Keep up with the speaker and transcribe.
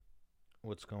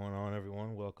What's going on,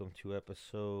 everyone? Welcome to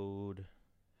episode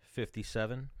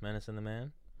 57, Menace and the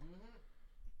Man.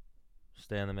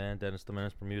 Stan the Man, Dennis the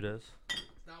Menace Bermudez.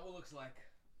 It's not what it looks like.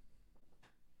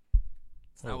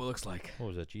 It's not Oh. what it looks like. What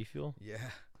was that, G Fuel? Yeah.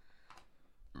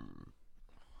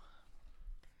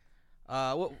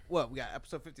 What? We got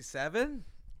episode 57?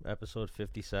 Episode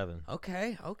 57.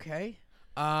 Okay.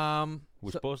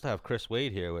 We're supposed to have Chris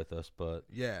Wade here with us, but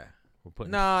Yeah. we're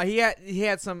putting... Nah, he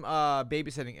had some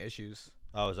babysitting issues.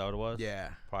 Oh, is that what it was?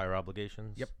 Yeah. Prior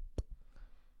obligations? Yep.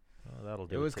 Oh, that'll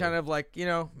do It was too. kind of like,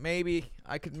 maybe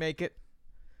I could make it,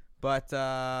 but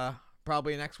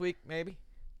probably next week, maybe.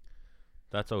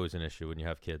 That's always an issue when you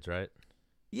have kids, right?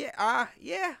 Yeah.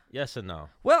 Yes and no.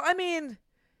 Well, I mean,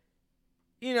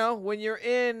 when you're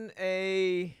in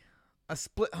a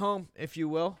split home, if you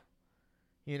will,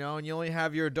 and you only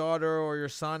have your daughter or your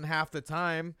son half the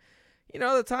time,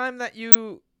 the time that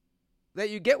you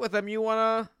get with them, you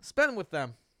want to spend with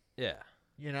them, Yeah.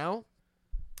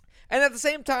 And at the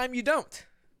same time, you don't.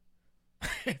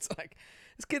 It's like,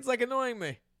 this kid's like annoying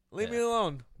me. Leave me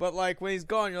alone. But like when he's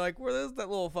gone, you're like, where's that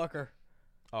little fucker?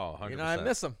 Oh, 100%. I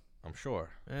miss him. I'm sure.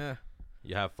 Yeah.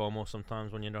 You have FOMO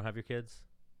sometimes when you don't have your kids?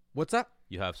 What's up?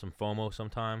 You have some FOMO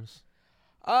sometimes?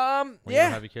 When you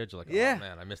don't have your kids, you're like, Yeah. oh,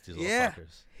 man, I miss these little Yeah.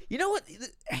 fuckers. You know what?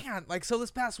 Hang on. Like, so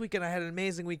this past weekend, I had an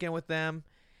amazing weekend with them,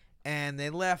 and they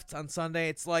left on Sunday.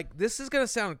 It's like, this is going to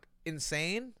sound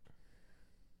insane,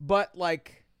 but,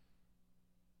 like,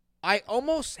 I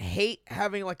almost hate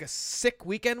having, like, a sick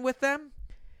weekend with them,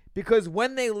 because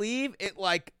when they leave, it,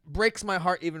 like, breaks my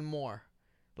heart even more.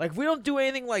 Like, if we don't do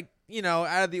anything, like,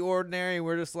 out of the ordinary,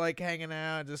 we're just, like, hanging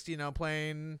out, just,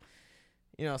 playing,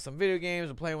 some video games,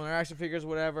 or playing with our action figures,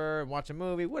 whatever, and watch a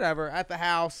movie, whatever, at the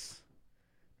house.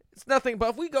 It's nothing,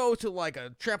 but if we go to, like, a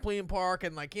trampoline park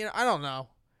and, like, I don't know.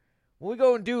 When we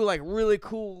go and do, like, really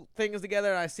cool things together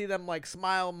and I see them, like,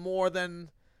 smile more than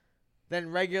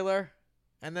regular,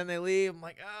 and then they leave, I'm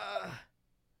like,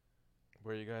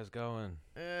 Where are you guys going?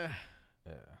 Yeah.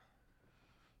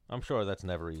 I'm sure that's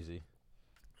never easy.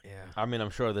 Yeah. I mean, I'm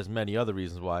sure there's many other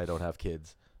reasons why I don't have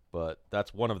kids, but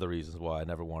that's one of the reasons why I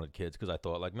never wanted kids, because I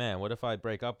thought, like, man, what if I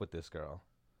break up with this girl?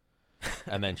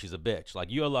 And then she's a bitch. Like,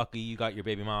 you're lucky you got your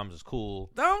baby moms. It's cool.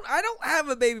 I don't have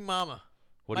a baby mama.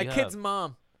 What My do you kid's have?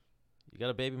 mom. You got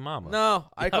a baby mama. No,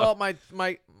 I call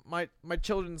it my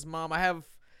children's mom. I have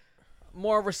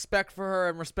more respect for her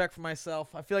and respect for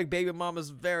myself. I feel like baby mama's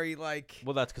very, like...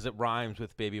 Well, that's because it rhymes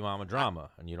with baby mama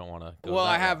drama, and you don't want to go Well,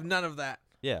 that I have route. none of that.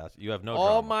 Yeah, you have no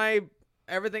All drama.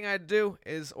 everything I do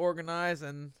is organized,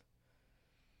 and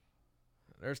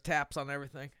there's taps on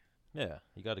everything. Yeah,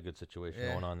 you got a good situation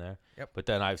Yeah. going on there. Yep. But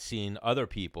then I've seen other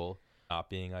people not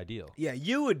being ideal. Yeah,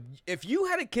 you would, if you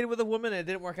had a kid with a woman and it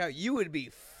didn't work out, you would be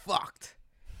fucked.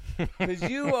 Because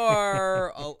you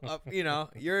are,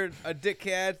 you're a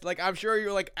dickhead. Like, I'm sure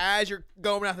you're like, as you're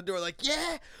going out the door, like,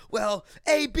 yeah, well,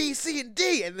 A, B, C, and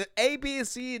D. And the A, B,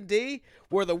 C, and D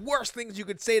were the worst things you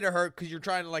could say to her because you're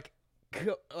trying to, like,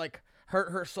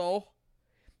 hurt her soul.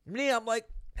 Me, I'm like,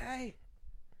 hey.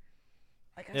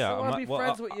 Like, I still want to be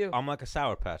friends with you. I'm like a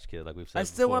Sour Patch Kid, like we've said I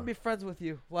still before. want to be friends with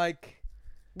you. Like,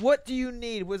 what do you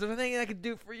need? Was there anything I could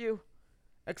do for you?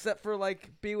 Except for, like,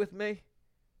 be with me?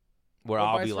 Where or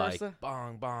I'll vice be like, versa?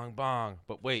 bong, bong, bong.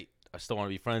 But wait, I still want to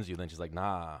be friends with you. Then she's like,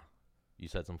 nah, you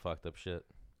said some fucked up shit.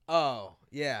 Oh,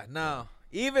 yeah, no.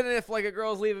 Even if, like, a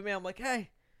girl's leaving me, I'm like, hey,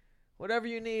 whatever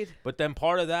you need. But then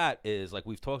part of that is, like,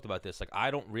 we've talked about this. Like,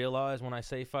 I don't realize when I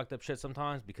say fucked up shit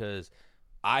sometimes because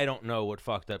I don't know what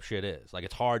fucked up shit is. Like,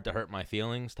 it's hard to hurt my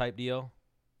feelings type deal.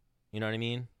 You know what I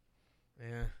mean?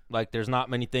 Yeah. Like, there's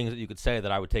not many things that you could say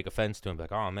that I would take offense to and be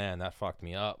like, oh, man, that fucked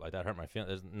me up. Like, that hurt my feelings.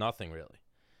 There's nothing really.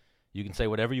 You can say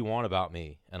whatever you want about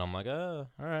me. And I'm like, oh,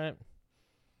 all right.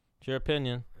 It's your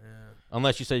opinion. Yeah.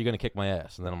 Unless you say you're going to kick my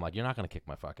ass. And then I'm like, you're not going to kick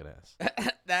my fucking ass.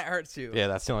 That hurts you. Yeah,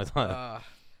 that's the only time.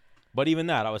 But even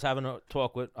that, I was having a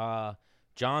talk with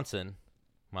Johnson,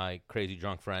 my crazy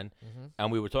drunk friend,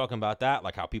 and we were talking about that,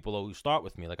 like how people always start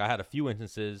with me. Like, I had a few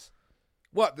instances.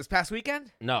 What, this past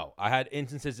weekend? No, I had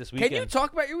instances this weekend. Can you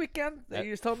talk about your weekend that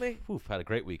you just told me? Oof, had a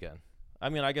great weekend. I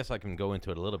mean, I guess I can go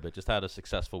into it a little bit. Just had a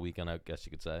successful weekend, I guess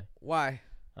you could say. Why?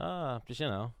 Just,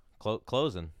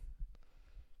 closing.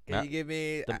 Can you give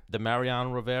me... The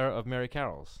Mariano Rivera of Mary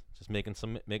Carroll's. Just making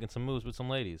some moves with some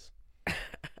ladies.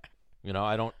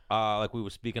 I don't, like we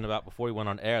were speaking about before we went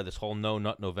on air, this whole No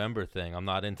Nut November thing. I'm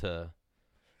not into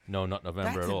No Nut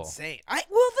November That's at all. insane.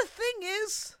 Well, the thing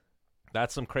is...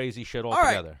 That's some crazy shit All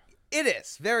altogether. right, it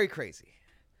is. Very crazy.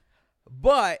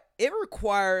 But it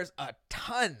requires a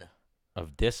ton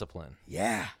Of discipline.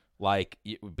 Yeah. Like,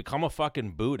 you become a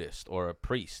fucking Buddhist or a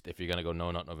priest if you're gonna go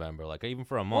No Nut November. Like, even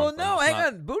for a month. Well, no, I'm just hang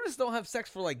not- on. Buddhists don't have sex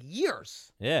for like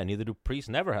years. Yeah, neither do priests.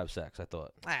 Never have sex. I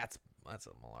thought. That's a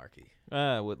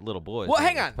malarkey. With little boys. Well, it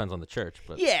hang on. Depends on the church,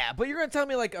 but Yeah, but you're gonna tell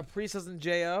me like a priest doesn't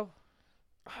jo?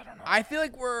 I don't know. I feel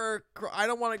like I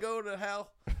don't want to go to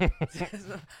hell. I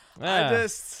Yeah.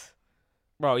 just.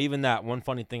 Bro, even that one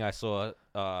funny thing I saw.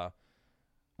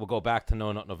 We'll go back to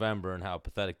No Nut November and how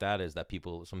pathetic that is. That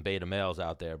some beta males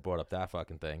out there brought up that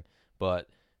fucking thing. But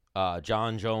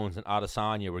John Jones and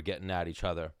Adesanya were getting at each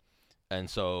other, and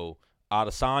so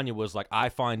Adesanya was like, "I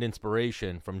find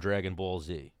inspiration from Dragon Ball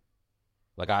Z.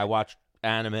 Like, I watch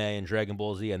anime and Dragon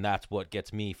Ball Z, and that's what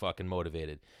gets me fucking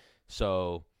motivated."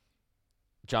 So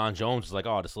John Jones was like,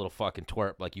 "Oh, this little fucking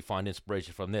twerp, like, you find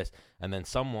inspiration from this." And then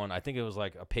someone, I think it was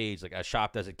like a page, like As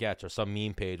Shopped as It Gets, or some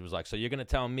meme page, was like, "So you're going to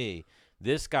tell me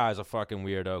this guy's a fucking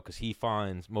weirdo because he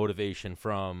finds motivation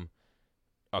from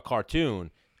a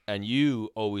cartoon, and you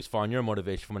always find your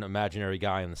motivation from an imaginary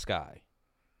guy in the sky."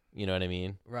 You know what I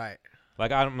mean? Right.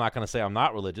 Like, I'm not going to say I'm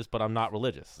not religious, but I'm not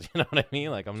religious. You know what I mean?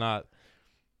 Like,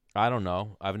 I don't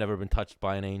know. I've never been touched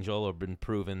by an angel or been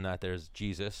proven that there's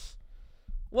Jesus.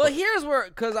 Well, here's where,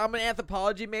 because I'm an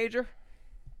anthropology major,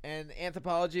 and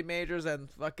anthropology majors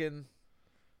and fucking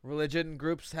religious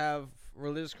groups have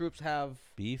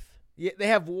Beef? yeah, they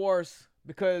have wars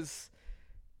because,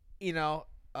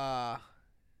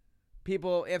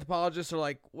 anthropologists are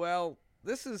like, well,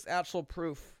 this is actual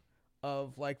proof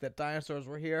of like that dinosaurs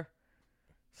were here,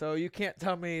 so you can't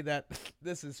tell me that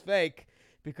this is fake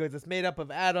because it's made up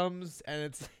of atoms and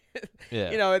it's.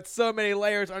 Yeah. It's so many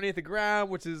layers underneath the ground,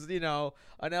 which is, an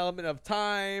element of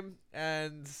time.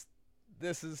 And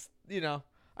this is, I don't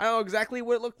know exactly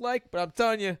what it looked like, but I'm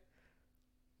telling you,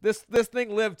 this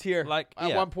thing lived here Like,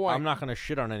 at yeah, one point. I'm not going to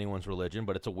shit on anyone's religion,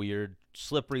 but it's a weird,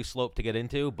 slippery slope to get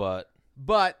into. But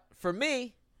for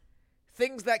me,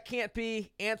 things that can't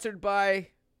be answered by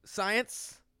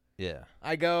science, yeah.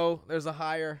 I go, there's a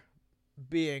higher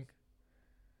being.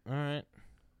 All right.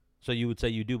 So you would say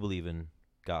you do believe in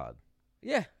God?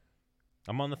 Yeah.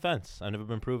 I'm on the fence. I've never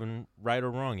been proven right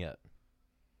or wrong yet.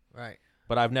 Right.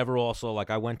 But I've never also, like,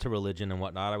 I went to religion and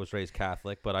whatnot. I was raised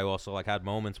Catholic, but I also, like, had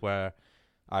moments where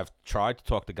I've tried to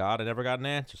talk to God. I never got an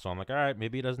answer. So I'm like, all right,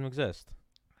 maybe he doesn't exist.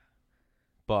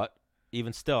 But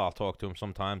even still, I'll talk to him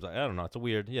sometimes. I don't know. It's a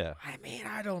weird, yeah. I mean,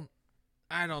 I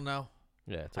don't know.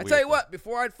 Yeah, it's I a weird tell you thing. what,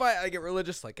 before I'd fight, I get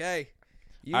religious. Like, hey,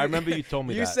 I remember you told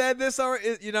me you that. said this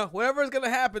already. Whatever is gonna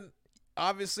happen.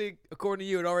 Obviously, according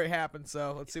to you, it already happened.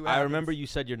 So let's see what I happens. remember you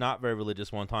said you're not very religious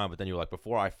one time, but then you were like,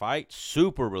 before I fight,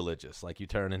 super religious. Like, you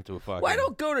turn into a fucking... Well, I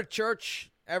don't go to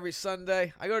church every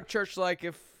Sunday. I go to church like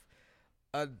if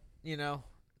a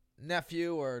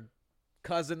nephew or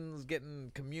cousin's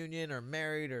getting communion or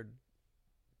married or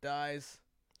dies.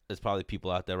 There's probably people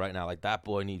out there right now like, that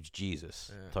boy needs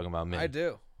Jesus. Yeah. Talking about me. I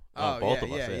do. Oh, Oh, both yeah,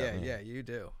 of us, yeah, yeah. you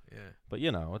do. Yeah. But,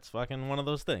 it's fucking one of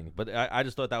those things. But I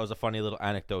just thought that was a funny little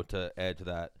anecdote to add to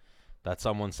that. That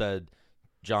someone said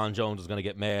John Jones was going to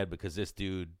get mad because this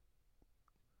dude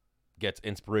gets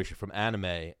inspiration from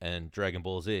anime and Dragon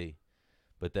Ball Z.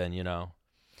 But then,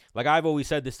 like I've always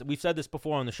said this, we've said this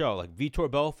before on the show, like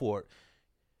Vitor Belfort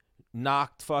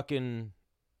knocked fucking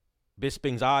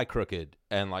Bisping's eye crooked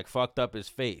and like fucked up his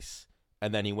face.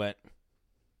 And then he went,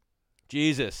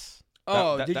 Jesus.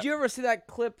 Oh, did you ever see that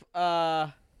clip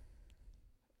from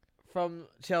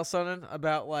Chael Sonnen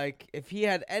about like if he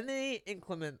had any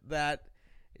inclement that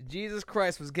Jesus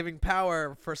Christ was giving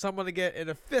power for someone to get in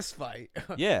a fist fight?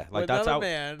 Yeah, like with that's another how.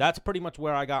 man. That's pretty much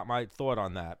where I got my thought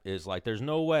on that. Is like, there's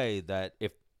no way that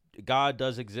if God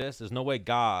does exist, there's no way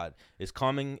God is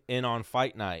coming in on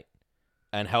fight night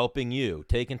and helping you,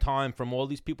 taking time from all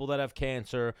these people that have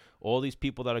cancer, all these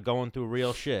people that are going through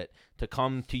real shit, to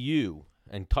come to you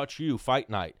and touch you fight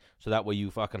night, so that way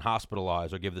you fucking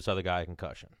hospitalize or give this other guy a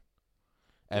concussion.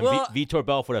 And Well- Vitor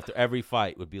Belfort after every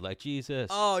fight would be like, Jesus.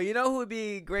 Oh, you know who would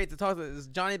be great to talk to is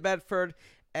Johnny Bedford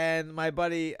and my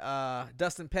buddy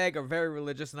Dustin Pegg are very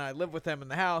religious, and I live with them in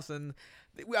the house, and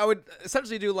I would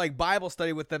essentially do like Bible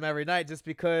study with them every night just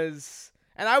because.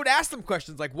 And I would ask them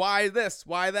questions like, why this,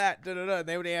 why that, da da da, and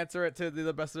they would answer it to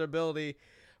the best of their ability.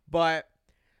 But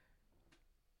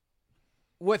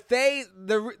what the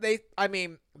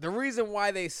reason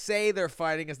why they say they're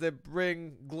fighting is to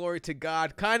bring glory to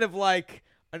God, kind of like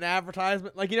an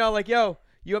advertisement, like like, yo,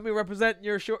 you want me to represent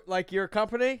your your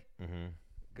company? Mm-hmm.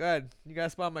 Good, you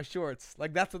guys spot my shorts.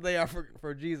 Like that's what they are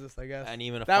for Jesus, I guess. And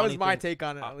even a that funny was my thing, take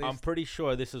on it. At least I'm pretty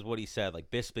sure this is what he said. Like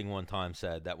Bisping one time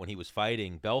said that when he was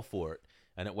fighting Belfort,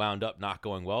 and it wound up not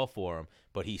going well for him,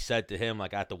 but he said to him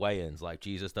like at the weigh-ins, like,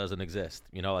 Jesus doesn't exist.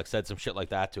 Like said some shit like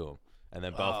that to him. And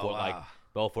then Oh, wow.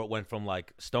 Belfort went from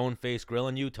like stone face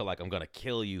grilling you to like I'm gonna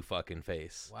kill you fucking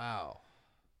face. Wow.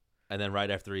 And then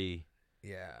right after he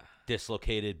Yeah.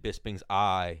 dislocated Bisping's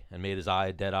eye and made his eye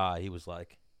a dead eye, he was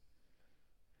like,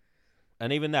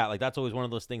 and even that, like that's always one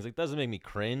of those things. Like doesn't make me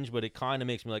cringe, but it kind of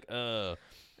makes me like, No,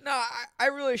 I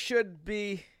really should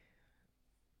be.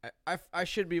 I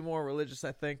should be more religious.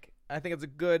 I think it's a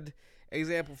good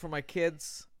example for my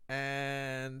kids,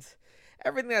 and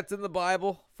everything that's in the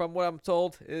Bible, from what I'm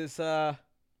told, is good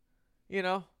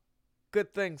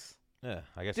things. yeah,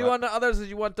 I guess. Do unto others as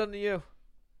you want done to you.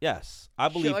 Yes, I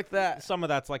believe Shit like that. some of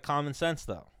that's like common sense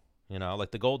though.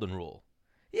 Like the golden rule.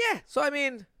 Yeah. So I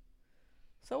mean,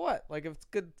 so what? Like if it's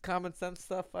good common sense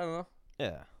stuff, I don't know.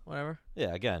 Yeah. Whatever.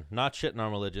 Yeah, again, not shitting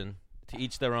on religion. To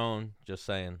each their own, just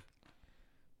saying.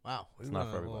 Wow. It's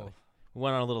not for everybody. We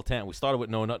went on a little tangent. We started with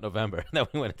No Nut November. Then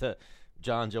we went to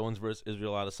John Jones versus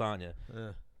Israel Adesanya.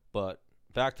 Yeah. But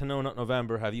back to No Nut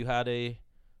November. Have you had a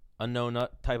no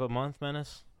nut type of month,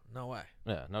 Menace? No way.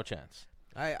 Yeah, no chance.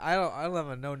 I don't have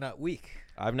a no nut week.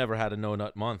 I've never had a no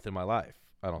nut month in my life.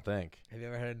 I don't think. Have you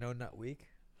ever had a no nut week?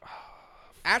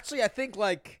 Actually, I think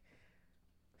like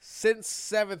since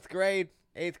 7th grade,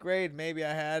 8th grade, maybe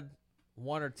I had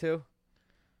 1 or 2.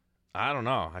 I don't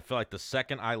know. I feel like the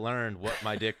second I learned what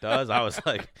my dick does, I was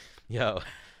like, yo,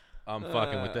 I'm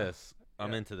fucking with this.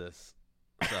 I'm into this.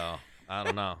 So, I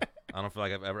don't know. I don't feel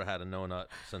like I've ever had a no nut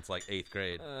since like 8th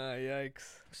grade. Yikes.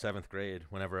 7th grade,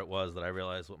 whenever it was that I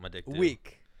realized what my dick did.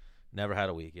 Week. Never had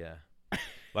a week, yeah.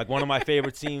 Like one of my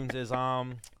favorite scenes is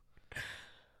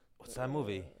what's that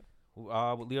movie?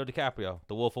 With Leo DiCaprio,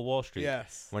 The Wolf of Wall Street.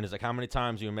 Yes. When he's like, how many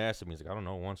times you masturbate? He's like, I don't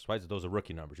know, once, twice. Those are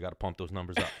rookie numbers. You got to pump those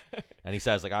numbers up. And he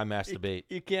says, like, I masturbate.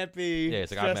 You can't be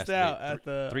it's like I stressed masturbate out at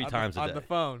the three times a on day. the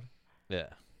phone. Yeah.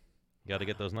 You got to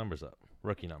get those numbers up.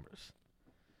 Rookie numbers.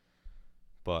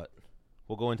 But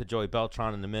we'll go into Joey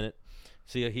Beltran in a minute.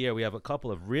 See here, we have a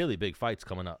couple of really big fights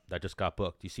coming up that just got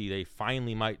booked. You see, they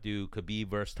finally might do Khabib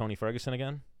versus Tony Ferguson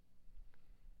again.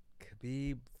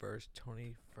 Khabib versus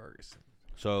Tony Ferguson.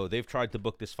 So they've tried to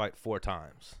book this fight 4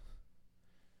 times.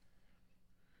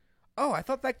 Oh, I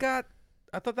thought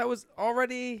that was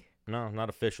already. No, not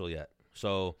official yet.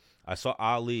 So I saw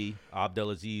Ali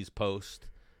Abdelaziz post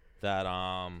that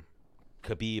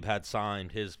Khabib had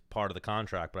signed his part of the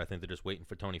contract, but I think they're just waiting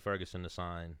for Tony Ferguson to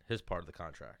sign his part of the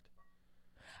contract.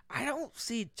 I don't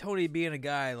see Tony being a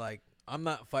guy like, I'm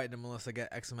not fighting him unless I get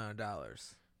X amount of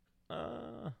dollars.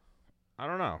 I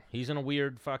don't know. He's in a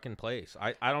weird fucking place.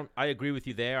 I agree with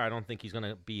you there. I don't think he's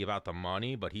gonna be about the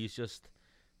money, but he's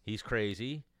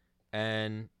crazy,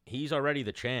 and he's already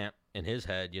the champ in his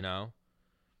head.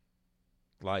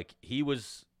 Like he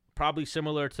was probably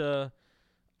similar to.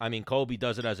 I mean, Colby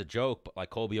does it as a joke, but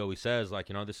like Colby always says, like,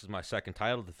 this is my second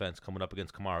title defense coming up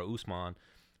against Kamaru Usman.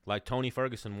 Like Tony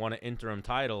Ferguson won an interim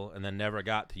title and then never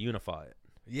got to unify it.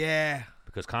 Yeah.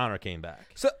 Because Conor came back.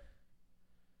 So.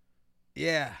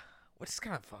 Yeah. Which is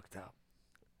kind of fucked up.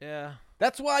 Yeah.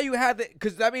 That's why you had it,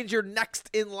 because that means you're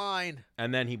next in line.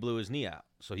 And then he blew his knee out.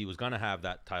 So he was going to have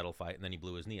that title fight, and then he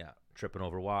blew his knee out, tripping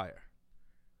over wire.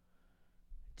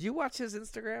 Do you watch his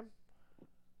Instagram?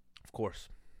 Of course.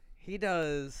 He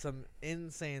does some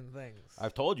insane things.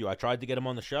 I've told you. I tried to get him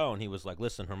on the show, and he was like,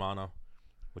 listen, hermano,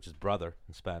 which is brother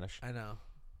in Spanish. I know.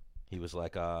 He was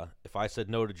like, if I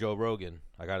said no to Joe Rogan,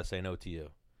 I got to say no to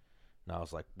you. And I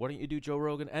was like, why don't you do Joe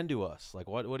Rogan and do us? Like,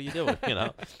 what are you doing?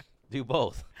 Do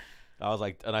both. I was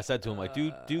like, and I said to him, like,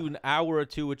 do an hour or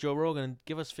 2 with Joe Rogan and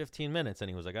give us 15 minutes. And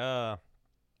he was like,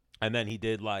 And then he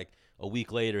did, like, a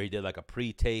week later, he did, like, a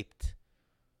pre-taped,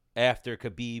 after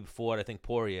Khabib fought, I think,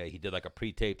 Poirier, he did, like, a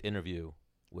pre-taped interview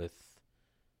with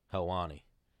Helwani.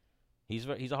 He's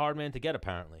a hard man to get,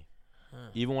 apparently. Huh.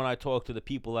 Even when I talk to the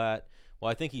people at, well,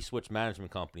 I think he switched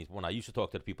management companies. When I used to talk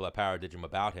to the people at Paradigm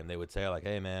about him, they would say, like,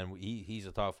 hey, man, he's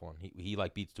a tough one. He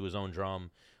like, beats to his own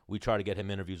drum. We try to get him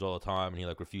interviews all the time, and he,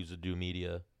 like, refuses to do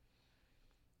media.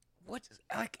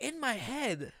 Like, in my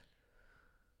head,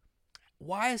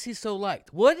 why is he so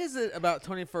liked? What is it about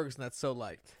Tony Ferguson that's so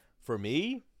liked? For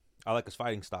me, I like his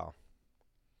fighting style.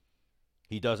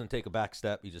 He doesn't take a back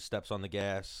step. He just steps on the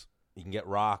gas. He can get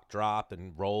rocked, dropped,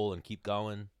 and roll and keep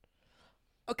going.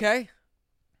 Okay.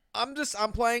 I'm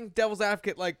playing devil's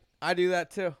advocate like I do that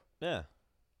too. Yeah.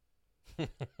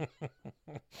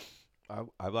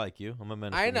 I like you. I'm a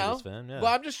Menace fan. Yeah. But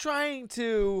I'm just trying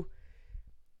to.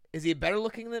 Is he better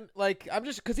looking than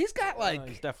because he's got like.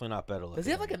 He's definitely not better looking. Does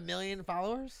he have like 1 million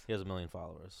followers? He has 1 million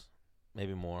followers,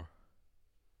 maybe more.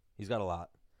 He's got a lot,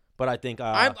 but I think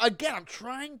I'm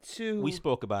trying to. We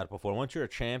spoke about it before. Once you're a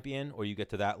champion or you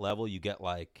get to that level, you get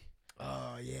like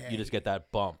Oh yeah. You just get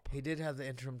that bump. He did have the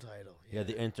interim title. He had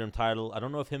the interim title. I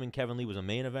don't know if him and Kevin Lee was a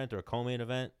main event or a co-main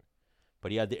event,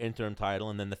 but he had the interim title.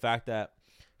 And then the fact that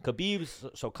Khabib's,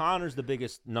 so Connor's the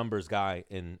biggest numbers guy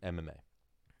in MMA.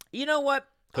 You know what?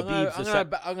 Khabib's I'm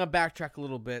gonna backtrack a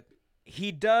little bit.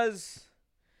 He does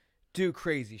do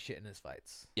crazy shit in his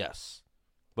fights. Yes.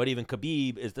 But even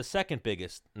Khabib is the second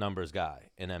biggest numbers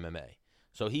guy in MMA.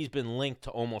 So he's been linked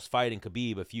to almost fighting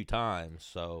Khabib a few times.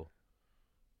 So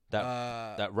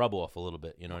that rub off a little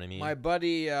bit. You know what I mean? My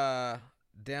buddy Dan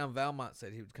Valmont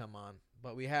said he would come on.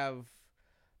 But we have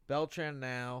Beltran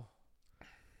now,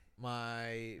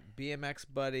 my BMX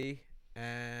buddy,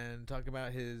 and talking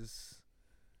about his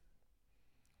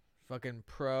fucking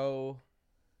pro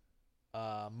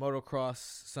motocross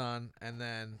son, and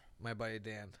then my buddy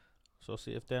Dan. So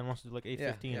see if Dan wants to do like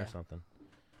 8:15 Yeah. or something.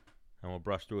 And we'll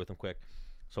brush through with him quick.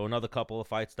 So another couple of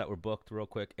fights that were booked real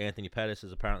quick. Anthony Pettis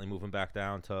is apparently moving back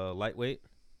down to lightweight.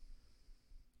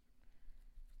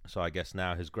 So I guess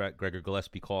now his Gregor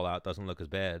Gillespie call out doesn't look as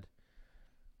bad.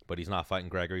 But he's not fighting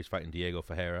Gregor. He's fighting Diego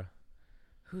Ferreira.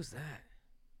 Who's that?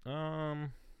 I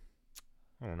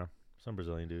don't know. Some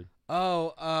Brazilian dude.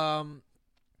 Oh,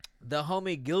 the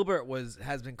homie Gilbert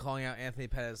has been calling out Anthony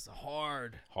Pettis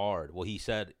hard. Well, he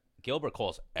said Gilbert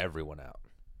calls everyone out.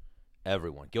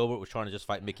 Everyone. Gilbert was trying to just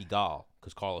fight Mickey Gall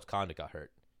because Carlos Condit got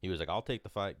hurt. He was like, I'll take the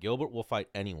fight. Gilbert will fight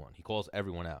anyone. He calls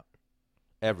everyone out.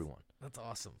 Everyone. That's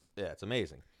awesome. Yeah, it's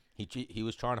amazing. He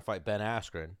was trying to fight Ben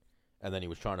Askren, and then he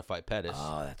was trying to fight Pettis.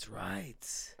 Oh, that's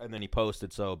right. And then he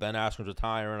posted, so Ben Askren's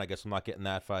retiring. I guess I'm not getting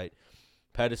that fight.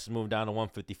 Pettis is moving down to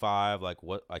 155. Like,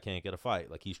 what? I can't get a fight.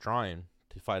 Like, he's trying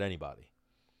to fight anybody.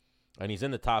 And he's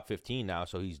in the top 15 now,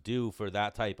 so he's due for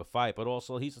that type of fight. But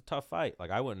also, he's a tough fight.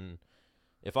 Like, I wouldn't...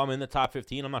 If I'm in the top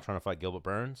 15, I'm not trying to fight Gilbert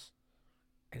Burns.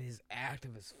 And he's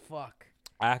active as fuck.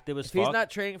 Active as If fuck. he's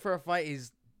not training for a fight,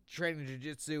 he's training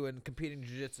jiu-jitsu and competing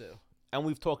jiu-jitsu. And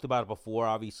we've talked about it before.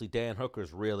 Obviously, Dan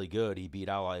Hooker's really good. He beat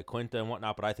Ally Quinta and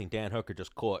whatnot, but I think Dan Hooker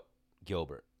just caught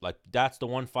Gilbert. Like, that's the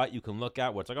one fight you can look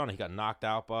at where it's like, oh, no, he got knocked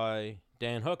out by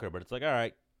Dan Hooker. But it's like, all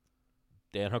right,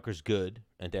 Dan Hooker's good,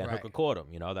 and Dan Hooker caught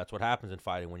him. You know, that's what happens in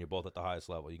fighting when you're both at the highest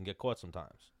level. You can get caught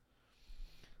sometimes.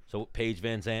 So Paige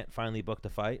Van Zandt finally booked a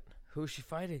fight. Who's she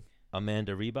fighting?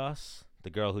 Amanda Ribas, the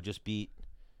girl who just beat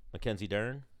Mackenzie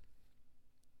Dern.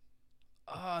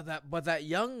 Oh, that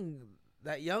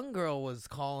young girl was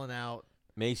calling out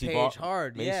Macy Paige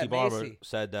hard. Macy Barber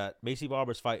said that Macy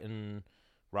Barber's fighting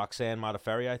Roxanne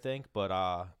Modafferi, I think,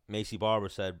 but Macy Barber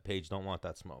said Paige don't want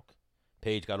that smoke.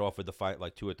 Paige got offered the fight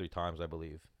like 2 or 3 times, I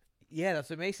believe. Yeah, that's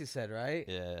what Macy said, right?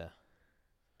 Yeah.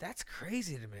 That's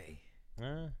crazy to me.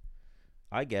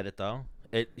 I get it though.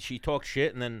 She talked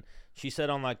shit, and then she said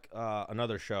on like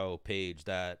another show, Paige,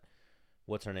 that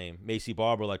what's her name, Macy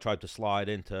Barber, like tried to slide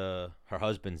into her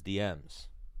husband's DMs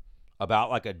about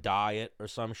like a diet or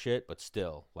some shit, but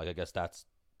still, like I guess that's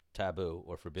taboo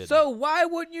or forbidden. So why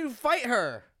wouldn't you fight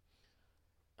her?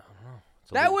 I don't know.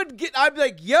 That would get. I'd be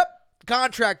like, yep,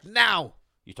 contract now.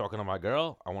 You talking to my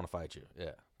girl? I want to fight you.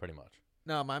 Yeah, pretty much.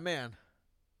 No, my man.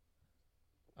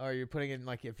 Or you're putting in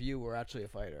like if you were actually a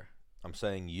fighter. I'm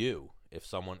saying you. If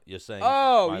someone, you're saying.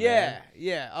 Oh my yeah, man.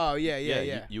 yeah. Oh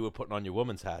yeah. You were putting on your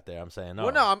woman's hat there. I'm saying no.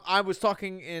 Well, no, I was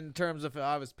talking in terms of if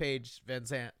I was Paige Van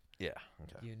Zandt. Yeah.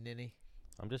 Okay. You ninny.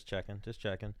 I'm just checking.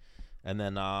 And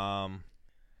then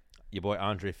your boy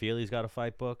Andre Feely's got a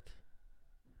fight booked.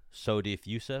 Sodif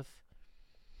Youssef.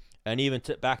 And even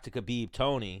back to Khabib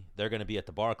Tony, they're going to be at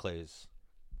the Barclays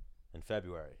in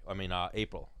February. I mean,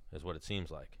 April is what it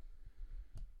seems like.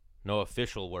 No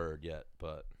official word yet,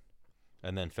 but...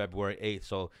 And then February 8th.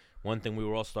 So one thing we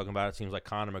were also talking about, it seems like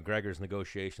Conor McGregor's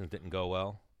negotiations didn't go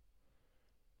well.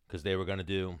 Because they were going to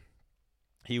do...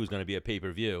 He was going to be a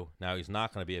pay-per-view. Now he's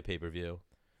not going to be a pay-per-view.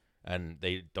 And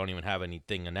they don't even have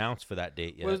anything announced for that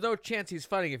date yet. Well, there's no chance he's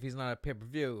fighting if he's not a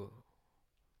pay-per-view,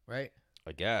 right?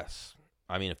 I guess.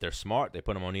 I mean, if they're smart, they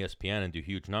put him on ESPN and do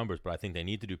huge numbers. But I think they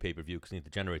need to do pay-per-view because they need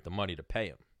to generate the money to pay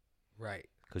him. Right.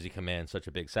 Because he commands such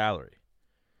a big salary.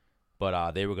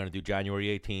 But they were going to do January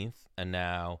 18th, and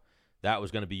now that was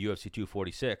going to be UFC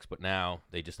 246. But now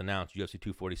they just announced UFC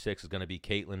 246 is going to be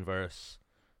Caitlin versus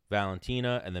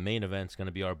Valentina, and the main event's going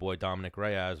to be our boy Dominic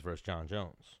Reyes versus John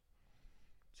Jones.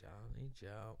 Johnny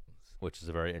Jones. Which is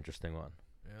a very interesting one.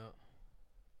 Yeah.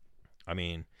 I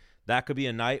mean, that could be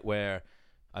a night where,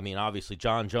 I mean, obviously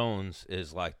John Jones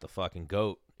is like the fucking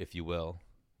GOAT, if you will.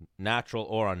 Natural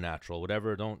or unnatural,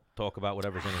 whatever. Don't talk about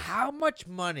whatever's in his... How much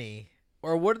money...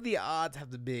 Or what do the odds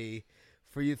have to be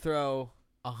for you to throw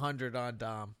 100 on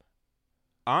Dom?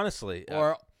 Honestly,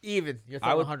 Or Even. You're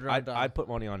I throwing would. 100 on Dom. I'd put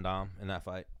money on Dom in that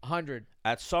fight. 100.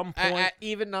 At some point, At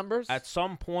even numbers? at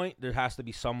some point, there has to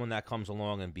be someone that comes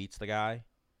along and beats the guy,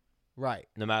 Right.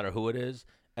 no matter who it is.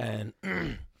 And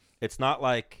it's not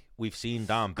like we've seen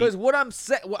Dom beat. Because what I'm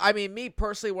saying, I mean, me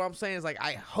personally, what I'm saying is like,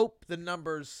 I hope the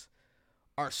numbers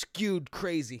are skewed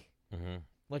crazy,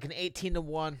 like an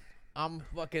 18-1. I'm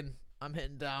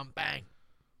hitting Dom, bang.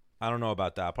 I don't know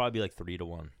about that. I'll probably be like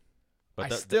 3-1.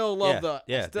 But I still love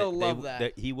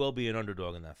that. He will be an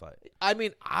underdog in that fight. I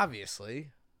mean,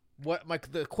 obviously,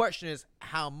 the question is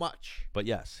how much. But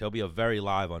yes, he'll be a very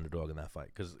live underdog in that fight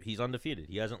because he's undefeated.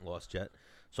 He hasn't lost yet.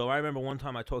 So I remember one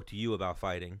time I talked to you about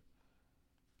fighting.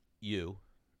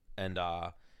 And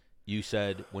you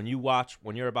said when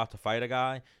you're about to fight a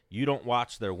guy, you don't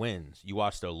watch their wins, you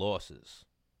watch their losses,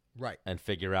 Right. and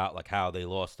figure out like how they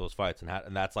lost those fights,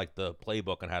 and that's like the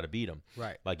playbook on how to beat them.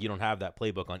 Right. Like you don't have that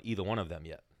playbook on either one of them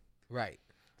yet. Right.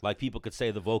 Like people could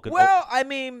say the Volkan. Well, I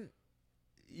mean,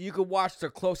 you could watch their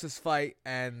closest fight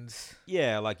and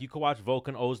Yeah, like you could watch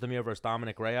Volkan Ozdemir versus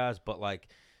Dominic Reyes, but like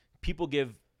people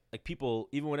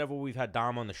even whenever we've had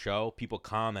Dom on the show, people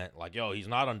comment like, "Yo, he's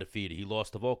not undefeated. He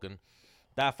lost to Volkan."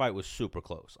 That fight was super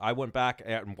close. I went back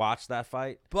and watched that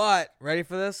fight. But ready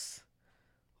for this?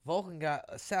 Vulcan got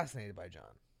assassinated by John.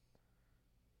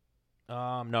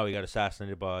 No, he got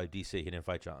assassinated by DC. He didn't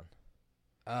fight John.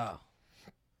 Oh.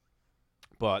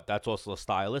 But that's also a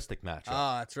stylistic matchup.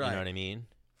 Oh, that's right. You know what I mean?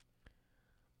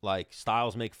 Like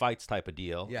styles make fights type of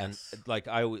deal. Yes. And like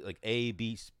A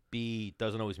beats B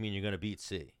doesn't always mean you're gonna beat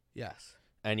C. Yes.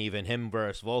 And even him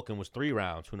versus Vulcan was 3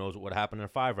 rounds. Who knows what would happen in a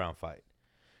 5-round fight?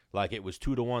 Like it was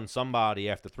 2-1 somebody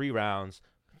after 3 rounds.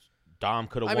 Dom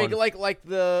could have won. I mean, like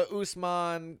the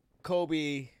Usman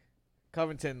Kobe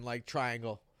Covington like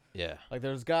triangle. Yeah. Like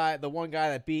there's the one guy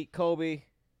that beat Kobe.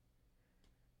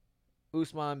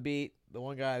 Usman beat the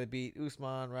one guy that beat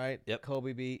Usman, right? Yep.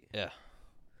 Kobe beat. Yeah.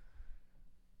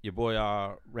 Your boy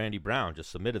Randy Brown just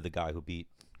submitted the guy who beat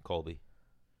Colby.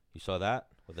 You saw that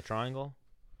with the triangle?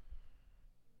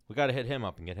 We got to hit him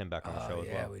up and get him back on the show as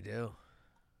well. Yeah, we do.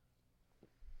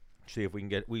 See if we can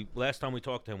get. Last time we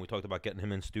talked to him, we talked about getting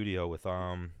him in studio with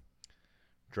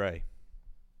Dre.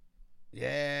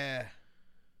 Yeah.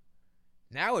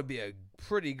 Now would be a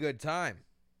pretty good time.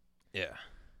 Yeah.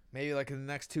 Maybe like in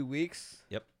the next 2 weeks.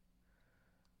 Yep.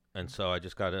 And so I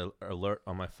just got an alert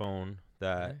on my phone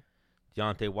that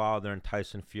Deontay Wilder and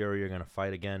Tyson Fury are going to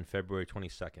fight again February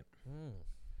 22nd.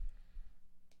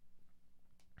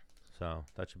 So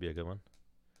that should be a good one.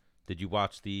 Did you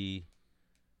watch the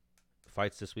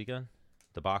fights this weekend?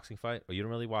 The boxing fight? Oh, you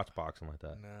don't really watch boxing like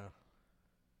that. No.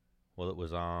 Well, it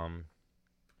was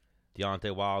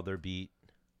Deontay Wilder beat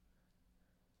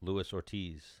Luis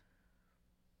Ortiz.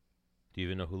 Do you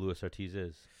even know who Luis Ortiz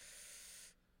is?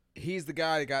 He's the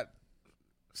guy that got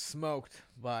smoked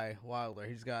by Wilder.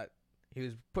 He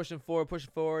was pushing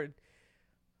forward.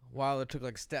 Wilder took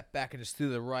like a step back and just threw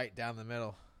the right down the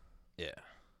middle. Yeah.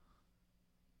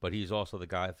 But he's also the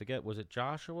guy, I forget, was it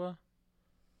Joshua?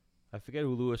 I forget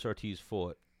who Luis Ortiz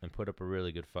fought and put up a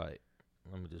really good fight.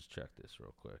 Let me just check this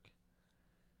real quick.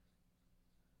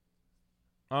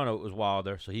 Oh, no, it was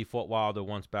Wilder. So he fought Wilder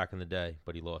once back in the day,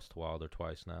 but he lost to Wilder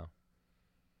twice now.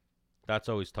 That's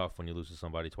always tough when you lose to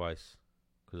somebody twice.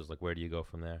 Because it's like, where do you go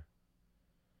from there?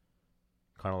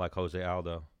 Kind of like Jose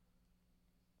Aldo.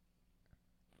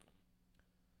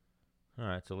 All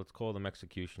right, so let's call them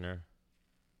Executioner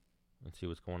and see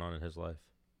what's going on in his life.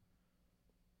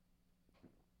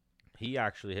 He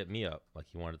actually hit me up like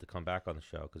he wanted to come back on the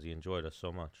show because he enjoyed us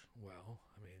so much. Well,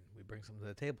 I mean, we bring something to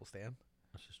the table, Stan.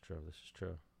 This is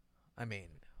true. I mean,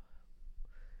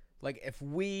 like if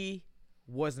we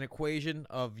was an equation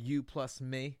of you plus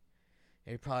me,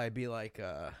 it'd probably be like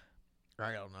I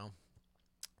don't know,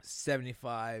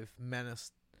 75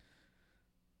 Menace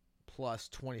plus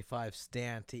 25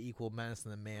 Stan to equal Menace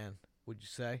and the Man. Would you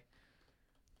say?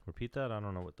 Repeat that? I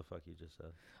don't know what the fuck you just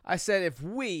said. I said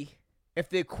if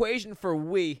the equation for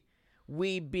we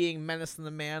being Menace and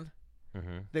the Man,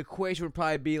 the equation would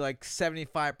probably be like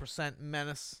 75%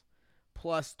 Menace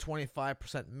plus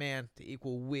 25% Man to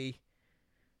equal we.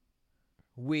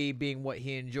 We being what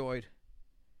he enjoyed.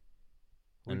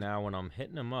 And now when I'm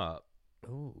hitting him up,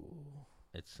 ooh,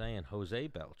 it's saying Jose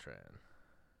Beltran.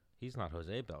 He's not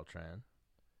Jose Beltran.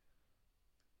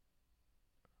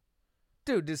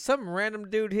 Dude, did some random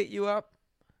dude hit you up?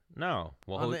 No.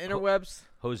 Well, on the interwebs?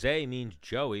 Jose means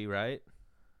Joey, right?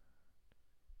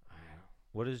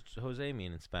 What does Jose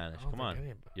mean in Spanish? Come on.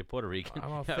 You're Puerto Rican.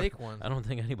 I'm a fake one. I don't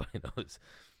think anybody knows.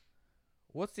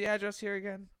 What's the address here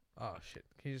again? Oh, shit.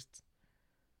 Can you just...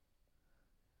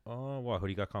 Oh, what? Who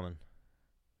do you got coming?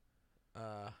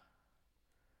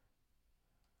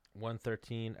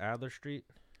 113 Adler Street.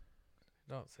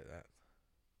 Don't say that.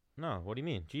 No, what do you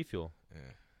mean? G Fuel.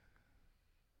 Yeah.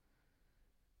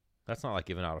 That's not like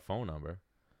giving out a phone number.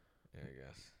 Yeah, I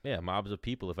guess. Yeah, mobs of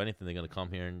people. If anything, they're gonna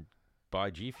come here and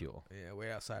buy G Fuel. Yeah,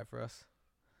 way outside for us.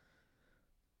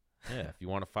 Yeah, if you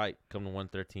want to fight, come to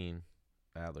 113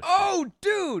 Adler Street. Oh,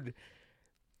 dude!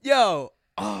 Yo!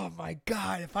 Oh, my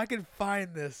God. If I can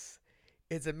find this,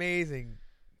 it's amazing.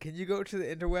 Can you go to the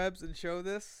interwebs and show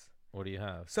this? What do you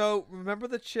have? So, remember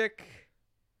the chick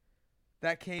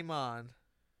that came on?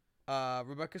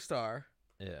 Rebecca Starr.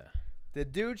 Yeah. The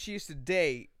dude she used to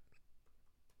date.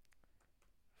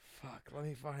 Fuck, let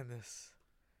me find this.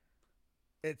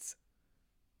 It's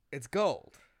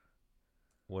gold.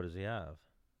 What does he have?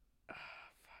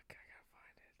 Fuck, I gotta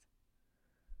find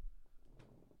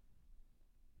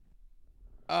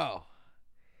it. Oh.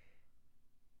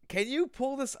 Can you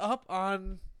pull this up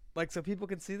on, like, so people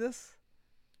can see this?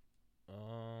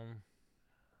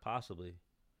 Possibly.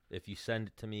 If you send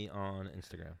it to me on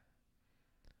Instagram.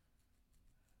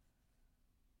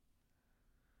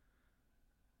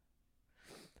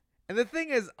 And the thing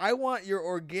is, I want your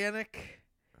organic.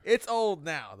 It's old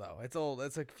now, though. It's old.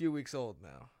 It's like a few weeks old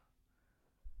now.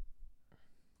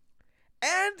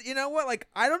 And you know what? Like,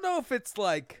 I don't know if it's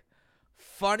like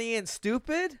funny and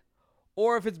stupid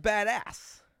or if it's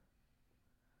badass.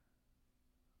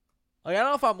 Like, I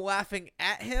don't know if I'm laughing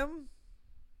at him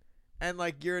and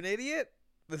like, you're an idiot.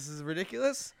 This is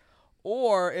ridiculous.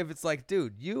 Or if it's like,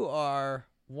 dude, you are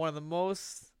one of the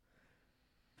most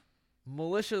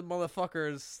malicious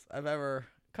motherfuckers I've ever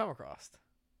come across.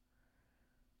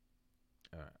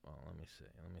 All right. Well, let me see.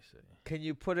 Can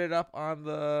you put it up on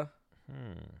the...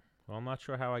 Well, I'm not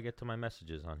sure how I get to my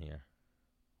messages on here.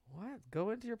 What?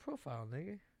 Go into your profile,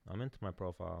 nigga. I'm into my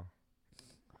profile.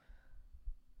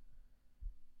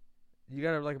 You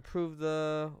gotta, like, approve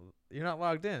the... You're not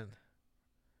logged in.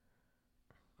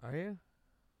 Are you?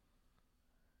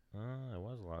 I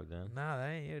was logged in. Nah, that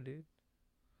ain't you, dude.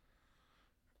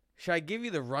 Should I give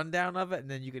you the rundown of it and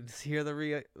then you can hear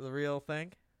the real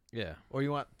thing? Yeah. Or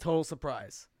you want total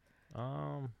surprise?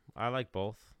 I like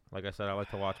both. Like I said, I like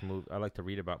to watch I like to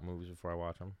read about movies before I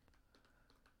watch them.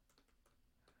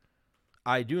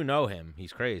 I do know him.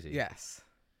 He's crazy. Yes.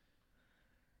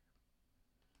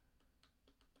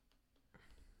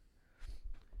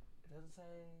 It doesn't say...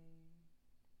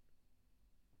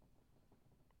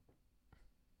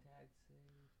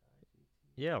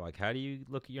 Yeah, like how do you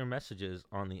look at your messages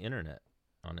on the internet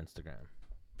on Instagram?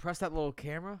 Press that little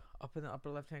camera up in the upper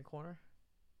left-hand corner.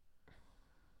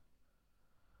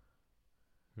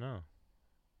 No.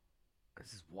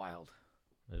 This is wild.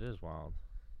 It is wild.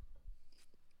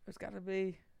 There's got to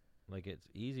be... Like, it's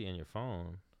easy in your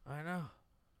phone. I know.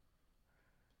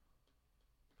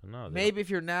 But no. Maybe if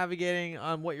you're navigating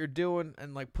on what you're doing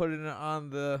and, like, putting it on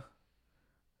the...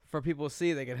 For people to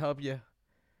see, they can help you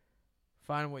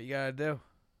find what you got to do.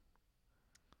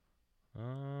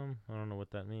 I don't know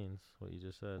what that means, what you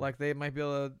just said. Like, they might be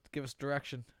able to give us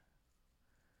direction.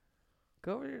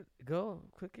 Click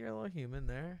your little human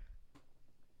there.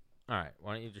 All right,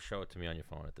 why don't you just show it to me on your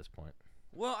phone at this point?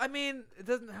 Well, I mean, it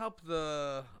doesn't help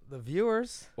the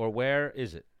viewers. Or where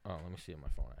is it? Oh, let me see on my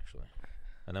phone, actually.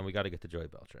 And then we got to get to Joey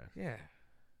Beltran. Yeah.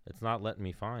 It's not letting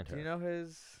me find her. Do you know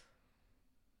his...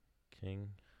 King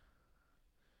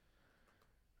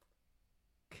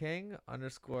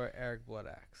 _ Eric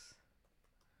Bloodaxe.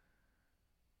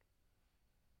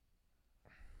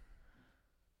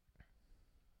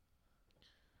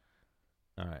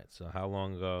 All right, so how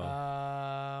long ago?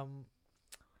 Oh,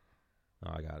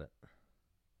 I got it.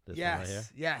 This one right here?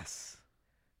 Yes.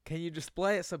 Can you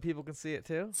display it so people can see it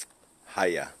too?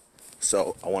 Hiya.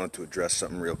 So I wanted to address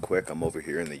something real quick. I'm over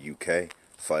here in the UK,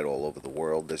 fight all over the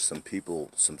world. There's some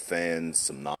people, some fans,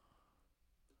 some non.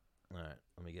 All right,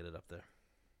 let me get it up there.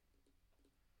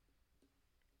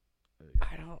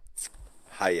 I don't...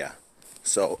 Hiya.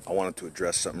 So I wanted to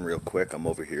address something real quick. I'm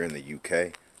over here in the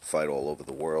UK, fight all over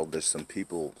the world. There's some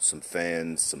people, some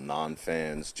fans, some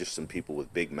non-fans, just some people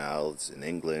with big mouths in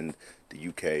England, the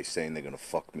UK, saying they're going to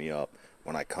fuck me up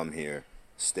when I come here,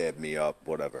 stab me up,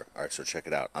 whatever. All right, so check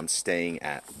it out. I'm staying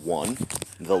at 1,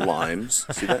 The Limes.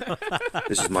 See that?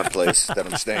 This is my place that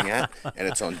I'm staying at, and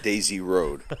it's on Daisy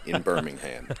Road in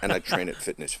Birmingham, and I train at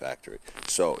Fitness Factory.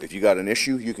 So if you got an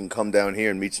issue, you can come down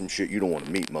here and meet some shit you don't want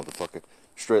to meet, motherfucker.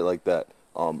 Straight like that.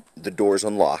 The door's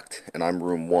unlocked, and I'm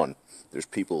room 1. There's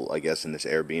people, I guess, in this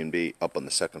Airbnb up on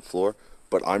the 2nd floor,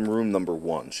 but I'm room number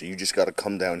 1. So you just got to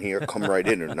come down here, come right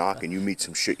in and knock, and you meet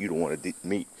some shit you don't want to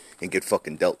meet and get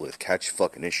fucking dealt with. Catch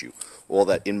fucking issue. All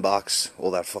that inbox,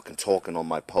 all that fucking talking on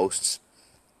my posts,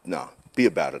 nah, Be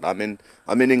about it. I'm in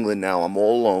England now. I'm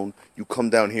all alone. You come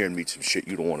down here and meet some shit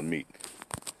you don't want to meet.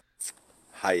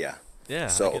 Hiya. Yeah.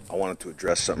 So I wanted to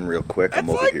address something real quick. I'm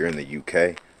over here in the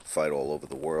UK. Fight all over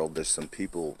the world. There's some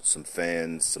people, some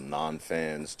fans, some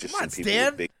non-fans, just Come on, some people Stan.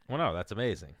 with big. well, no, that's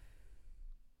amazing.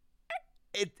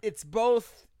 It's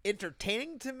both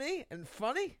entertaining to me and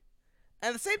funny.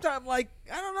 At the same time, like,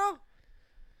 I don't know.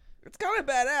 It's kind of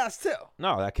badass, too.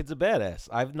 No, that kid's a badass.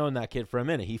 I've known that kid for a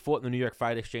minute. He fought in the New York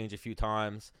Fight Exchange a few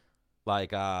times.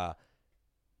 Like,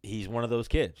 he's one of those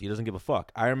kids. He doesn't give a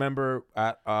fuck. I remember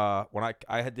at when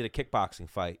I did a kickboxing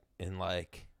fight in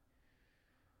like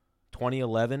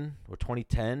 2011 or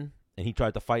 2010, and he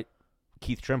tried to fight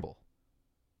Keith Trimble.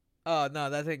 Oh, no,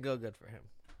 that didn't go good for him.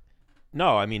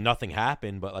 No, I mean nothing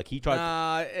happened, but like he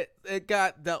tried. It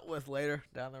got dealt with later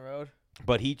down the road.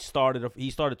 But he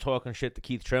started talking shit to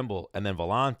Keith Trimble, and then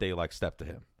Vellante like stepped to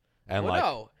him, and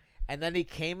and then he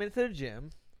came into the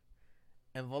gym,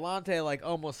 and Vellante like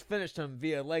almost finished him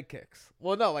via leg kicks.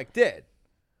 Well, no, like did,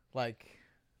 like.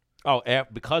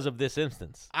 Because of this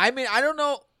instance. I mean, I don't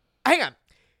know. Hang on,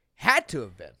 had to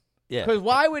have been. Yeah. Because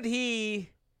why would he,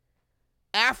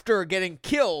 after getting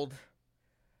killed,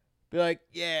 be like,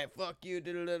 yeah, fuck you,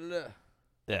 da-da-da-da.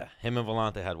 Yeah, him and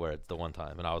Vellante had words the one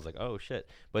time, and I was like, oh shit.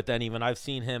 But then even I've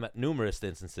seen him at numerous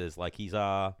instances, like he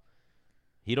don't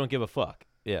give a fuck.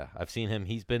 Yeah, I've seen him.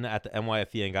 He's been at the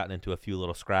NYFE and gotten into a few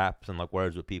little scraps and like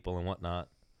words with people and whatnot.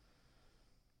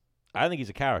 I think he's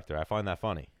a character. I find that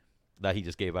funny that he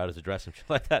just gave out his address and shit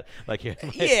like that. Like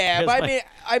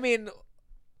I mean,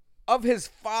 of his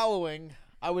following,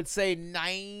 I would say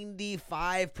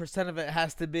 95% of it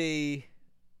has to be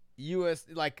U.S.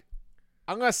 Like,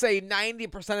 I'm gonna say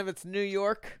 90% of it's New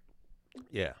York.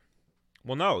 Yeah.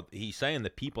 Well, no, he's saying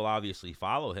that people obviously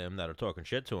follow him that are talking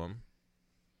shit to him.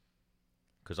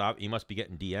 Because he must be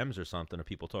getting DMs or something of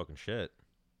people talking shit.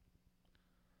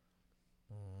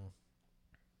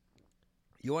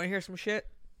 You want to hear some shit?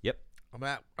 Yep.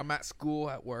 I'm at school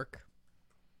at work,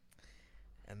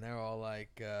 and they're all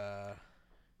like, "Oh,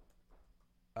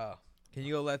 can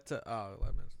you go let me?"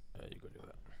 Yeah, you go do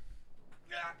that.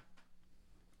 Yeah.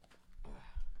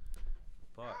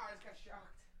 Fuck. I just got shocked.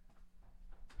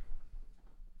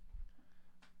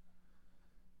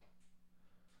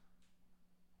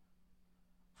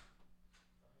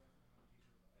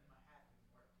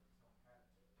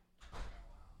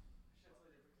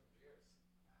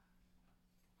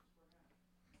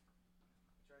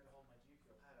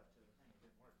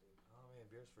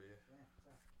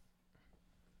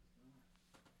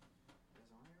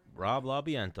 Rob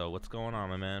Labiento, what's going on,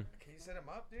 my man? Can you set him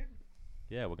up, dude?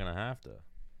 Yeah, we're gonna have to.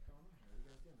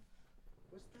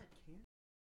 What's that can?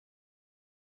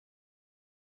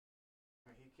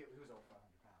 He was over 500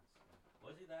 pounds.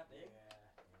 Was he that big?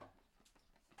 Yeah.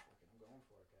 I'm going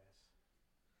for it, guys.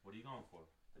 What are you going for?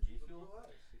 The G Fuel?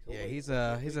 Yeah, he's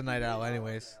a night owl,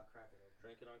 anyways.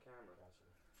 Drink it on camera.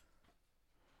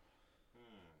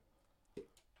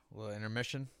 A little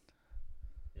intermission.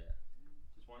 Yeah.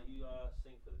 Just why don't you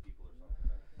sing for the people or something?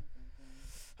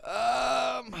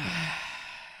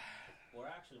 Or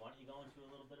actually, why don't you go into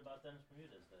a little bit about Dennis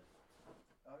Bermudez then?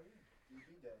 Oh yeah,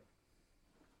 DB day.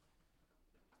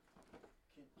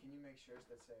 Can you make shirts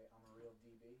that say "I'm a real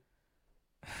DB"?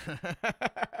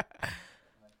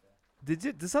 Like that.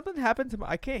 Did something happen to my?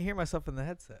 I can't hear myself in the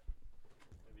headset.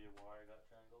 Maybe a wire got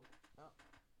tangled. Had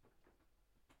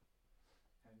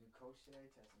a new coach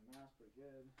today. Testing the mouse pretty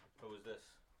good. Who is this?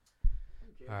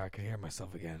 All right, I can hear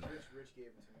myself again. Rich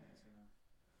gave it to me.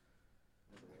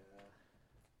 So, I was like,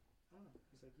 I don't know.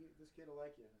 He's like, this kid will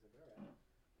like you. I was like, all right.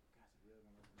 Guys, I really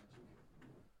want to work with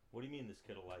you. What do you mean this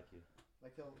kid will like you?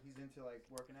 Like he's into like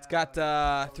working out. It's got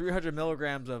 300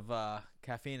 milligrams of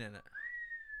caffeine in it.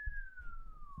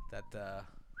 That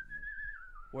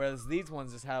whereas these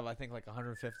ones just have, I think, like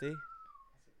 150.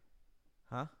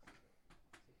 Huh?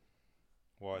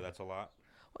 Why, that's a lot.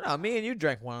 Well, no, me and you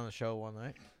drank one on the show one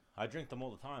night. I drink them all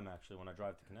the time, actually, when I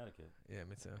drive to Connecticut. Yeah,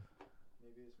 me too.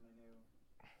 Maybe it's my new.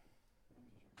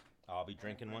 I'll be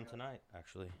drinking one tonight,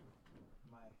 actually,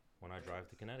 My. when I drive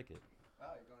to Connecticut. Oh,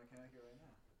 you're going to Connecticut right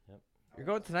now. Yep. You're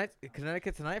going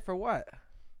Connecticut tonight for what?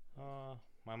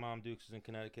 My mom Dukes is in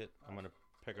Connecticut. I'm gonna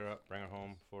pick her up, bring her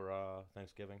home for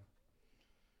Thanksgiving.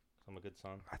 I'm a good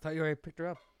son. I thought you already picked her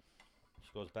up.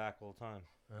 She goes back all the time.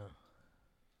 Oh.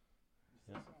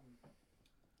 Yeah.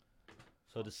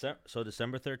 So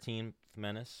December 13th,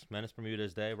 Menace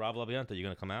Bermudez Day. Rob Labiento, you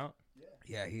gonna come out?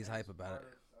 Yeah, he's hype about it.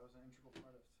 That was an integral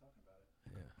part of talking about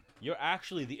it. You're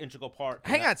actually the integral part.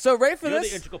 Hang on, so ready for You're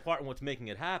this? the integral part in what's making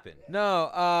it happen. No,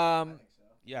 I think so.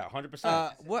 Yeah,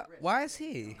 100%. what? Why is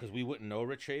he? Because we wouldn't know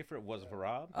Rich Schaefer. It wasn't for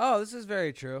Rob. Oh, this is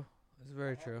very true. It's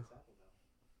very true. Taco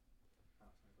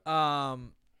Bell.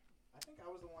 Um, I think I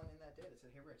was the one in that day that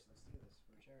said, "Hey, Rich, let's do this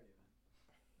for a charity event."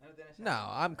 I know Dennis had no, it,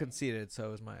 I'm right? conceited, so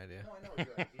it was my idea. No, I know your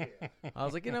idea, I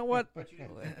was like, you know what? but you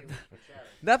didn't think it was for charity.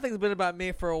 Nothing's been about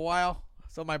me for a while.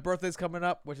 So my birthday's coming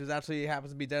up, which is actually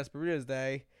happens to be Dennis Bermuda's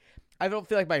day. I don't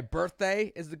feel like my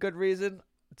birthday is the good reason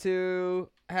to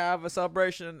have a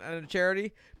celebration and a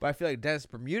charity, but I feel like Dennis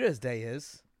Bermuda's day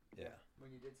is. Yeah.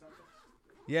 When you did something,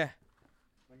 Yeah,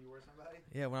 when you were somebody,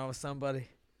 yeah. When I was somebody.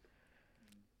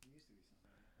 you used to be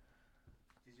somebody.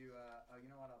 Did you? Oh, you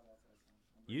know what? I'll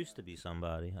Used to be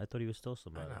somebody. I thought he was still I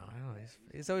somebody. know.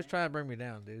 He's always trying to bring me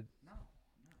down, dude. No.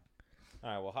 All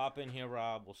right, well, hop in here,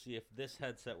 Rob. We'll see if this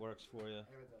headset works for you. It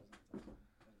doesn't. That is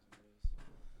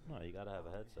what it is. No, you gotta have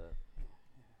a headset.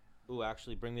 Ooh,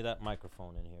 actually, bring me that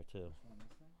microphone in here too. On this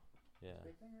thing? Yeah.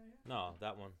 Big thing right here? No,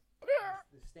 that one. The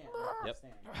stand. Right? Yep. The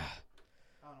stand.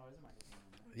 Oh no, there's a microphone on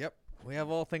there. Yep. We have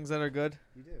all things that are good.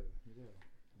 You do. You do.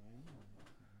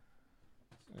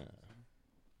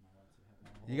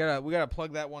 Yeah. We gotta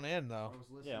plug that one in though.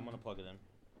 Yeah, I'm gonna plug it in.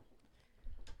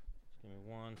 Just give me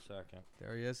 1 second.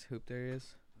 There he is. Hoop. There he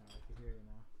is. No, I can hear you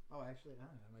now. Oh, actually, I have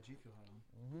my G Fuel hat on.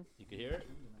 Mm-hmm. You can hear it?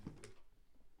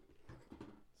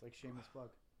 It's like shameless plug.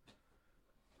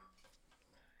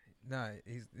 No,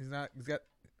 he's not. He's got.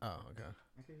 Oh, okay.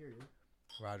 I can hear you.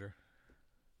 Roger.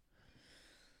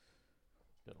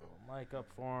 Got a little mic up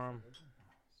for him. No, it's not.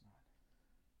 It's just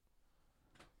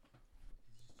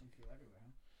G Fuel everywhere, huh?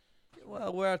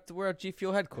 Well, we're at G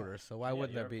Fuel headquarters, so why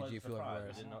wouldn't there be G Fuel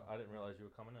everywhere? I didn't realize you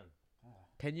were coming in.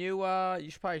 Can you you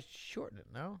should probably shorten it,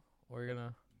 no? Or you're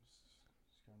gonna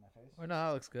Just go in my face. or no,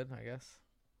 that looks good, I guess.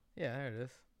 Yeah, there it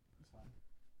is. That's fine.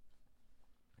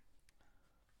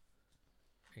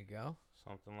 There you go.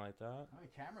 Something like that. How many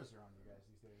cameras are on you guys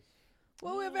these days?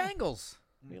 Well, we have angles.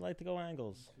 We like to go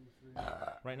angles. 2, 3.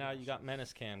 Right now, you got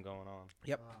Menace Cam going on.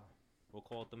 Yep. Wow, We'll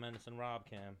call it the Menace and Rob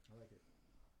Cam. I like it.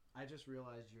 I just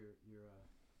realized your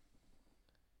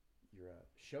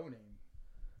show name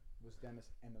was Dennis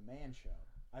and the Man Show.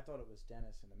 I thought it was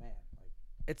Dennis and the Man. Like,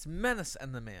 It's Menace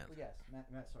and the Man. well, yes,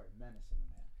 sorry, Menace and the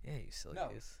Man. Yeah, you silly No,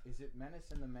 goose. is it Menace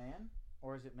and the Man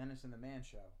or is it Menace and the Man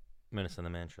Show? Menace and the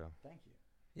Man Show. Thank you.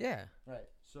 Yeah. Right.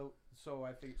 So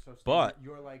I think so. Steve, But-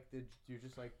 you're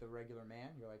just like the regular man.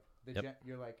 You're like Yep.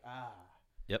 you're like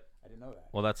Yep. I didn't know that.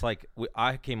 Well, that's like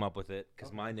I came up with it because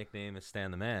Okay. my nickname is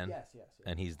Stan the Man, yes.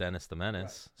 and he's Dennis the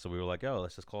Menace. So we were like, oh,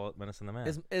 let's just call it Menace and the Man.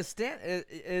 Is Stan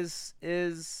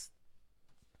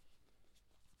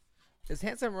is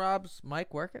Handsome Rob's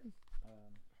mic working?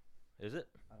 Is it?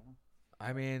 I don't know.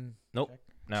 I mean, Nope. Check.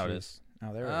 Now it is.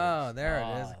 Oh, there oh, there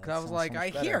it is. Ah, 'Cause that I was sounds like, so I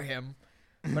much better. hear him,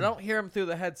 but I don't hear him through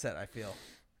the headset. I feel.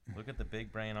 Look at the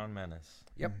big brain on Menace.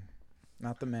 Yep.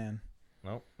 Not the man.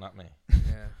 Nope, not me.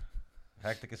 Yeah.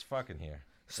 Hectic as fucking here.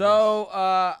 So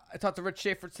I talked to Rich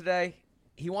Schaefer today.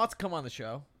 He wants to come on the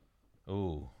show.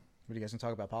 Ooh. What do you guys want to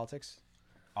talk about politics?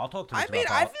 I'll talk to I Rich mean,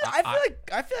 about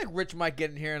I feel like Rich might get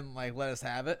in here and like let us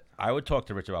have it. I would talk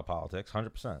to Rich about politics,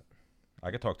 100%. I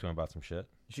could talk to him about some shit.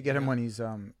 You should get him when he's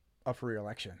up for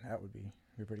re-election. That would be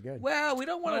pretty good. Well, we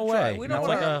don't want No to try. way. We That's don't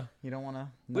like want to. You don't want to.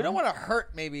 We don't want to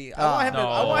hurt. Maybe I Ah, want him to.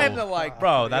 I want him to like.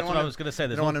 Bro, You that's don't what I wanna- was gonna say. You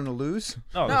There's don't want him to lose.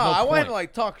 no, No, there's no I want point. him to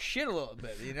like talk shit a little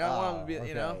bit. You know, I want him to be.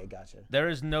 You know. Okay, gotcha. There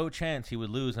is no chance he would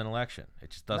lose an election. It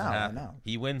just doesn't No, I happen. know.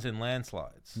 He wins in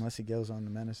landslides Unless he goes on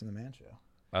the Menace and the Man show.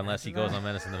 unless he goes on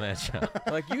Menace and the Man show.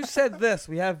 Like you said this,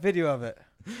 we have video of it.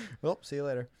 Well, see you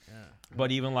later.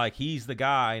 But even like he's the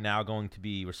guy now going to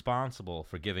be responsible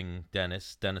for giving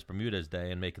Dennis Bermuda's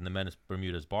Day and making the Menace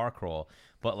Bermuda's bar crawl.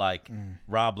 But like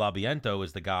Rob Labiento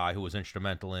is the guy who was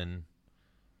instrumental in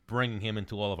bringing him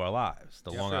into all of our lives,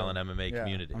 the Long Island MMA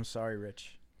community. I'm sorry,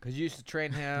 Rich. Because you used to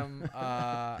train him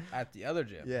at the other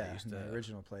gym. Yeah, I used the to,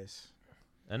 original place.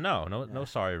 Mm. And no,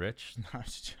 sorry, Rich. No, I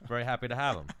was joking. Very happy to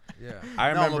have him. yeah.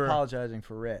 I No, I'm remember. apologizing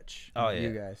for Rich. Oh yeah,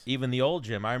 You guys. even the old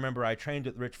gym. I remember I trained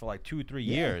with Rich for like 2-3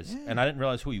 Yeah, years, yeah. and I didn't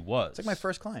realize who he was. It's like my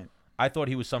first client. I thought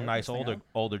he was some nice First thing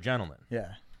older gentleman.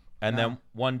 Yeah. And No. then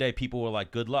one day people were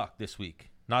like, "Good luck this week."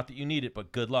 Not that you need it,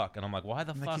 but good luck. And I'm like, "Why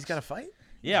the I'm fuck?" like, he's got to fight?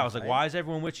 Yeah, I was like, fight? "Why is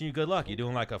everyone wishing you good luck? You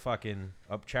doing like a fucking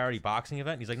charity boxing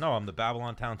event?" And he's like, "No, I'm the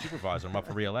Babylon Town Supervisor. I'm up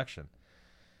for re-election."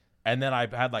 And then I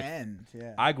had like,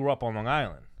 Yeah. I grew up on Long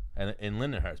Island and in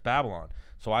Lindenhurst, Babylon.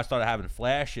 So I started having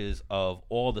flashes of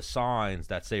all the signs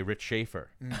that say Rich Schaefer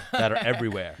that are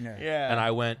everywhere. Yeah. Yeah. And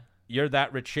I went, "You're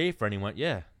that Rich Schaefer?" And he went,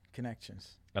 "Yeah."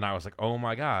 Connections. And I was like, "Oh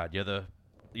my God, you're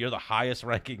the highest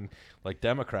ranking like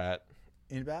Democrat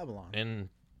In Babylon. in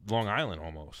Long Island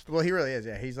almost." Well, he really is.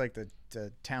 Yeah. He's like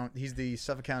the town. He's the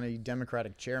Suffolk County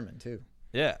Democratic chairman, too.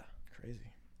 Yeah. Crazy.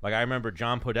 Like I remember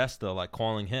John Podesta like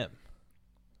calling him.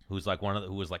 who's like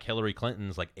who was like Hillary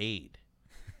Clinton's like aide.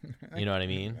 You know what I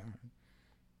mean?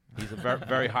 He's a very,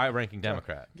 very high-ranking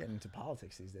Democrat. Getting into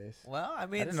politics these days. Well, I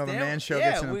mean, I didn't know the Stan- Man Show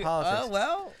yeah, gets into we- politics.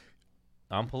 Well,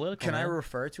 I'm political. Can I man.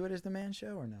 refer to it as the Man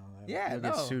Show or no? Yeah, We'll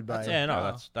get no, sued by. that's Yeah,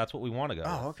 no, No. that's what we want to go.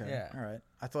 Oh, with. okay. Yeah. All right.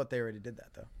 I thought they already did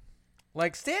that though.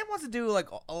 like Stan wants to do like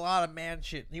a lot of man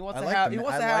shit. He wants I to like have. the- He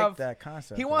wants I to like have. that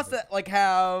concept. He of wants it. to like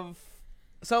have.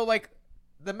 So like,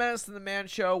 the Menace and the Man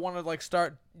Show want to like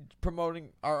start promoting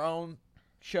our own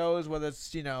shows, whether it's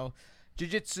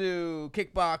jiu-jitsu,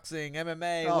 kickboxing,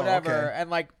 MMA, Oh, whatever, okay. and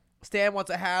like Stan wants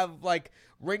to have like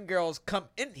ring girls come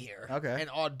in here Okay. and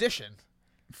audition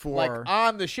for like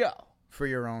on the show. for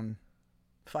your own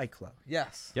fight club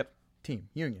Yes. Yep. team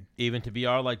union. Even to be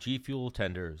our like G Fuel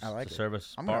tenders I like to it.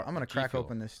 service. I'm gonna crack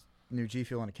open this new G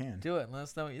Fuel in a can. Do it and let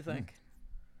us know what you think.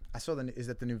 I saw is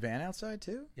that the new van outside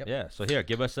too? Yep. Yeah. So here,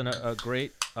 give us a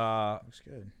great Looks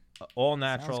good. all Sounds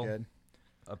natural good.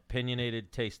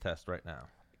 opinionated taste test right now.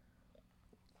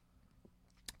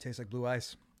 Tastes like blue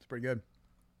ice. It's pretty good.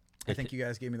 I It- think you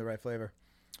guys gave me the right flavor.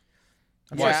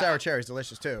 I'm Yeah. sure sour cherry is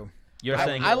delicious too. You're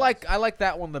saying I like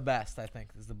that one the best. I think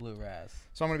is the blue raz.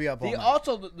 So I'm gonna be up all The night.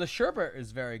 also the sherbet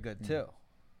is very good too.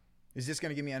 Is this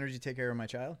gonna give me energy to take care of my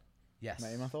child? Yes. My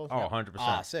 8-month-old? Oh, 100%.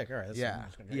 Ah, sick. All right. That's Yeah.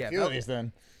 I'm just Yeah, Feel that- these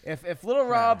then. If little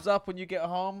Rob's up when you get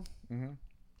home, Mhm.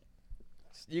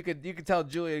 you could tell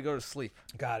Julia to go to sleep.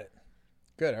 Got it.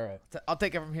 Good. All right. I'll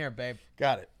take it from here, babe.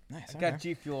 Got it. Nice. I got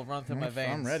G Fuel run through my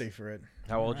veins. I'm ready for it.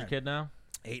 How old's your Alright. kid now?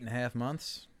 8.5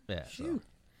 months. Yeah. So Phew.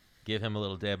 give him a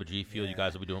little dab of G Fuel. You Yeah.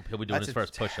 guys will be doing. He'll be doing That's his a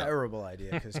first push-up. terrible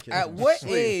idea because kids At don't what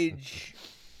sleep. age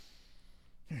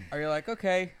are you like,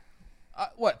 okay,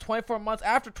 what, 24 months?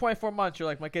 After 24 months, you're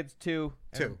like, my kid's two.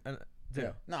 Two. And two.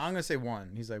 Yeah. No, I'm gonna say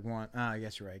 1. He's like 1. I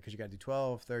guess you're right because you got to do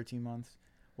 12, 13 months.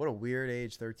 What a weird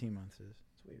age 13 months is.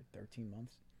 It's weird. 13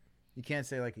 months. You can't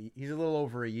say like he's a little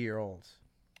over a year old.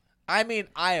 I mean,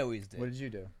 I always did. What did you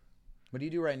do? What do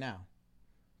you do right now?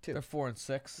 2. They're 4 and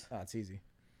 6. Oh, it's easy.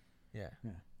 Yeah.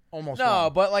 Almost. No,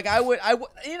 1. but like I would,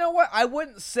 you know what? I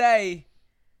wouldn't say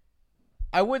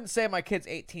my kid's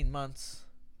 18 months.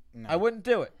 No. I wouldn't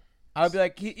do it. I would be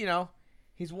like, he's 1.5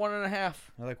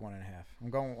 I like 1.5. I'm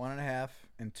going 1.5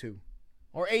 and 2.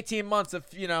 or 18 months.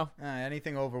 If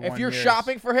Anything over 1 if you're year is-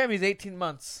 shopping for him, he's 18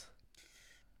 months.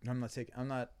 I'm not taking. I'm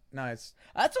not. No, it's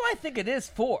That's what I think it is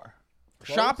for.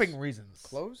 Clothes? Shopping reasons.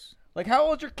 close. Like, how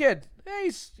old's your kid? Yeah,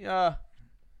 he's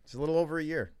It's a little over a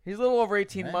year. a little over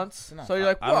 18 Yeah, months. it's enough. So you're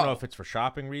like, I don't know whoa. if it's for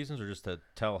shopping reasons or just to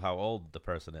tell how old the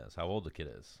person is, how old the kid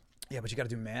is. Yeah, but you got to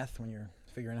do math when you're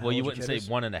figuring out. Well, how you old wouldn't your say kid is.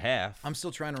 1.5. I'm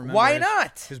still trying to remember. Why his-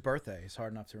 not? His birthday is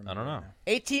hard enough to remember. don't know. right now.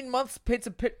 18 months paints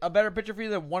a better picture for you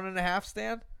than 1.5,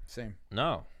 Stan? Same.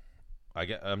 No, I'm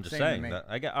just Same to saying me.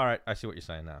 that. All right, I see what you're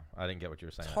saying now. I didn't get what you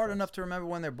were saying. It's at hard first. enough to remember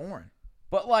when they're born.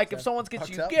 But, like, if That someone gets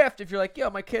fucks you a up. gift, if you're like, yo,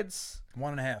 my kid's,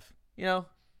 1.5.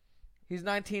 he's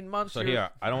 19 months. So you're here,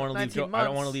 I don't want to leave. 19 I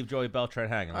don't want to months. leave Joey Beltran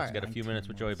hanging. Let's All get a right, few 19 minutes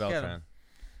with Joey months. Get him. Beltran.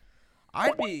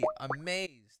 I'd be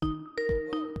amazed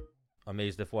Whoa.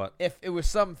 Amazed if what? if it was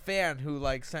some fan who,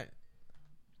 like, sent.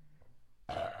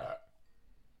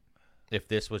 If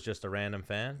this was just a random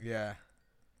fan? Yeah.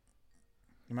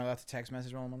 Am I allowed to text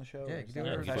message while I'm on the show? Yeah, Or you is can that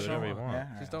do whatever professional? you want. Yeah,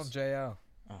 Just alright, don't JL.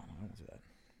 Oh, no, I won't do that.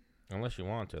 Unless you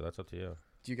want to, that's up to you.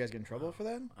 Do you guys get in trouble for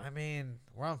that? I mean,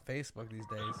 we're on Facebook these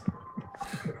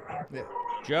days. Yeah.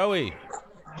 Joey.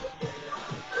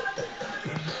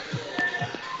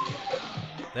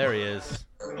 There he is.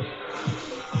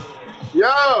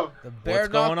 Yo, The bare What's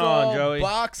going knuckle on, Joey?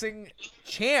 boxing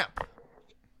champ.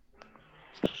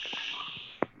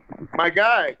 my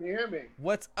guy, can you hear me?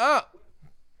 What's up?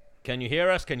 Can you hear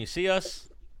us? Can you see us?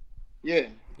 Yeah.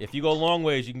 If you go long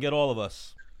ways, you can get all of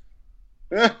us.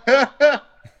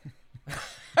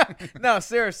 No,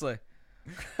 seriously.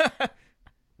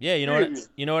 Yeah, you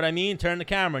know what I mean? Turn the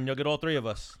camera and you'll get all three of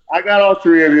us. I got all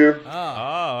three of you. Oh, Oh,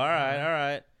 all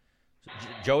right.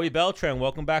 Joey Beltran,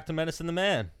 welcome back to Menace and the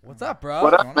Man. what's up, bro?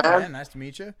 What up? What's going on, man? man? Nice to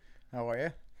meet you. How are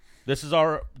you? This is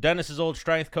our Dennis's old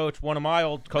strength coach, one of my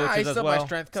old Nah, coaches he's as still well. my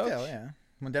strength coach. Still, yeah.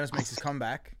 When Dennis makes his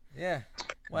comeback. Yeah.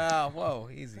 Wow. Whoa.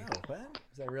 Easy. Oh, what?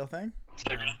 Is that a real thing?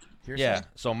 Yeah.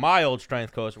 So my old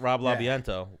strength coach, Rob Yeah.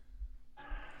 Labiento,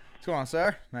 What's going on,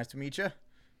 sir? Nice to meet you.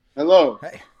 Hello.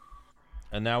 Hey.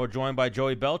 and now we're joined by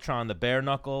Joey Beltran, the bare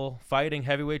knuckle fighting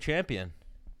heavyweight champion.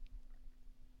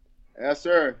 Yes,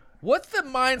 sir. What's the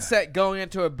mindset going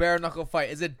into a bare knuckle fight?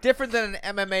 Is it different than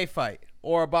an MMA fight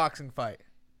or a boxing fight?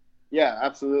 Yeah,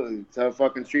 absolutely. It's a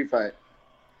fucking street fight.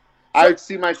 I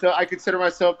consider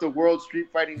myself the world street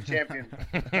fighting champion.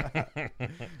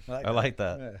 I like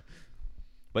that. Yeah.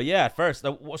 But yeah, at first,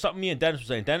 something me and Dennis were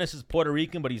saying. Dennis is Puerto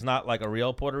Rican, but he's not like a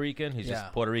real Puerto Rican. He's Yeah.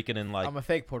 just Puerto Rican and like I'm a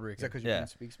fake Puerto Is that Rican. because you Yeah. didn't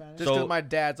speak Spanish? Just So- because my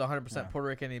dad's 100% Yeah. Puerto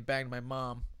Rican and he banged my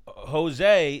mom.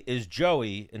 Jose is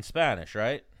Joey in Spanish,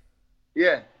 right?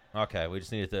 Yeah. Okay, we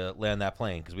just needed to land that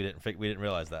plane because we didn't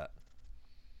realize that.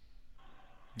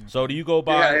 So do you go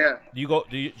by? Yeah.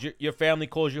 Your family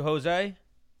calls you Jose?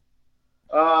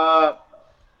 No,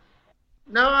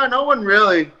 no one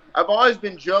really. I've always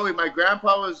been Joey. My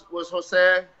grandpa was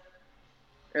Jose,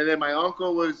 and then my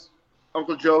uncle was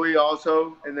Uncle Joey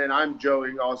also, and then I'm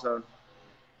Joey also.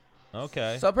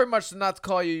 Okay. So pretty much not to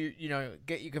call you,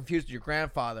 get you confused with your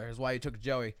grandfather is why you took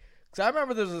Joey. Because I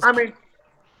remember there was this. I mean,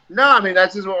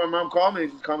 that's just what my mom called me.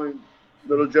 She called me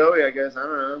Little Joey, I guess. I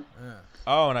don't know. Yeah.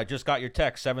 Oh, and I just got your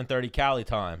text, 7:30 Cali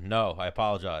time. No, I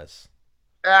apologize.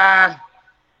 Why?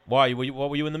 What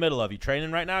were you in the middle of? You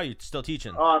training right now? You still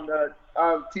teaching?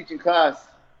 I'm teaching class.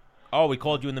 Oh, we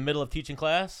called you in the middle of teaching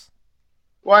class?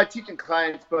 Well, I'm teaching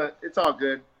clients, but it's all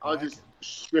good. I'll just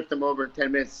script them over in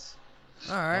 10 minutes.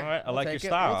 All right. All right, I We'll like your take it.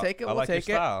 style. We'll take it. I We'll like take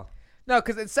your it. style. No,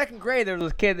 because in second grade there was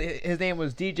this kid. His name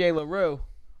was DJ LaRue,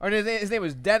 or his name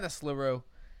was Dennis LaRue,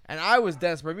 and I was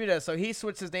Dennis Bermudez. So he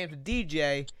switched his name to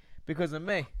DJ because of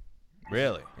me.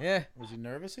 Really? Yeah. Was he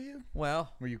nervous of you?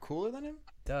 Well, Were you cooler than him?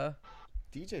 duh.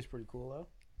 DJ's pretty cool though.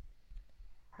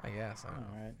 I guess. I All don't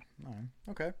know. right. All right.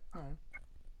 Okay. All right.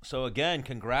 So again,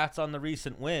 congrats on the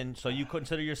recent win. So you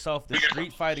consider yourself the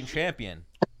street fighting champion?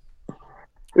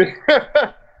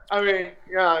 I mean,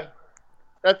 yeah,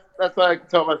 that's what I can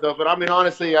tell myself. But I mean,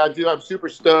 honestly, I'm super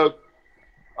stoked.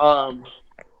 Hold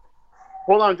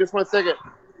on, just 1 second.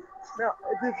 No,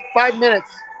 it's just 5 minutes.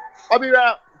 I'll be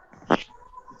right out.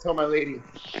 Tell my lady.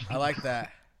 I like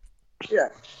that. Yeah,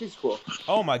 she's cool.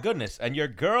 Oh my goodness! And your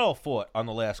girl fought on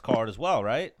the last card as well,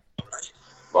 right?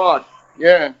 Fuck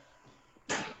yeah.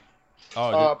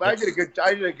 Oh, But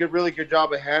I did a really good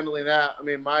job of handling that. I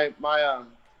mean, my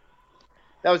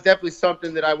that was definitely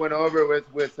something that I went over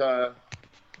with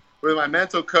my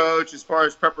mental coach as far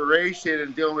as preparation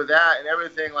and dealing with that and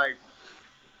everything. Like,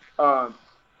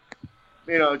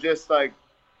 just like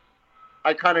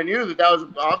I kind of knew that was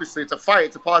obviously it's a fight,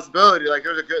 it's a possibility. Like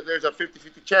there's a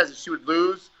 50-50 chance that she would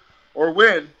lose or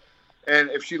win.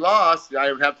 And if she lost,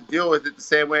 I would have to deal with it the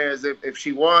same way as if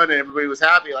she won and everybody was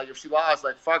happy. Like if she lost,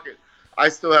 like fuck it. I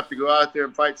still have to go out there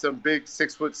and fight some big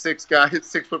 6'6" guy,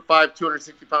 6'5",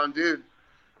 260-pound dude.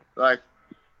 Like,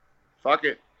 fuck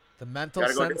it. The mental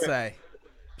Gotta go do it. sensei.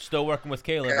 still working with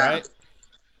Caleb, Yeah. right?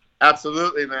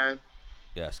 Absolutely, man.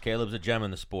 Yes, Caleb's a gem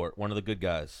in the sport. One of the good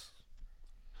guys.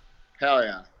 Hell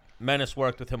yeah. Menace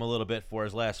worked with him a little bit for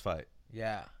his last fight.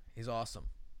 Yeah, he's awesome.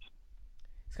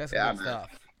 He's got some Yeah, good man.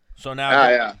 stuff. So now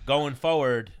Yeah. going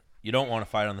forward, you don't want to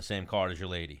fight on the same card as your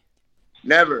lady.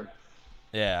 Never.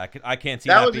 Yeah, I can't see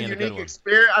That that, was a being a good unique one.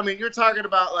 experience. I mean, you're talking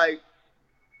about like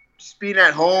just being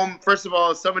at home. First of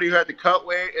all, somebody who had to cut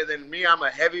weight, and then me, I'm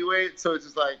a heavyweight, so it's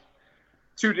just like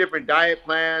two different diet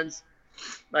plans,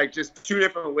 like just two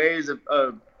different ways of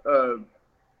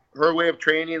her way of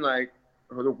training, like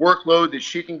the workload that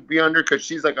she can be under because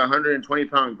she's like a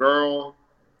 120-pound girl,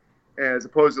 as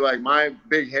opposed to like my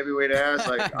big heavyweight ass.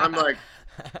 Like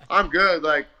I'm good.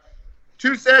 Like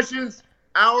 2 sessions.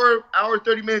 Hour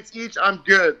 30 minutes each, I'm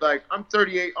good. Like I'm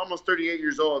 38, almost 38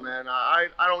 years old, man. I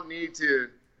don't need to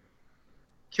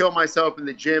kill myself in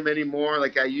the gym anymore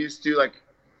like I used to. Like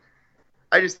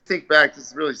I just think back,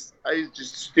 I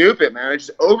just stupid, man. I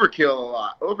just overkill a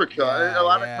lot. And a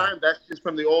lot of times that's just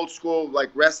from the old school like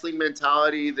wrestling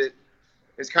mentality that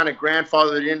is kind of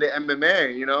grandfathered into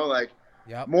MMA, like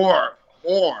Yep. more,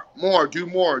 do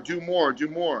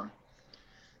more.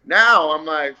 Now I'm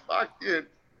like, fuck, dude.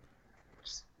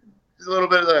 Just a little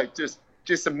bit of like just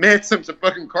some mitts, some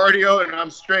fucking cardio, and I'm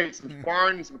straight. Some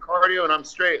sparring, some cardio, and I'm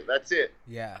straight. That's it.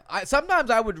 Yeah. Sometimes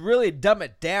I would really dumb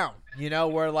it down,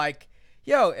 where like,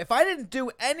 yo, if I didn't do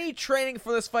any training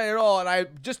for this fight at all and I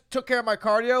just took care of my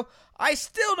cardio, I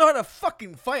still know how to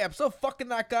fucking fight. I'm still fucking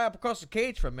that guy up across the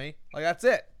cage from me. Like, that's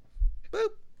it. Boop.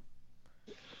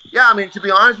 Yeah, I mean, to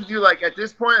be honest with you, like at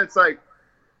this point, it's like,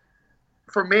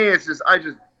 for me, it's just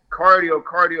cardio.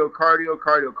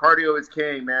 Cardio is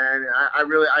king, man.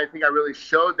 I think I really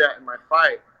showed that in my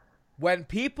fight. When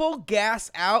people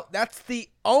gas out, that's the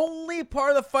only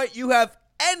part of the fight you have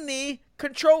any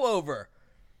control over.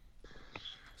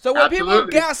 So when people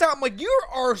Absolutely. gas out, I'm like, you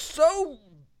are so,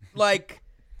 like,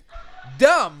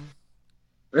 dumb.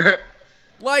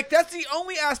 Like, that's the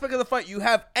only aspect of the fight you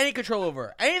have any control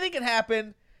over. Anything can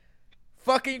happen.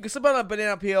 Fucking, you can slip on a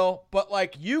banana peel, but,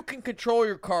 like, you can control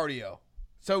your cardio.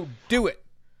 So do it.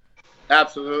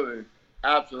 Absolutely.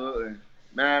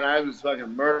 man, I was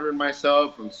fucking murdering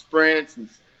myself from sprints and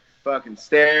fucking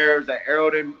stairs, that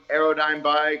Aerodyne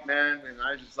bike, man. And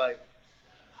I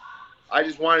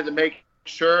just wanted to make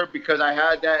sure, because I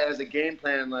had that as a game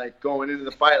plan, like going into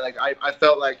the fight. Like I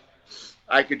felt like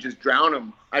I could just drown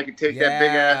him. I could take that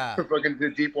big ass fucking to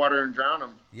deep water and drown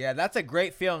him. Yeah, that's a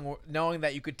great feeling, knowing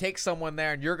that you could take someone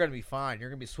there and you're going to be fine. You're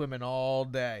going to be swimming all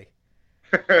day.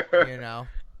 You know?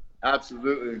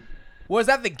 Absolutely. Was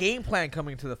that the game plan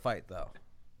coming to the fight, though?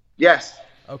 Yes.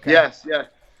 Okay. Yes.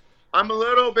 I'm a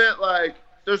little bit like,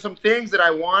 there's some things that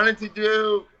I wanted to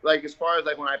do, like as far as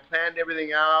like when I planned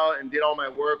everything out and did all my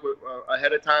work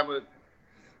ahead of time with,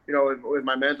 you know, with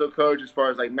my mental coach, as far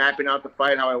as like mapping out the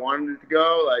fight, how I wanted it to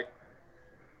go. Like,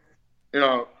 you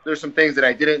know, there's some things that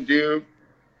I didn't do.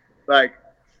 Like,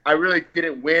 I really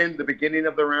didn't win the beginning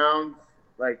of the round.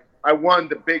 Like, I won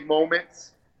the big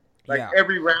moments. Like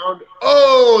every round,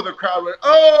 the crowd went,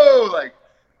 like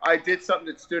I did something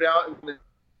that stood out in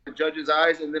the judge's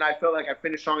eyes, and then I felt like I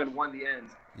finished strong and won the end.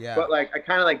 Yeah. But like I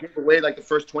kind of like gave away like the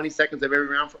first 20 seconds of every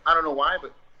round. I don't know why,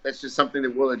 but that's just something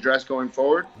that we'll address going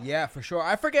forward. Yeah, for sure.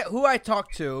 I forget who I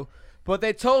talked to, but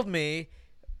they told me,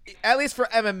 at least for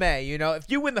MMA, you know, if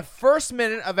you win the first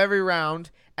minute of every round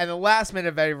and the last minute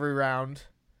of every round,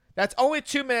 that's only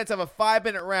 2 minutes of a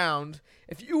 5-minute round.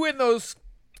 If you win those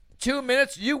 2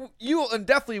 minutes, you will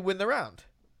definitely win the round.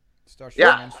 Start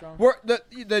strong and strong.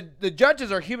 The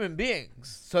judges are human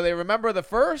beings, so they remember the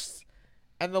first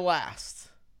and the last.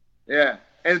 Yeah,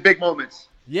 and big moments.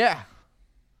 Yeah.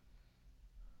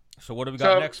 So what do we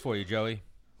got next for you, Joey?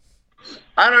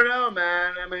 I don't know,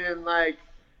 man. I mean, like,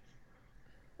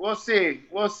 we'll see.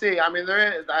 I mean,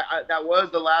 that was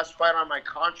the last fight on my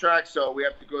contract, so we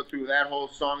have to go through that whole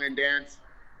song and dance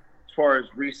as far as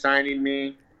re-signing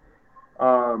me.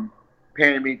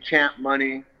 Paying me champ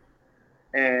money,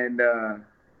 and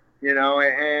you know,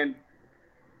 I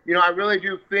really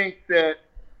do think that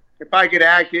if I get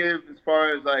active, as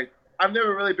far as like, I've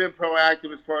never really been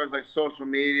proactive as far as like social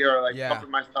media or like pumping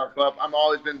my stuff up. I've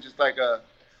always been just like a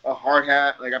hard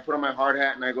hat. Like I put on my hard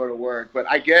hat and I go to work. But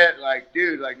I get like,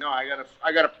 dude, like no, I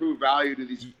gotta prove value to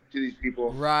these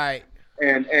people. Right.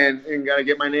 And gotta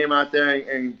get my name out there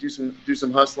and do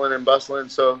some hustling and bustling.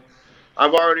 So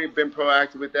I've already been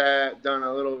proactive with that. Done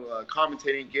a little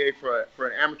commentating gig for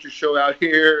an amateur show out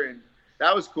here, and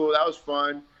that was cool. That was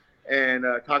fun. And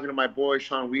talking to my boy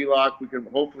Sean Wheelock, we can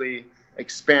hopefully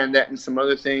expand that into some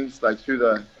other things, like through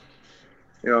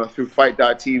through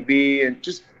Fight.tv and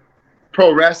just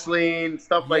pro wrestling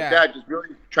stuff like that. Just really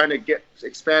trying to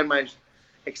expand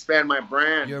my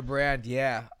brand. Your brand,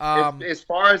 yeah. As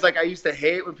far as like, I used to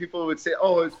hate when people would say,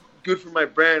 "Oh, it's good for my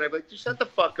brand." I'm like, just shut the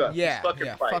fuck up. Yeah, just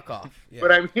fucking fight. fuck off. Yeah.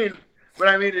 But I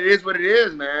mean, it is what it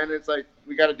is, man. It's like,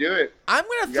 we got to do it. I'm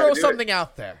gonna throw something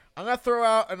out there. I'm gonna throw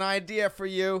out an idea for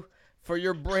you, for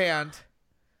your brand.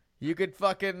 You could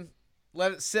fucking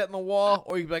let it sit in the wall,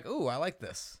 or you'd be like, "Ooh, I like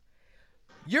this."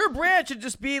 Your brand should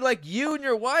just be like you and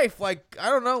your wife, like, I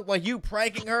don't know, like you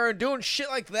pranking her and doing shit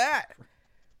like that,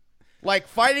 like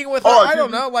fighting with her. I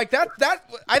don't know, like that.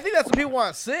 I think that's what people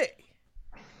want to see.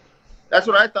 That's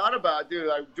what I thought about, dude.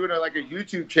 Like doing like a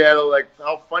YouTube channel, like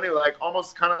how funny, like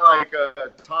almost kind of like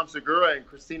Tom Segura and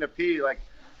Christina P, like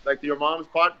your mom's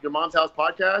house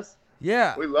podcast.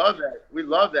 Yeah, we love that. We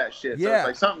love that shit. Yeah, so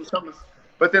it's like something.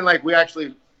 But then like we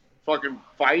actually fucking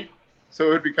fight, so it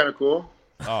would be kind of cool.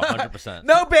 Oh, 100%.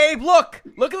 No, babe, look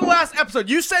at the last episode.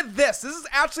 You said this. This is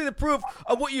actually the proof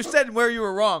of what you said and where you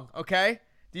were wrong. Okay,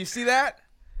 do you see that?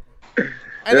 And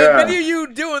then video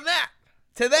you doing that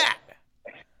to that.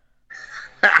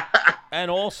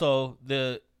 And also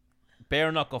the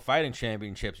bare knuckle fighting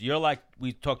championships. You're like,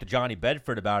 we talked to Johnny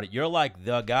Bedford about it. You're like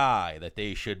the guy that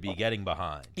they should be getting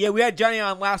behind. Yeah, we had Johnny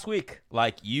on last week.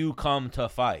 Like, you come to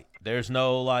fight. There's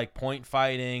no like point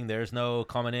fighting. There's no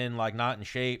coming in like not in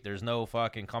shape. There's no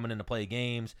fucking coming in to play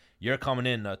games. You're coming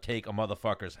in to take a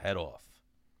motherfucker's head off.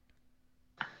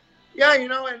 Yeah,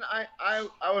 and I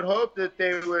would hope that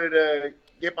they would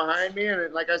get behind me.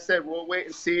 And like I said, we'll wait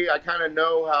and see. I kind of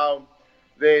know how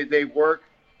they work.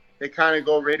 They kind of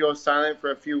go radio silent for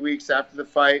a few weeks after the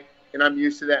fight, and I'm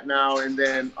used to that now. And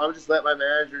then I'll just let my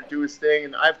manager do his thing,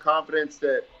 and I have confidence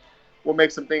that we'll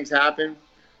make some things happen.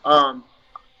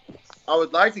 I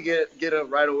would like to get it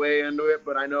right away into it,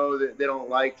 but I know that they don't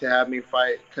like to have me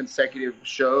fight consecutive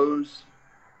shows.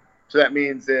 So that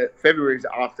means that February's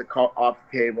off the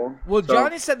table. Well,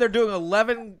 Johnny said they're doing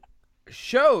 11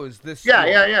 shows this year.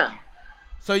 Yeah.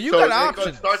 So you got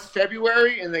options. It starts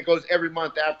February and it goes every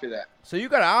month after that. So you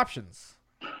got options.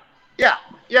 Yeah.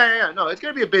 No, it's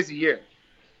gonna be a busy year.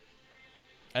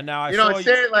 And now I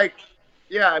say like,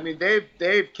 Yeah, I mean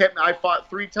they've kept. I fought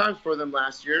 3 times for them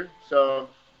last year, so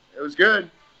it was good.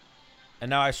 And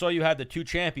now I saw you had the 2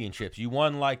 championships. You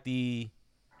won like that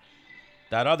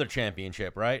other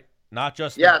championship, right? Not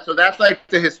just Yeah, so that's like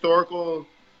the historical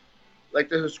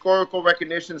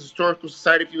recognition, historical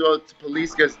society. If you go to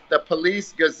the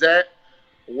Police Gazette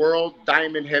World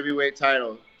Diamond Heavyweight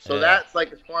title. So Yeah. that's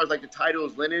like as far as like the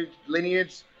title's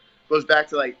lineage goes back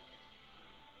to like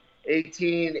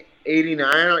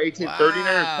 1889 or 1839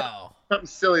 or Wow. something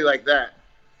silly like that.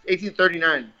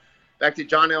 1839, back to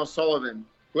John L. Sullivan,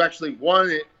 who actually won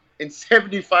it in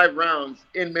 75 rounds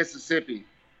in Mississippi.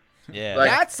 Yeah, Like-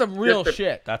 That's some real just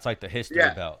shit. that's like the history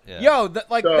Yeah. belt. Yeah. Yo,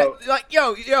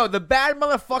 So- the bad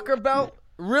motherfucker belt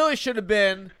really should have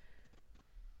been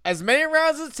as many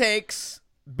rounds as it takes,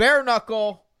 bare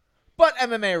knuckle, but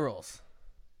MMA rules.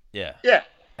 Yeah. Yeah,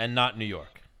 And not New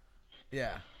York.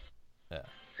 Yeah.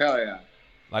 hell yeah.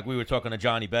 Like we were talking to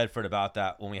Johnny Bedford about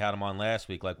that when we had him on last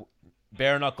week. Like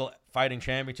bare knuckle fighting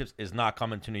championships is not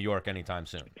coming to New York anytime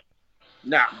soon.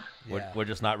 Nah. Yeah. We're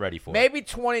just not ready for it. Maybe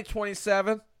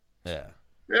 2027, Yeah.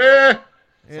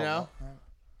 you know?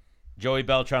 Joey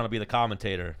Beltran will be the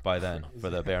commentator by then for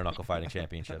the bare knuckle fighting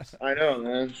championships. I know,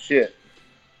 man. Shit.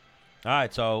 All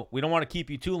right, so we don't want to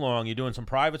keep you too long. You doing some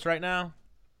privates right now?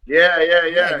 Yeah.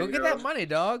 Yeah, go you get know. that money,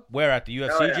 dog. Where at the UFC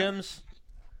Hell yeah. gyms?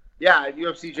 Yeah,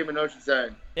 UFC gym in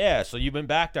Oceanside. Yeah, so you've been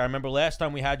back there. I remember last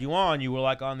time we had you on, you were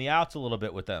like on the outs a little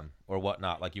bit with them or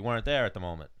whatnot. Like you weren't there at the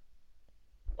moment.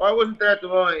 Well, I wasn't there at the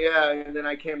moment, yeah, and then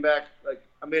I came back. Like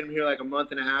I've been here like a month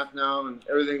and a half now, and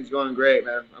everything's going great,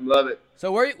 man. I love it.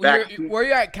 So where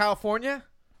you at, California?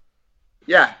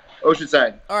 Yeah,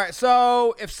 Oceanside. All right,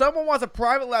 so if someone wants a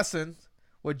private lesson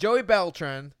with Joey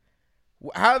Beltran,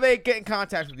 how do they get in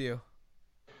contact with you?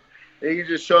 You can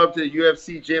just show up to the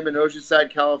UFC gym in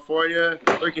Oceanside, California,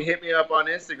 or you can hit me up on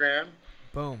Instagram.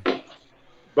 Boom.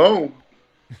 Boom.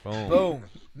 Boom. Boom.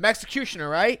 Executioner,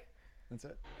 right? That's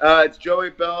it. It's Joey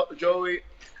Beltran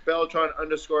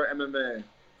 _MMA.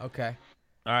 Okay.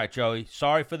 All right, Joey.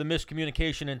 Sorry for the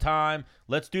miscommunication in time.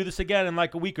 Let's do this again in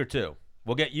like a week or two.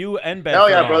 We'll get you and Ben. Hell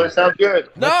yeah, brother. Sounds good.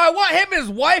 No, I want him and his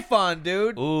wife on,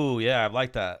 dude. Ooh, yeah, I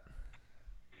like that.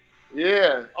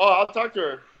 Yeah. Oh, I'll talk to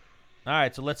her. All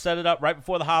right, so let's set it up right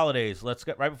before the holidays. Let's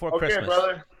get right before Okay, Christmas.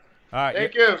 brother. All right,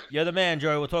 Thank you. You're the man,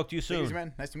 Joey. We'll talk to you Thanks, soon.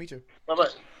 man. Nice to meet you. Bye-bye.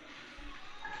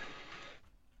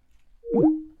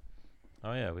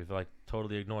 Oh yeah, we've like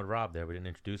totally ignored Rob there. We didn't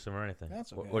introduce him or anything.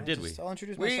 That's okay. Or did we? I'll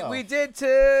introduce We myself. did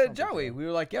to big Joey. deal. We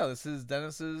were like, yo, this is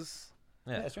Dennis's.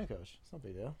 Yeah, Yeah. strength coach. It's no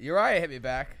big deal. Uriah hit me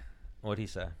back. What'd he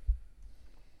say?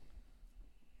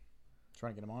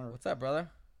 Trying to get him on. What's up, brother?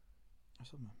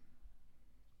 What's up, man?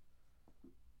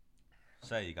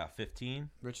 Say you got 15.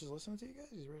 Rich is listening to you guys.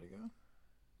 He's ready to go.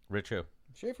 Rich who?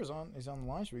 Schaefer's on. He's on the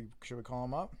line. Should we call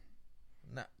him up?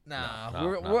 Nah.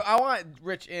 No. I want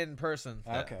Rich in person.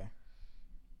 Yeah. Okay.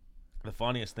 The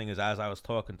funniest thing is, as I was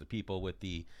talking to people with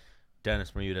the Dennis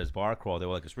Bermudez bar crawl, they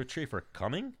were like, "Is Rich Schaefer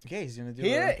coming?" Okay, he's gonna do.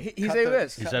 He cut said he the-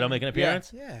 was. He cut said he'll the- make an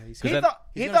appearance. Yeah, he's He then- thought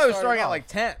he's he gonna thought he was start starting it at off. like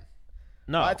 10.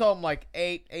 No, I told him like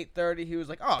 8:30. He was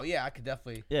like, oh yeah, I could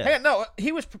definitely. Yeah. Hang on, no,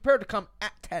 he was prepared to come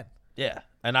at 10. yeah.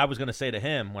 And I was gonna say to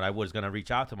him when I was gonna reach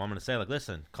out to him, I'm gonna say like,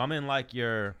 "Listen, come in like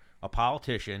you're a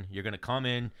politician. You're gonna come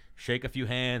in, shake a few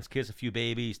hands, kiss a few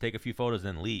babies, take a few photos,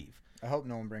 then leave." I hope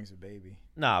no one brings a baby.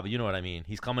 Nah, but you know what I mean.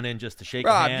 He's coming in just to shake a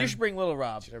Rob, hand. you should bring little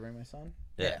Rob. Should I bring my son?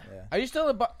 Yeah. Yeah. Are you still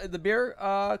in the beer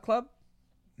club?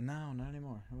 No, not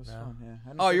anymore. It was No. fun. Yeah. I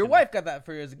don't Oh, your drink wife got that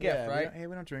for you as a anymore. gift, Yeah, right?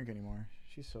 we don't drink anymore.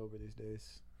 She's sober these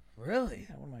days. Really?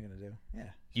 Yeah. What am I gonna do? Yeah.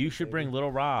 You she's a should bring baby.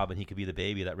 little Rob, and he could be the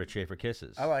baby that Rich Schaefer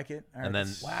kisses. I like it. All And right, then-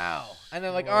 that's Wow. And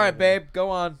then like, all right, babe,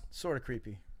 go on. sort of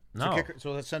creepy. No. So,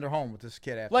 so let's send her home with this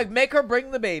kid after. Like, make her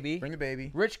bring the baby. bring the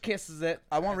baby. Rich kisses it.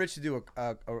 I want Rich to do a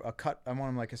cut. I want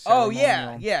him like a Oh, ceremonial.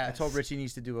 yeah, yeah. I told Rich he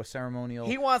needs to do a ceremonial.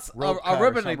 He wants a rope cut or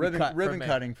ribbon to something. be cut. ribbon for me.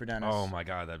 cutting for Dennis. Oh my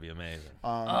God, that'd be amazing.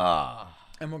 Ah,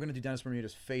 And we're gonna do Dennis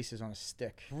Bermuda's faces on a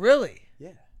stick. really? Yeah.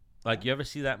 Like, you ever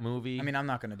see that movie? I mean, I'm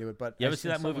not gonna do it, but you I ever just see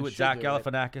think that movie someone with should Zach do it.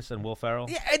 Galifianakis and Will Ferrell?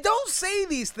 Yeah, and don't say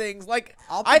these things. Like,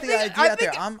 I'll put I the think, idea I out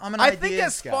think, there. I'm an I think ideas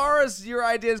as guy. far as your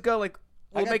ideas go, like,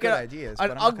 we'll got make good it ideas, but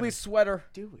an I'm not ugly gonna sweater.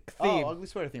 Do it. theme. Oh, ugly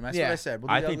sweater theme. That's Yeah. what I said. We'll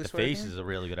do I the think ugly the sweater face theme. is a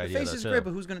really good The idea. face though, is too. great,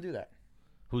 but who's gonna do that?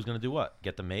 Who's gonna do what?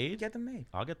 Get them made? Get them made.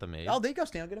 I'll get them made. Oh, there you go,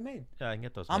 Stan. I'll get them made. Yeah, I can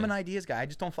get those. I'm made. an ideas guy. I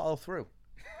just don't follow through.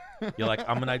 You're like,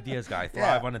 I'm an ideas guy. Yeah.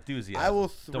 Thrive on enthusiasm. I will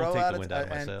Don't throw take out the wind out of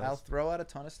my and sails. I'll throw out a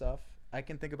ton of stuff. I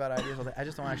can think about ideas all day. I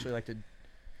just don't actually like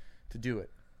to do it.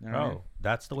 You know what I mean? Oh,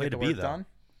 that's the way Get to the be, work though. done.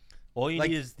 All you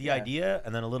Like, need is the yeah. idea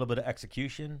and then a little bit of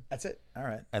execution That's it. All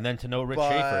right. and then to know Rich But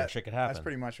Schaefer and shit could happen. That's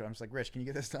pretty much what I'm just like, Rich, can you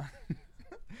get this done?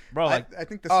 bro. Like, I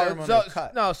think the ceremonial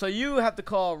cut. No, so you have to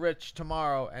call Rich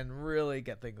tomorrow and really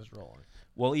get things rolling.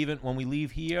 well, even when we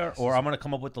leave here, or I'm gonna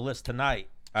come up with the list tonight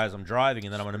as I'm driving,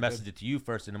 and then I'm gonna message it to you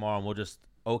first thing tomorrow, and we'll just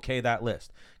okay that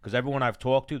list. Because everyone I've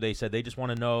talked to, they said they just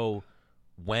want to know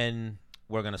when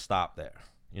we're gonna stop there.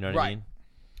 You know what I Right. mean?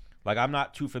 Like, I'm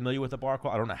not too familiar with the bar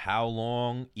crawl. I don't know how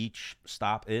long each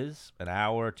stop is, an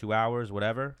hour, 2 hours,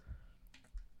 whatever.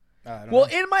 I don't Well,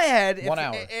 know. in my head, 1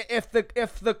 hour. if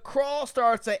the crawl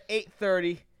starts at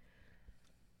 8:30,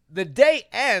 the day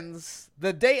ends.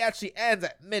 The day actually ends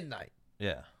at midnight.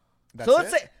 Yeah. That's So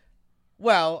let's it? say,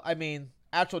 well, I mean,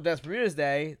 actual Des Bermuda's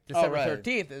Day, December right.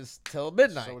 13th, is till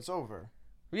midnight. So it's over.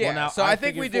 Yeah. Well, now, so I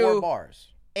think we Figured 4 do bars.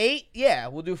 8. Yeah,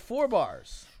 we'll do 4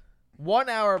 bars, 1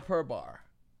 hour per bar.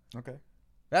 Okay.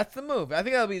 That's the move. I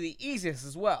think that'll be the easiest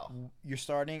as well. You're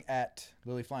starting at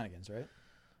Lily Flanagan's, right?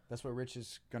 That's where Rich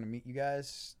is going to meet you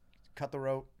guys. Cut the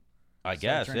rope. I Start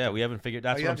guess, yeah. drinking. We haven't figured.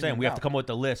 That's you what I'm haven't saying. even We have to know. come up with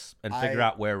the list and figure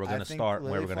out where we're gonna I think start, and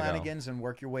Lily where we're gonna Flanagan's and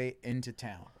work your way into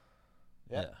town.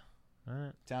 go. Yep. Yeah. All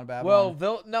right. Town of Babylon.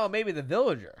 Well, no, maybe the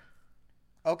Villager.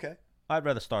 okay. I'd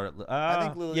rather start at. I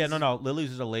think Lily's yeah, no, is- no.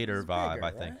 Lily's is a later It's vibe, bigger,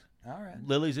 I think. right? All right.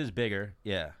 Lily's is bigger.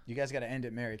 Yeah. You guys got to end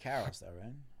at Mary Carroll's, though,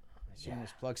 right?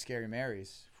 Shameless plug, Scary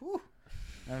Mary's. Whew.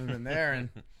 I haven't been there in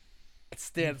It's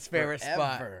Stan's favorite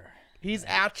spot. forever. He's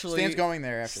actually Stan's going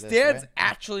there after this, Stan's right?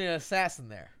 actually an assassin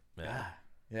there. Yeah.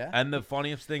 Yeah? And the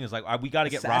funniest thing is, like, we got to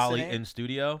get Raleigh Assassinate? in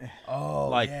studio. Oh,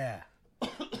 Like- yeah.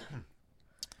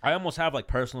 I almost have like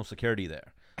personal security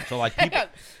there. So like people.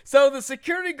 So the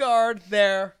security guard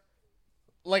there,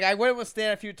 like I went with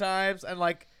Stan a few times, and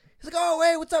like he's like, "Oh,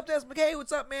 hey, what's up, Des? I'm like, hey,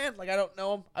 what's up, man?" Like I don't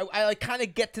know him. I like kind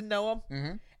of get to know him.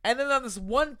 Mhm. And then on this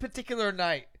one particular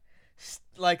night,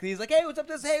 like he's like, "Hey, what's up,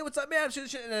 Des? Hey, what's up, man?"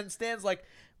 And then Stan's like,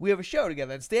 "We have a show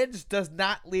together," and Stan just does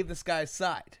not leave this guy's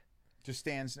side. Just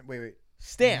stands. Wait.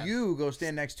 Stan. You go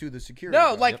stand next to the security.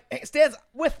 no, guard. like Stan's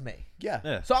with me. Yeah.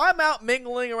 Yeah. So I'm out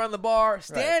mingling around the bar.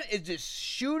 Stan is just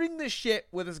shooting the shit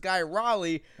with this guy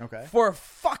Raleigh Okay. for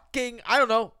fucking, I don't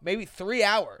know, maybe 3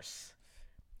 hours.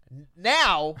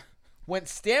 Now, when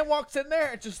Stan walks in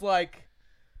there, it's just like,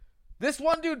 this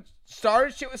one dude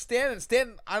started shit with Stan, and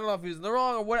Stan, I don't know if he was in the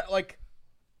wrong or what, like,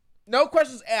 no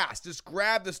questions asked. Just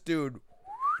grab this dude.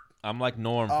 I'm like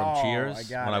Norm from Oh, Cheers. I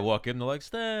got When I it. walk in, they're like,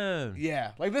 Stan.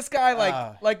 Yeah. Like, this guy,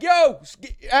 Ah. like, yo,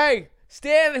 hey,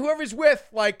 Stan, whoever he's with,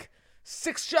 like,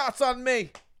 6 shots on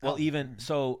me. Well, even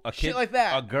so, a Shit kid, like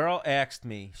that. a girl asked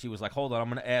me. She was like, "Hold on, I'm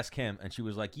gonna ask him," and she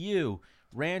was like, "You,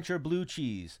 ranch or blue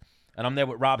cheese?" And I'm there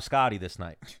with Rob Scotty this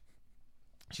night.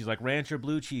 She's like, "Ranch or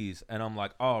blue cheese?" And I'm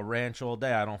like, "Oh, ranch all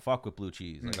day. I don't fuck with blue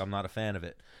cheese. Like, I'm not a fan of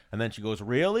it." And then she goes,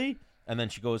 "Really?" And then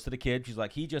she goes to the kid. She's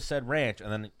like, "He just said ranch."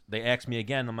 And then they ask me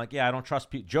again. I'm like, "Yeah, I don't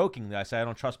trust people." Jokingly, I say, "I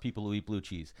don't trust people who eat blue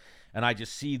cheese." And I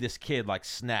just see this kid like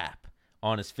snap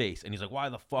on his face, and he's like, "Why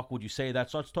the fuck would you say that?"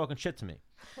 Starts talking shit to me.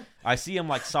 I see him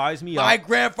like size me up. My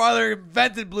grandfather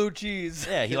invented blue cheese.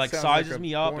 Yeah, he Kid like sounds like sizes a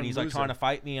me up born and he's like loser. trying to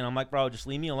fight me, and I'm like, "Bro, just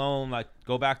leave me alone. Like,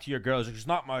 go back to your girl." He's like, "She's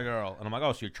not my girl." And I'm like,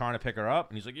 "Oh, so you're trying to pick her up?"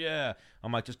 And he's like, "Yeah."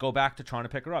 I'm like, "Just go back to trying to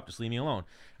pick her up. Just leave me alone."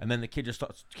 And then the kid just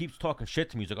keeps talking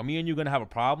shit to me. He's like, "Are me and you gonna have a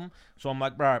problem?" So I'm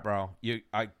like, "All right, bro."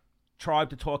 I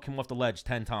tried to talk him off the ledge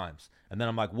 10 times, and then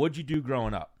I'm like, "What'd you do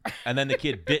growing up?" And then the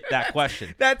kid bit that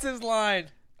question. That's his line.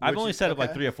 I've What'd only you- said it like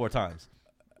okay. 3 or 4 times.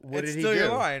 What It's did he still do? your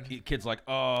line. Kid's like,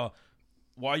 why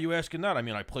are you asking that? I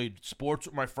mean, I played sports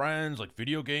with my friends, like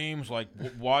video games. Like,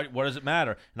 why? What does it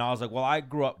matter? And I was like, well, I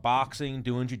grew up boxing,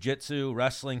 doing jiu-jitsu,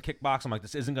 wrestling, kickboxing. I'm like,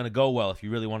 this isn't going to go well if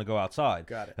you really want to go outside.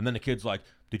 Got it. And then the kid's like,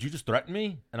 did you just threaten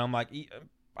me? And I'm like,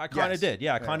 I kind of Yes. did.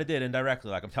 Yeah, I Yeah. kind of did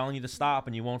indirectly. Like, I'm telling you to stop,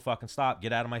 and you won't fucking stop.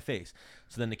 Get out of my face.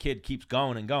 So then the kid keeps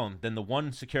going and going. Then the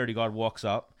one security guard walks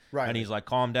up. Right. And he's like,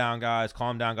 calm down, guys.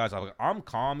 Calm down, guys. I'm like, I'm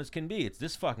calm as can be. It's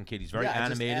this fucking kid. He's very yeah,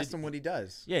 animated. I just asked him what he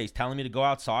does. Yeah, he's telling me to go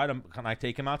outside. Can I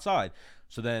take him outside?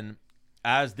 So then,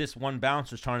 as this one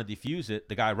bouncer's trying to defuse it,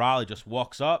 the guy Raleigh just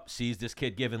walks up, sees this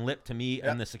kid giving lip to me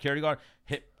and the security guard,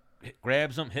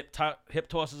 grabs him, hip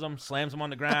tosses him, slams him on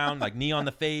the ground, like knee on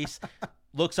the face,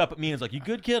 looks up at me and is like, "You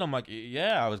good, kid?" I'm like,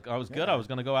 "Yeah, I was good. Yeah. I was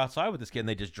gonna go outside with this kid." And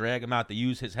they just drag him out. They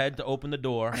use his head to open the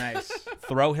door, Nice.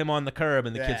 throw him on the curb,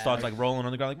 and the kid Yeah. starts like rolling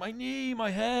on the ground, like, "My knee, my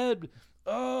head."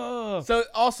 Oh, So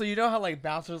also, you know how like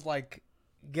bouncers like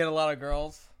get a lot of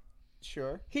girls?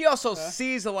 Sure. He also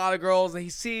sees a lot of girls, and he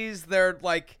sees their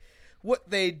like what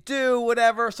they do,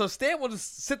 whatever. So Stan will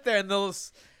just sit there and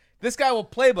this guy will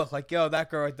playbook like, "Yo, that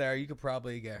girl right there, you could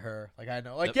probably get her." Like I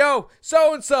know, like, "Yo,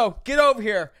 so and so, get over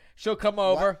here." She'll come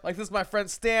over. Like, this is my friend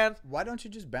Stan. Why don't you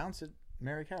just bounce at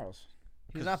Mary Carroll's?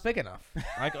 He's not big enough.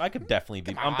 I could definitely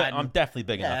be. Come I'm on. definitely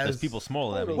big Yeah, enough. There's it's people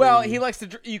smaller than me. totally- Well, he likes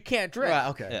to. You can't drink. Well,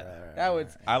 okay. Yeah. Right, That would.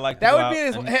 I like to That go would out be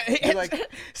his. and- You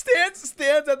like-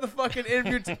 stands at the fucking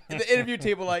the interview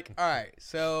table like, all right,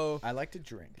 so I like to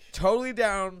drink. totally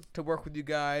down to work with you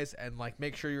guys and like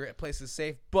make sure your place is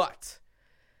safe, but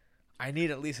I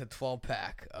need at least a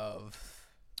 12-pack of.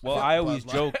 Well, I always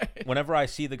Bud joke Light. whenever I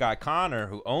see the guy Connor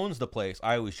who owns the place.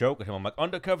 I always joke with him. I'm like,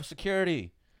 undercover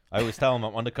security. I always tell him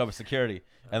I'm undercover security,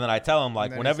 and then I tell him like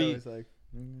And then whenever he's you. always like,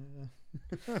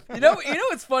 You know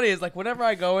what's funny is like whenever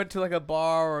I go into like a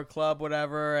bar or a club,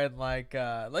 whatever, and like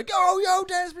oh yo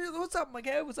Dennis, what's up? I'm like,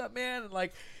 hey, what's up, man? And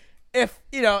like if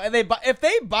and if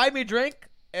they buy me drink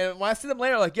and when I see them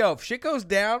later, like yo, if shit goes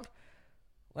down,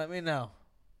 let me know.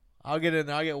 I'll get in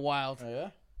there. I'll get wild, oh yeah.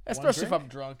 especially if drink? I'm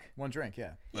drunk. One drink,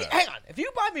 yeah. Yeah, hang on, if you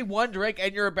buy me one drink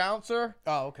and you're a bouncer,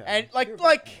 Oh, okay. and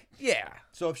like yeah,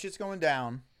 So if shit's going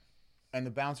down, and the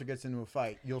bouncer gets into a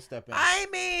fight, you'll step in. I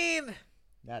mean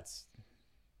That's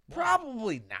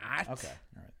probably not. okay.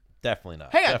 All right. Definitely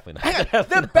not. Hang on, Definitely hang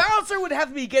not. on. The bouncer would have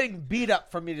to be getting beat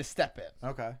up for me to step in.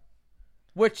 Okay.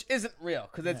 Which isn't real,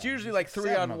 because it's Yeah, usually like 3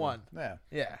 7 on of 1. them.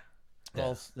 Yeah. Yeah.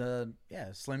 Well, Slim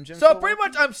Jim. So still pretty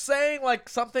working? much I'm saying like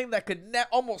something that could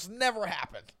almost never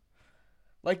happen.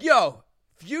 Like, yo,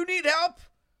 if you need help,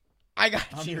 I got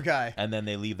I'm you. your guy. And then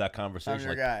they leave that conversation your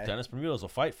like guy. Dennis Bermuda's will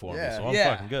fight for Yeah. me, so I'm Yeah.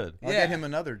 fucking good. I'll Yeah. get him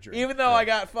another drink. Even though I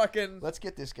got fucking Let's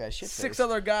get this guy shit 6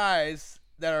 other guys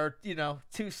that are,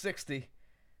 260.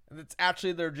 And it's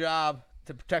actually their job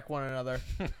to protect one another.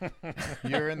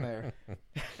 You're in there.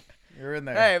 You're in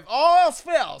there. Hey, if all else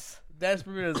fails, Dennis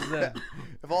Bermuda's is in.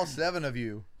 If all 7 of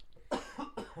you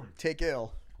take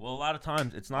ill, Well, a lot of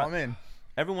times it's not. I'm in.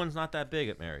 Everyone's not that big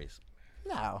at Mary's,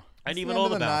 No. and It's even end all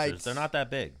of the bouncers, night. they're not that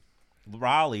big.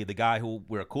 Raleigh, the guy who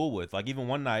we're cool with, like even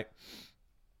one night,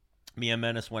 me and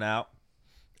Menace went out,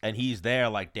 and he's there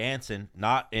like dancing,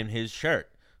 not in his shirt.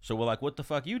 So we're like, "What the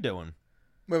fuck you doing?"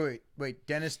 Wait.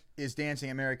 Dennis is dancing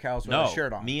at Mary Carol's with No, a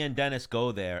shirt on. me and Dennis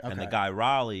go there, and the Okay. guy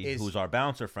Raleigh, Is- who's our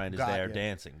bouncer friend, is Got there ya.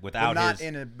 dancing but without not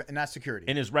his not security.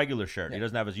 in his regular shirt. He Yeah.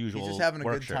 doesn't have his usual just having a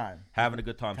work good shirt. time. Having a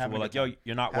good time. So Having we're a like, good "Yo, time.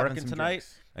 you're not Having working some tonight?"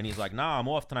 drinks. And he's like, "Nah, I'm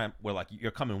off tonight." We're like,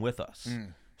 "You're coming with us."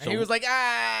 And he was like, no,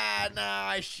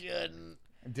 I shouldn't.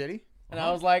 Did he? And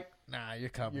I was like, nah, you're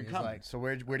coming. You're He's coming. like, So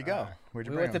where'd he go? Where'd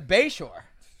you we bring went to him? Bayshore,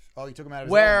 Oh, you took him out of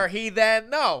his where element. he then,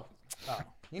 no. Oh,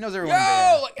 he knows Yo, everyone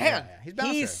there. like, hang on. He's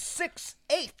bouncer. He's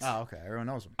 6'8". Oh, okay. Everyone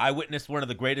knows him. I witnessed one of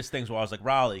the greatest things where I was like,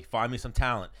 "Raleigh, find me some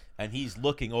talent," and he's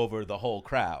looking over the whole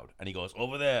crowd, and he goes,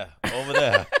 "Over there, over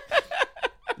there."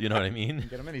 You know what I mean?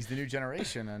 Get him in. He's the new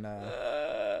generation and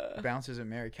bouncers at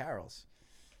Mary Carol's.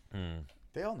 Mm,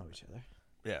 They all know each other.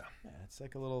 yeah. Yeah, it's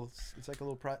like a little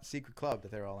secret club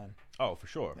that they're all in. Oh, for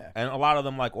sure. Yeah. And a lot of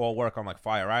them like all work on like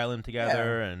Fire Island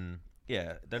together, and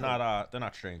they're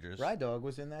not strangers. Ride Dog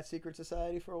was in that secret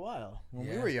society for a while when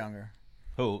we Yeah. were younger.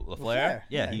 Who? LaFleur? LaFleur.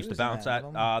 Yeah, he used to was in bounce that at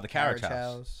with 'em. the Carriage House.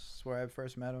 House, where I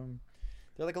first met him.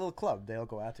 They're like a little club. They all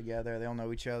go out together. They all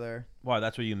know each other. Why?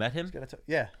 That's where you met him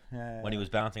Yeah. when he was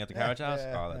bouncing at the Yeah, Carriage House.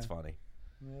 yeah, Oh, that's yeah. funny.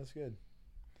 Yeah, that's good.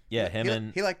 Yeah, him he,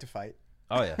 and he liked to fight.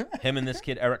 oh yeah, him and this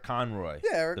kid Eric Conroy.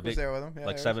 Yeah, Eric the was big, there with him. Yeah,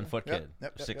 like Eric 7 was foot there. kid,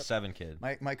 Yep, 6'7" kid.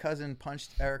 My cousin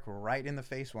punched Eric right in the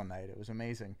face one night. It was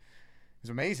amazing. It was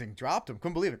amazing. Dropped him.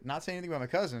 Couldn't believe it. Not saying anything about my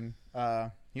cousin.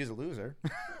 He was a loser,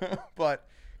 but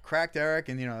cracked Eric,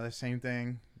 and the same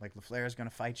thing. Like LaFleur's gonna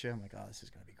fight you. I'm like, oh, this is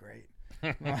gonna be great.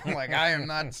 I'm like, I am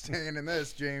not staying in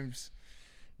this, James.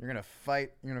 You're gonna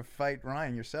fight. You're gonna fight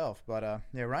Ryan yourself. But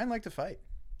yeah, Ryan liked to fight.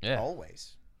 Yeah,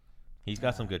 Always. he's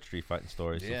got some good street fighting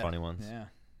stories, some funny ones. Yeah,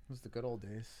 it was the good old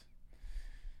days.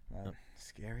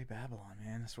 Scary Babylon,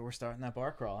 man. That's where we're starting that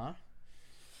bar crawl, huh?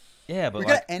 Yeah, but We're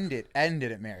like, gonna end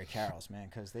it at Mary Carol's, man,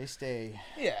 because they stay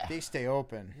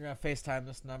open. You're going to FaceTime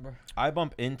this number. I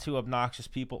bump into obnoxious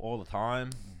people all the time,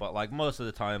 but like most of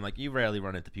the time, like you rarely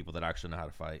run into people that actually know how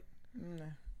to fight.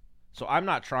 So I'm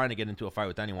not trying to get into a fight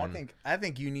with anyone. I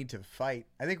think you need to fight.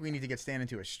 I think we need to get Stan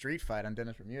into a street fight on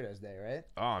Dennis Bermuda's day, right?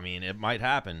 Oh, I mean, it might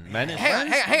happen. Hang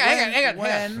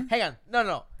on.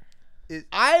 No.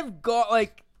 I've got,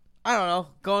 like, I don't know,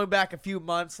 going back a few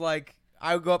months, like,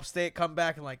 I would go upstate, come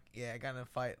back, and like, yeah, I got in a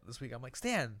fight this week. I'm like,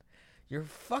 Stan, you're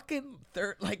fucking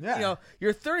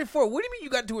you're 34. What do you mean you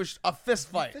got into a fist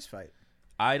fight? Fist fight.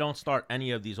 I don't start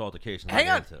any of these altercations. Hang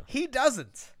I on, get into. he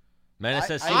doesn't. Menace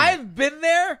has seen it. I've been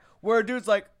there where a dude's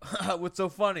like, what's so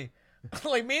funny?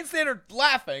 Like, me and Stan are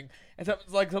laughing, and some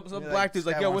You're black like, dude's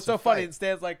like, "This guy yo, wants what's to so funny? fight." And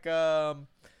Stan's like, no,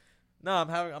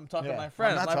 I'm talking to my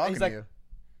friend. I'm not And talking he's to like, you.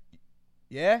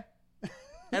 yeah?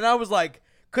 And I was like,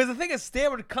 because the thing is,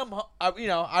 Stan would come,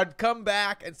 I'd come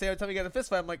back and Stan would tell me he got in a fist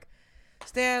fight. I'm like,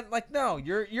 Stan, like, no,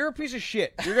 you're a piece of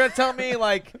shit. You're gonna tell me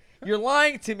like you're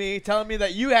lying to me, telling me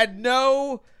that you had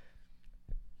no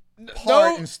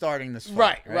Part in starting this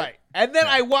fight. right. And then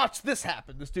I watched this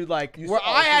happen. This dude, like, You where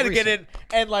saw- I had to recent. get in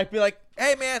and like be like,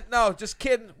 hey man, no, just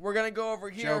kidding. We're gonna go over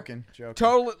here. Joking.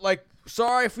 Totally, like,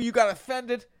 sorry if you got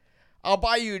offended. I'll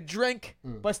buy you a drink.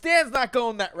 But Stan's not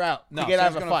going that route No, to get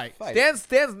out Stan's of a gonna fight. fight.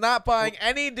 Stan's not buying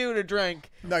any dude a drink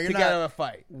No, you're to not. get out of a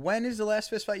fight. When is the last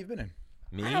fist fight you've been in?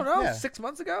 Me? I don't know. Yeah. 6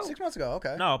 months ago? 6 months ago.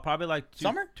 Okay. No, probably like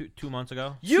Summer? 2 months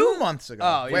ago. 2 months ago.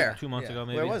 Oh, yeah. Where? 2 months Yeah. ago,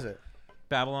 maybe. Where was it?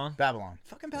 Babylon. Babylon.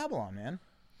 Fucking Babylon, man.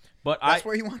 But That's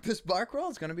where you want this bar crawl?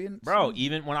 It's gonna be in. bro,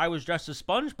 even when I was dressed as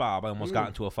SpongeBob, I almost got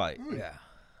into a fight. Yeah.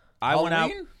 I went out,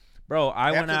 Halloween? bro. I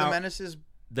After went the out Menace's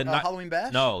the night. Halloween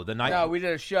bash. No, the night. No, we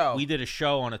did a show. we did a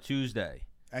show on a Tuesday.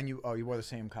 And you wore the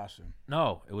same costume.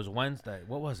 No, it was Wednesday.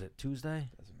 What was it? Tuesday?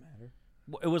 Doesn't matter.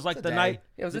 It was like It's a the day. night.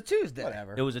 It was a Tuesday.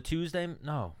 Whatever. It was a Tuesday.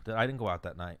 No, I didn't go out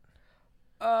that night.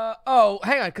 Hang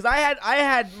on, because I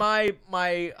had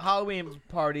my Halloween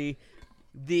party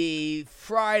the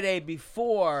Friday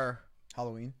before.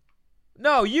 Halloween.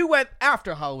 No, you went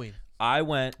after Halloween. I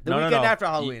went The no, weekend no. after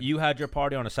Halloween. You had your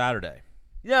party on a Saturday.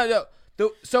 No.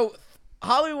 So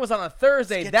Halloween was on a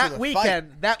Thursday. Let's get to That the weekend,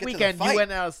 fight. that Let's get to the weekend, you fight.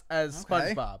 went out as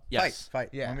Okay. SpongeBob. Yes. Fight.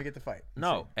 Yeah. Let me get the fight. Let's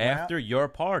No, see. Went after out? your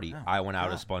party, Oh, I went out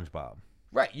God. as SpongeBob.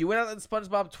 Right, you went out as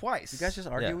SpongeBob twice. You guys just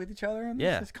argue Yeah. with each other on this?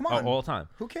 Yeah, Come on. all the time.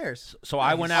 Who cares? So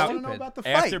I went I out want to know about the fight.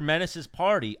 after Menace's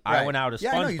party. I Right. went out as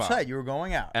Yeah, SpongeBob, I know you said you were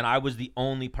going out. and I was the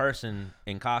only person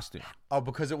in costume. Oh,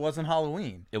 because it wasn't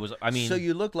Halloween. It was. I mean, so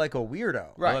you looked like a weirdo. I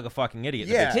Right. look like a fucking idiot.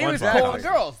 in a Yeah. big he was SpongeBob pulling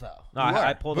costume. girls though. No, You were,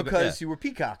 I pulled because yeah. you were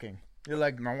peacocking. You're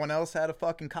like, no one else had a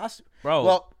fucking costume. Bro.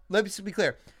 Well, let's be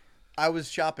clear. I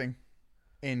was shopping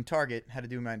in Target. Had to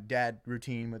do my dad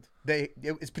routine with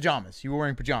it's pajamas. You were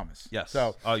wearing pajamas. Yes.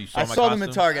 So Oh, you saw I my saw them in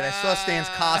costume? Target. I saw Stan's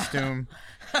costume.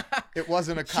 It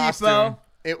wasn't a Cheapo. costume.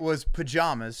 It was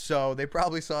pajamas. So they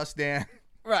probably saw Stan.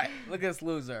 Right, look at this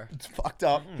loser. It's fucked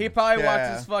up. He probably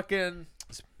Yeah. watches fucking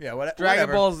Yeah. Whatever. Dragon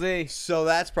Ball Z. So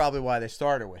that's probably why they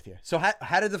started with you. So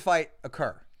how did the fight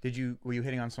occur? Were you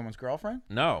hitting on someone's girlfriend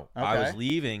No, I Okay. was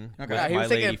leaving Okay. with Yeah, he my was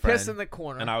taking lady a piss friend, in the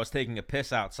corner. and I was taking a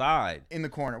piss outside. in the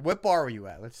corner? What bar were you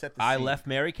at? Let's set the I scene. left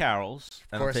Mary Carroll's,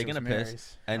 and I'm course it taking a was piss,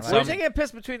 Mary's. and I Were you like some taking a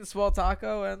piss between the Swell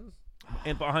Taco and?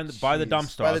 in by the Jeez.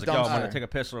 dumpster. By I was the like, yo, I'm dumpster. gonna take a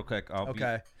piss real quick. I'll be-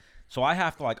 Okay. So I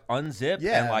have to like unzip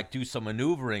Yeah. and like do some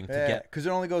maneuvering to Yeah, get. because it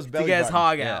only goes To belly get his button.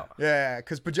 hog Yeah. out. Yeah,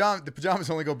 because the pajamas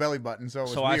only go belly button, so it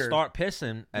was So weird. I start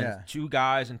pissing, and Yeah. 2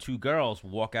 guys and 2 girls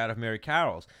walk out of Mary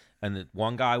Carroll's, and the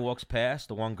one guy walks past,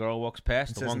 the one girl walks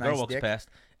past, It the says one girl nice walks dick. past,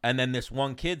 and then this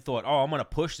one kid thought, "Oh, I'm gonna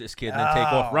push this kid and then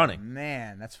take off running."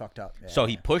 Man, that's fucked up. Yeah. So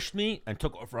he pushed me and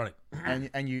took off running.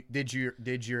 and you did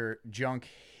your junk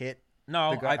hit?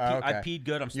 No, The guy- I okay. peed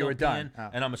good. I'm You still were peeing, done. Oh.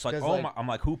 and I'm just like, 'Cause, oh like- my! I'm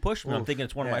like, who pushed me? I'm Oof, thinking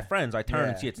it's one of my yeah. friends. I turn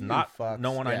and Yeah. see it's You not fucks,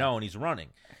 no one I yeah. know, and he's running.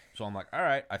 So I'm like, all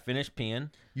right. I finished peeing.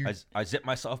 You- I zip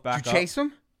myself back Did you up. chase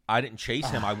him? I didn't chase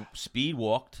him. I speed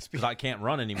walked because I can't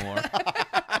run anymore.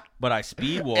 But I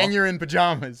speed walked, And you're in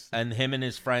pajamas. and him and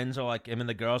his friends are like, him and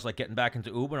the girls like getting back into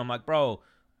Uber. And I'm like, bro,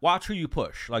 watch who you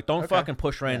push. Like, don't Okay. fucking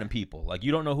push random people. Like,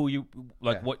 you don't know who you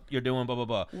like, Yeah. what you're doing. Blah blah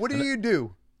blah. What do And you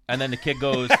do? And then the kid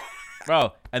goes,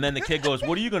 bro. And then the kid goes,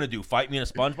 "What are you gonna do? Fight me in a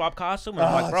SpongeBob costume?" And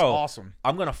I'm like, that's "Bro, awesome.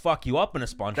 I'm gonna fuck you up in a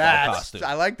SpongeBob That's costume."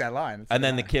 I like that line. It's a And good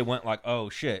then the line. kid went like, "Oh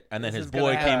shit!" And then This his is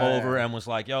boy gonna came happen. over and was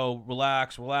like, "Yo,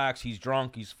 relax, relax. He's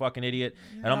drunk. He's a fucking idiot."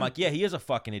 And I'm like, "Yeah, he is a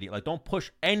fucking idiot. Like, don't push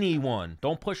anyone.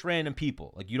 Don't push random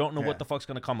people. Like, you don't know Yeah. what the fuck's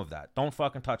gonna come of that. Don't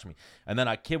fucking touch me." And then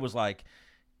a kid was like,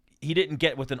 he didn't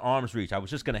get within arm's reach. I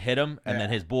was just gonna hit him, and then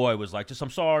Yeah. his boy was like, "Just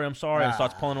I'm sorry, and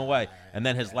starts pulling away. And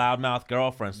then his loudmouth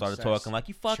girlfriend started Starts talking like,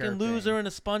 "You fucking chirping. loser in a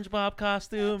SpongeBob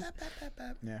costume."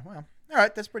 Yeah, well, all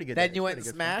right, that's pretty good. Then you That's went and pretty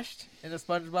good. smashed in a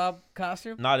SpongeBob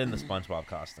costume. Not in the SpongeBob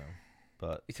costume,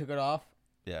 but You took it off.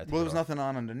 yeah. I took Well, it there was off. nothing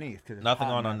on underneath. 'Cause it's Nothing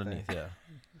hot on in that underneath. thing. Yeah.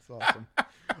 That's awesome.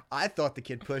 I thought the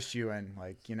kid pushed you and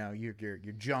like your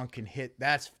junk can hit.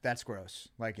 That's gross.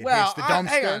 Like it Well, hits the dumpster.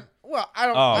 hang on. Well, I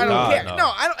don't. Oh, I don't God, care. no.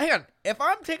 No, I don't. Hang on. If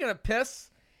I'm taking a piss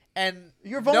and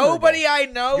You're vulnerable. nobody I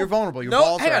know, You're vulnerable. Your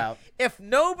balls hang are on. out. If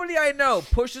nobody I know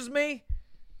pushes me,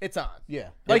 it's on. Yeah,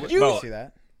 Like was- you. bro, see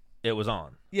that? It was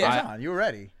on. Yeah. It's on. You were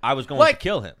ready. I was going Like, to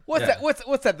kill him. What's Yeah, that?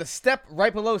 What's that? The step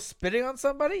right below spitting on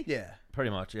somebody Yeah, Pretty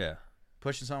much, yeah.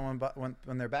 pushing someone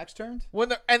when their back's turned. when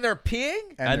they're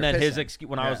peeing. And they're then his pissing. excuse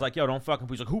when I was Yeah. like, "Yo, don't fucking."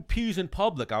 He's like, "Who pees in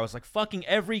public?" I was like, "Fucking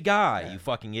every guy, you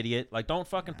fucking idiot! Like, don't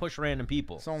fucking push random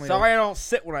people." It's only Sorry, I don't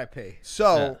sit when I pee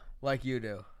So Yeah. like you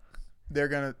do.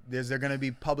 is there gonna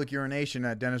be public urination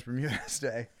at Dennis Bermudez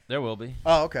Day? There will be.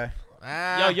 Oh, okay.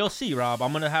 Ah, Yo, you'll see, Rob.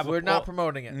 I'm gonna have. we're a, not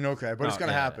promoting it. Okay, but it's No,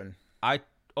 gonna yeah. happen.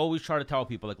 always try to tell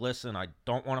people, like, listen, I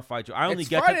don't want to fight you. I only It's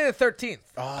get Friday the 13th.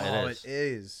 Oh, It is. it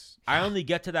is. I only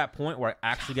get to that point where I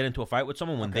actually get into a fight with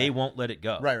someone when they won't let it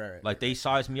go. Right. Like, they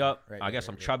size me up. Right, I guess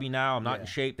right, I'm right. chubby now. I'm not in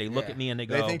Yeah. shape. They look Yeah. at me and they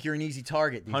go, They think you're an easy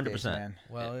target these 100%. days, man.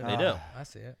 Well, They do. I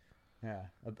see it. Yeah,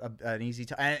 an easy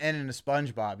and in a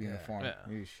SpongeBob uniform. Yeah.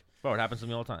 Yeesh. bro, it happens to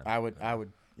me all the time. I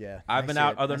would. Yeah. I've I been see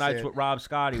out it. other I see nights it. with Rob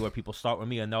Scotty where people start with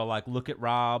me and they'll like look at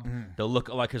Rob. They'll look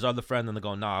at like his other friend and they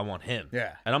go, "Nah, I want him."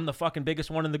 Yeah. And I'm the fucking biggest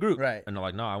one in the group. Right. And they're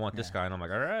like, "No, I want this guy." And I'm like,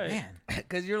 "All right." Man,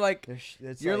 Because you're like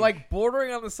it's you're like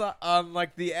bordering on the on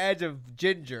like the edge of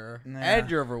ginger, Nah. and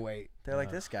you're overweight. they're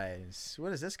like, this guy is. What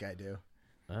does this guy do?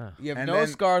 You have And no then-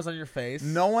 scars on your face.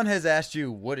 No one has asked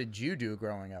you what did you do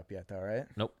growing up yet, though, right?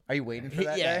 Nope. Are you waiting for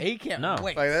that day? he can't No.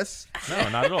 wait. Like this? No,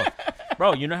 not at all.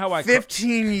 Bro, you know how I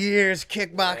 15 years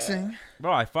kickboxing.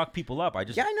 bro, I fuck people up. I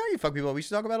just Yeah, I know you fuck people. We used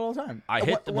to talk about it all the time. I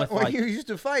hit them with, when like- you used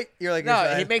to fight. You're like, No,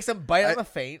 this he guy- makes them bite on I- the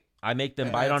feint. I make them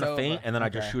And bite on it's a feint over. and then I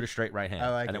just Okay. shoot a straight right hand. I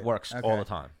like and it it. works Okay. all the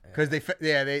time. Because they're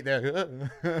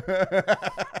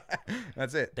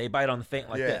that's it. They bite on the feint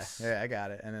like yeah, this. yeah, I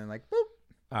got it. And then like, boop.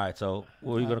 All right, so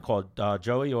what are you gonna call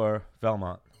Joey or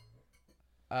Velmont?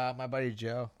 My buddy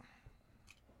Joe.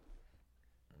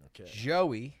 Okay.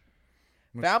 Joey.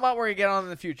 Found out where you get on in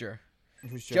the future.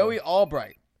 Who's Joey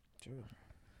Albright. Joe.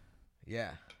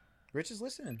 Yeah. Rich is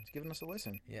listening. He's giving us a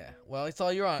listen. Yeah. Well, it's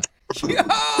all you're on. Yo, big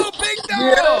dog!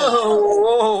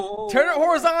 Whoa. Turn it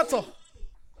horizontal.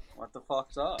 What the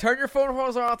fuck's up? Turn your phone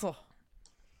horizontal.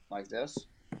 Like this?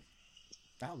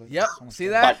 Oh, look, Yep, someone's see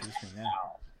calling that? me.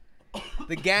 Yeah.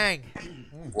 The gang.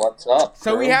 What's up?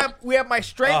 So we bro? have my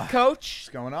strength coach, What's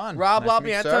going on? Rob Nice to meet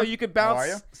you, Labiento. sir. You could How are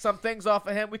you? bounce some things off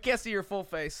of him. We can't see your full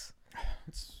face.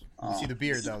 You see the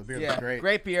beard though. The beard Yeah, looks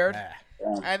great. beard.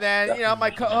 Ah. And then,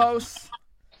 my co-host,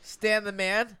 Stan the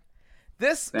Man.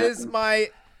 This is he's my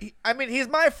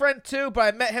friend too,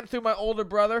 but I met him through my older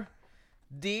brother,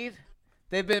 Dean.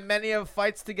 They've been many of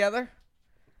fights together.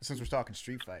 Since we're talking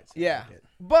street fights. I Yeah. like it.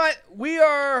 But we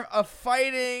are a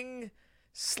fighting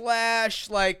 / man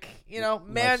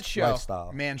show.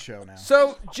 Lifestyle. Man show now.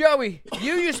 So, Joey,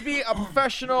 you used to be a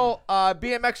professional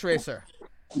BMX racer.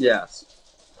 Yes.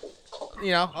 A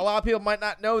lot of people might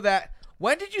not know that.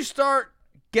 When did you start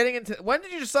getting into? When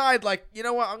did you decide, you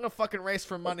know what, I'm gonna fucking race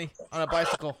for money on a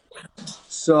bicycle?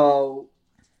 So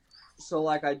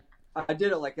like I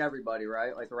did it like everybody,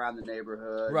 right? Like around the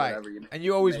neighborhood, Right. whatever. And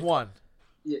you always make- won.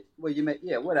 Yeah, well,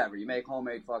 whatever. You make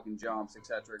homemade fucking jumps,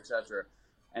 etc., etc.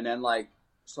 And then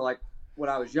when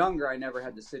I was younger, I never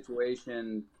had the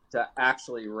situation to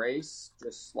actually race,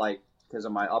 just like because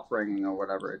of my upbringing or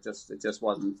whatever. It just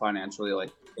wasn't financially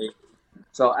like.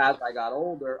 So as I got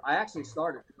older, I actually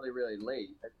started really, really late.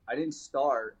 I didn't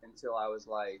start until I was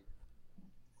like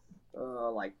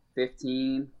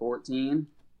 15, 14,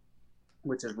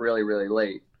 which is really, really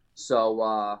late. So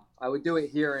I would do it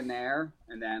here and there,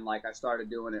 and then I started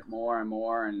doing it more and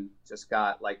more, and just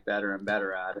got better and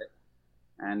better at it.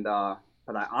 And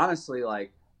but I honestly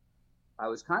I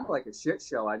was kind of like a shit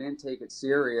show. I didn't take it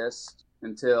serious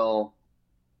until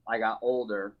I got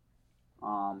older,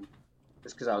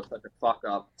 just because I was such a fuck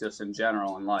up just in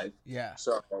general in life. Yeah.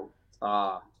 So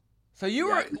So you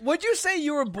were? Would you say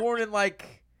you were born in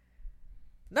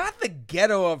not the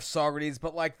ghetto of Saugerties,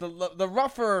 but the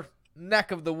rougher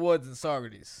neck of the woods in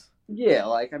Saugerties? yeah,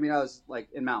 I was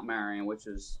in Mount Marion, which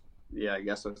is I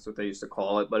guess that's what they used to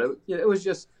call it. But it was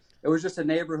just a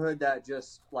neighborhood that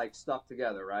just stuck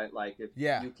together, right? If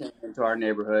Yeah. you came into our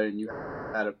neighborhood and you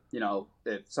had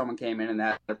if someone came in and they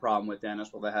had a problem with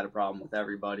Dennis, well, they had a problem with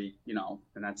everybody,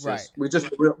 and that's just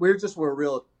Right. we're a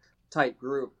real tight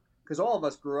group because all of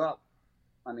us grew up.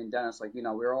 I mean, Dennis, we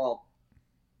were all.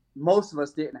 Most of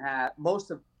us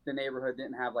most of the neighborhood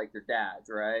didn't have their dads,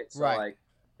 right? So Right.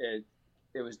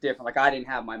 it was different. I didn't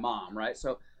have my mom, right?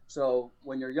 So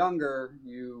when you're younger,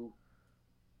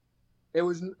 it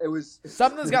was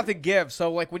Something's got to give.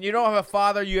 So when you don't have a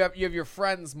father, you have your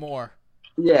friends more.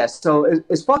 yeah. So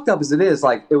as fucked up as it is,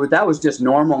 that was just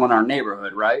normal in our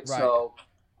neighborhood, right? Right. So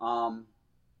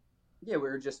we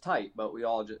were just tight, but we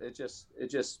all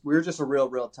we were just a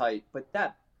real tight. But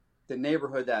the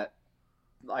neighborhood that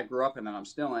I grew up in and I'm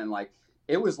still in,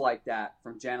 it was like that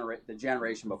from the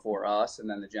generation before us, and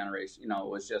then the generation, it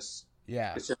was just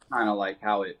Yeah. it's just kind of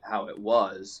how it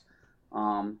was.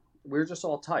 We were just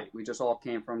all tight. We just all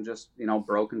came from just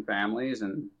broken families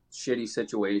and shitty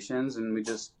situations, and we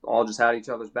just all had each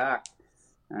other's back.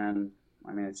 And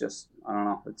I mean, it's just I don't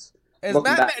know. It's Is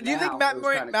looking back do you think now, Matt it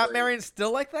was kinda crazy. Marion's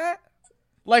still like that?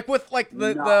 With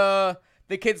the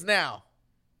kids now?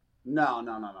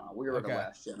 No. We were Okay.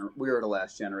 we were the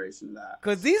last generation of that.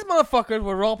 Because these motherfuckers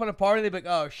would roll up in a party, they'd be like,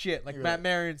 oh shit, You're Matt right.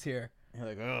 Marion's here. You're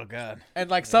like, oh god. and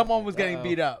like someone was getting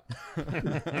beat up.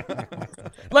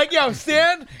 Like, yo,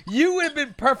 Stan, you would have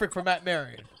been perfect for Matt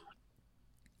Marion.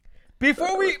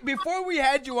 Before we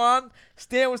had you on,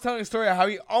 Stan was telling a story of how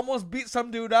he almost beat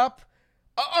some dude up.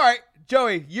 All right,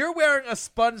 Joey, you're wearing a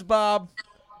SpongeBob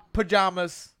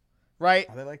pajamas, right?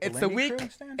 Are they like the It's the Lindy week. Crew,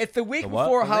 Stan? It's the week The what?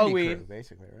 before The Lindy Halloween, Crew,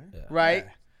 basically, right? Yeah. right?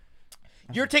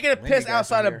 Yeah. You're taking a Lindy piss guys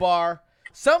outside are a here. bar.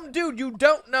 Some dude you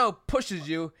don't know pushes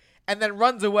you and then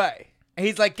runs away. And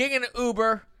he's like getting an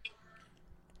Uber.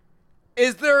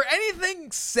 Is there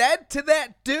anything said to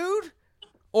that dude,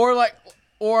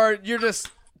 or you're just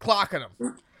clocking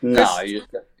him? No, you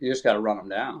just got to run them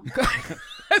down.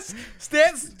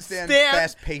 Stan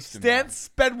fast-paced him Stan down.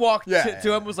 sped walked Yeah,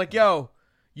 to him, was like, yo,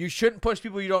 you shouldn't push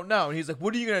people you don't know. And he's like,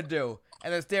 what are you going to do?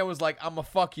 And then Stan was like, I'm going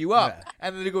to fuck you up. Yeah.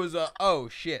 And then he goes, oh,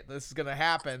 shit, this is going to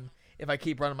happen if I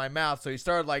keep running my mouth. So he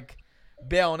started, like,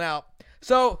 bailing out.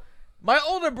 So my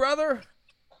older brother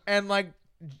and, like,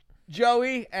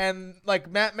 Joey and, like,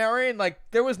 Matt Marion, like,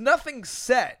 there was nothing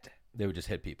said. They would just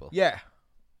hit people. Yeah.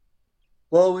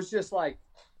 Well, it was just like,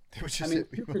 They would I just mean, hit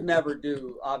you people. could never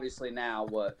do, obviously, now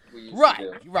what we used Right,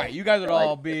 to do. right. You guys would Like,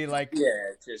 all be like, Yeah,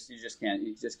 it's just you just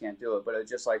can't do it. But it's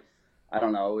just like, I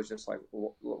don't know. It was just like,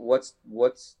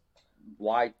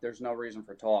 why? There's no reason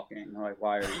for talking. Like,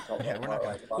 why are you talking? Yeah, we're not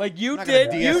gonna- like you I'm not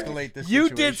gonna did, de-escalate this you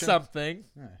did situation. something,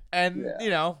 Yeah. and Yeah. you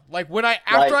know, like when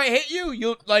after Like- I hit you,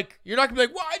 you're not gonna be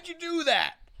like, why'd you do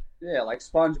that? Yeah, like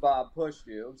SpongeBob pushed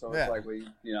you, so Yeah. it's like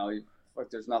like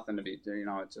there's nothing to be.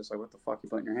 It's just like, what the fuck you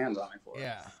putting your hands on me for?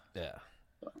 Yeah. Yeah.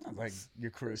 Like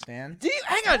your crew, Stan. Do you,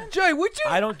 hang on, Joey? Would you?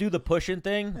 I don't do the pushing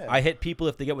thing. Yeah. I hit people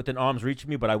if they get within arm's reach of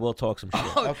me, but I will talk some shit.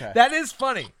 Oh, Okay. that is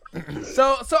funny.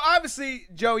 so obviously,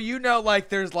 Joe, you know, like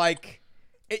there's like,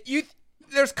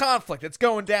 there's conflict. It's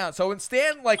going down. So when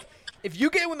Stan, like, if you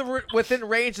get within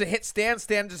range to hit Stan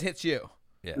just hits you.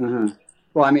 Yeah. hmm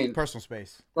Well, I mean, Personal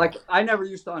space. like I never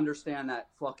used to understand that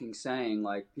fucking saying.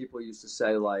 Like people used to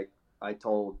say, like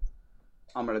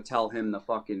I'm gonna tell him to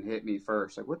fucking hit me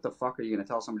first. Like, what the fuck are you gonna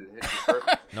tell somebody to hit you first?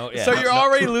 No. Yeah. So no, you're no,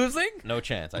 already losing. No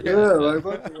chance. I Yeah, do. like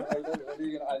what are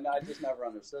you gonna? I just never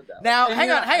understood that. Now, And hang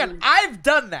yeah, on. I've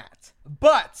done that,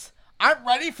 but I'm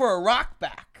ready for a rock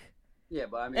back. Yeah,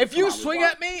 but I mean, If come you on, we swing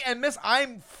want- at me and miss,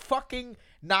 I'm fucking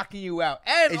knocking you out.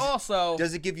 And Is- also,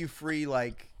 Does it give you free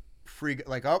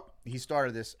oh, he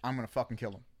started this, I'm gonna fucking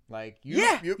kill him. Like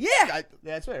Yeah.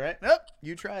 that's right, Nope.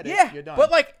 You tried it. yeah, You're done.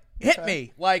 but like, hit Okay.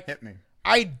 me. Like, hit me.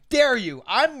 I dare you.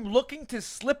 I'm looking to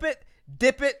slip it,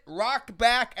 dip it, rock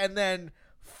back, and then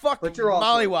fucking But you're also-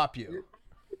 mollywop you.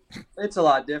 It's a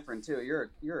lot different too.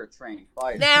 You're a trained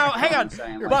fighter. Now, You know hang what on. I'm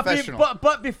saying? You're Like, professional.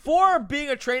 But before being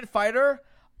a trained fighter,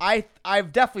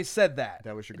 I've definitely said that.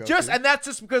 That was your go-to? And that's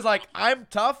just because like I'm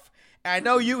tough, and I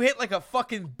know you hit like a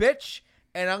fucking bitch,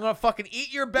 and I'm gonna fucking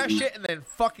eat your best shit and then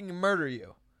fucking murder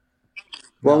you.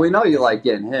 well, we know you like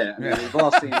getting hit. I mean, Yeah. we've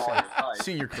all seen all your fights.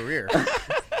 Seen your career.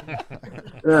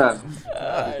 Yeah.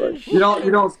 But you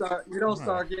don't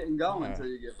start getting going until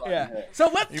you get fucking Yeah. hit. So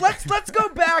let's go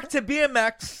back to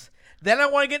BMX. Then I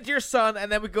want to get into your son,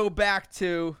 and then we go back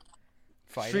to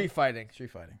street fighting.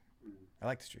 Street fighting. I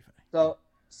like the street fighting.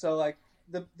 So like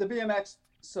the BMX.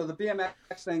 So the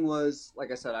BMX thing was,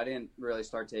 like I said, I didn't really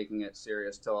start taking it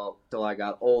serious till I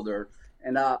got older,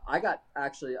 and I got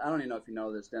actually, I don't even know if you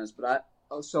know this, Dennis, but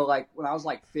like when I was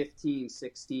like 15,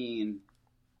 16,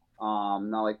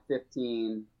 no, like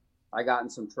 15, I got in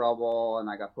some trouble and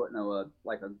I got put in a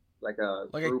Like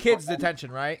a group kid's home.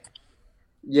 detention, right?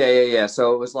 Yeah.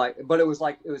 So it was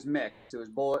mixed.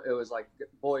 It was like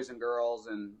boys and girls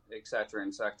and et cetera,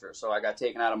 et cetera. So I got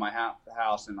taken out of my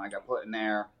house and I got put in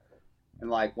there, and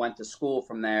like went to school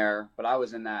from there. But I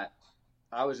was in that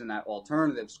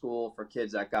alternative school for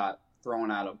kids that got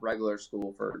thrown out of regular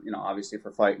school for, obviously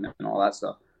for fighting and all that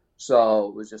stuff. So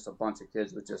it was just a bunch of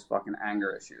kids with just fucking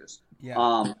anger issues.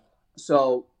 Yeah.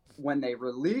 So when they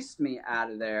released me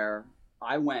out of there,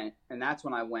 I that's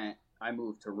when I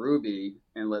moved to Ruby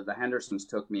and lived. The Hendersons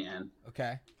took me in,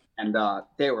 Okay. and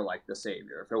they were like the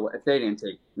savior. If they didn't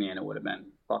take me in, it would have been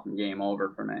fucking game over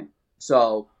for me.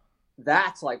 So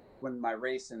that's like when my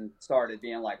racing started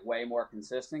being like way more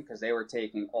consistent, because they were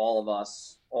taking all of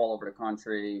us all over the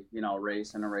country,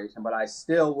 racing. But I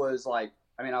still was like,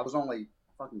 I mean, I was only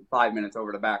fucking 5 minutes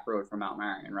over the back road from Mount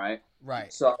Marion, right?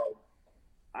 Right. So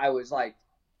I was like,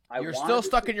 You're still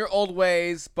stuck in your old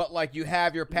ways, but like you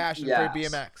have your passion Yes. for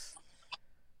BMX.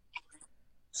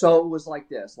 So it was like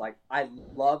this. Like I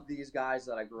loved these guys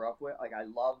that I grew up with. Like I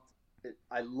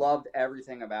loved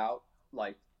everything about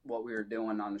like what we were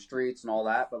doing on the streets and all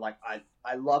that. But like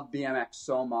I loved BMX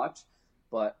so much.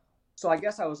 But so I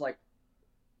guess I was like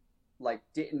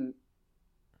didn't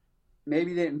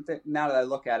maybe didn't think, now that I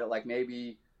look at it, like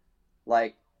maybe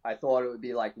like I thought it would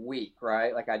be like weak,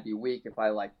 right? Like I'd be weak if I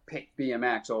like picked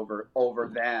BMX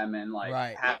over them and like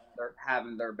Right.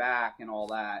 having their back and all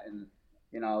that, and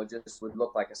it just would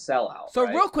look like a sellout. So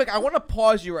right? real quick, I want to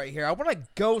pause you right here. I want to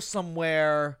go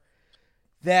somewhere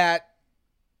that,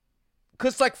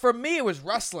 because like for me it was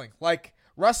wrestling. Like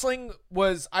wrestling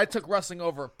was, I took wrestling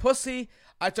over pussy.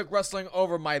 I took wrestling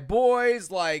over my boys,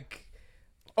 like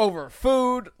over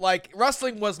food. Like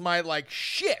wrestling was my like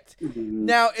shit. Mhm.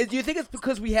 Now, do you think it's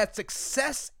because we had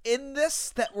success in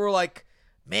this that we're like,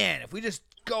 man, if we just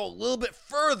go a little bit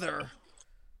further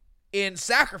in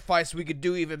sacrifice, we could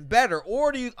do even better?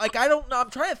 Or do you, like, I don't know. I'm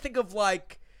trying to think of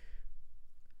like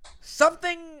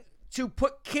something to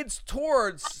put kids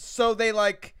towards so they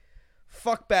like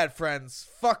fuck bad friends,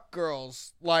 fuck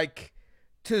girls, like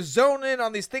to zone in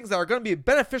on these things that are going to be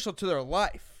beneficial to their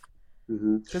life.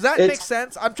 Mhm. Does that It's- make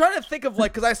sense? I'm trying to think of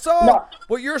like, because I saw No.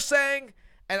 what you're saying,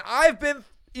 and I've been,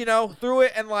 through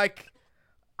it, and like,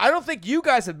 I don't think you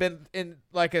guys have been in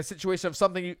like a situation of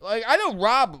something like. I know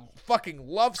Rob fucking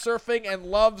loves surfing and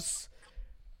loves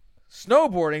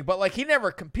snowboarding, but like he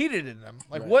never competed in them.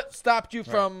 Like, Right. what stopped you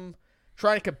from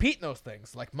trying to compete in those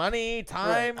things? Like money,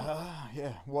 time.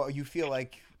 Yeah. Well, you feel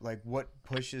like what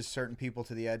pushes certain people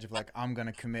to the edge of like, I'm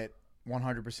gonna commit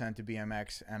 100% to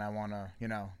BMX and I want to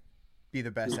be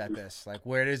the best at this. Like,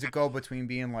 where does it go between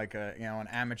being like a an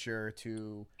amateur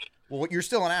to, well, you're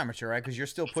still an amateur, right? Because you're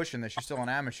still pushing this. You're still an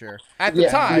amateur. At the Yeah,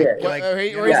 time, yeah, What- like, where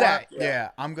you know he's what? at.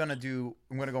 Yeah, I'm gonna go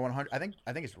 100. I think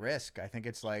it's risk. I think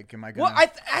it's like, am I gonna?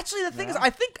 Well, actually the thing is, I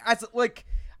think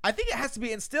it has to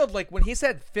be instilled. Like when he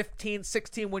said 15,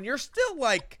 16, when you're still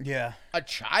like yeah. a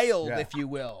child, Yeah. if you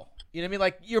will. You know what I mean?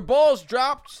 Like your balls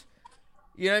dropped.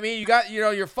 You know what I mean? You got,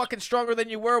 you're fucking stronger than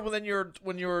you were when you were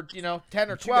 10 or But you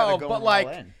gotta 12. go But all like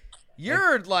in.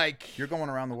 you're like, You're going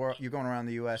around the world. You're going around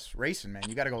the U.S. racing, man.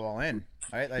 You got to go all in,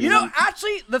 right? Like,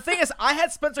 actually the thing is, I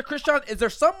had Spencer Christian. Is there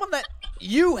someone that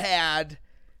you had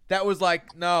that was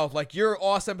like, no, like you're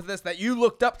awesome at this, that you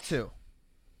looked up to?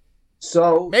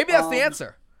 So Maybe that's the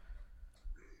answer.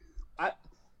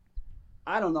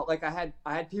 I don't know. Like I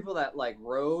had people that like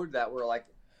rode that were like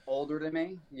older than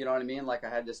me. You know what I mean? Like I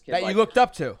had this kid That like, you looked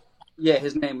up to. Yeah,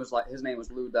 his name was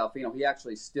Lou Delfino. He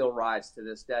actually still rides to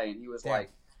this day, and he was Damn.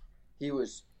 like, he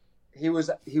was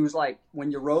like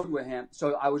when you rode with him.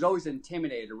 So I was always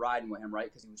intimidated riding with him, right?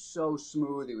 Because he was so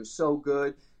smooth, he was so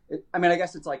good. I mean, I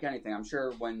guess it's like anything. I'm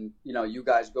sure when you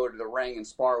guys go to the ring and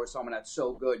spar with someone that's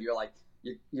so good, you're like,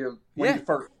 you're when Yeah. you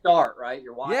first start, right?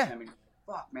 You're watching Yeah. him, and you're like,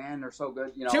 fuck, man, they're so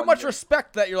good. Too and much you're-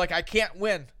 respect that you're like, I can't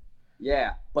win.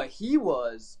 Yeah, but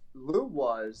Lou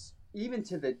was, even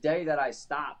to the day that I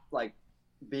stopped, like,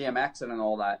 BMXing and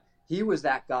all that, he was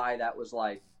that guy that was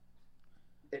like,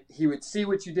 he would see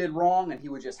what you did wrong and he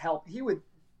would just help. He would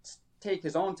take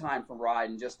his own time from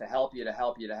riding just to help you.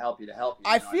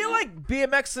 I feel like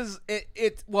BMX is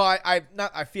it's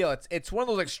one of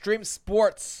those extreme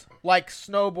sports like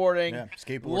snowboarding, Yeah,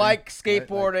 skateboarding. like Right?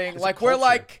 skateboarding, It's a like we're culture.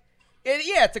 like,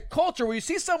 it's a culture where you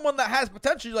see someone that has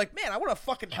potential, you're like, man, I want to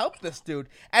fucking help this dude,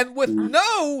 and with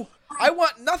I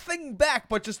want nothing back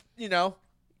but just No.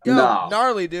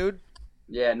 gnarly dude.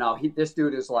 Yeah, no, this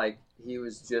dude is like, he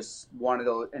was just one of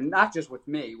those, and not just with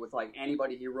me, with like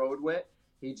anybody he rode with,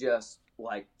 he just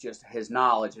his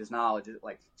knowledge,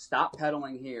 like, stop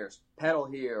pedaling here, pedal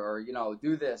here, or,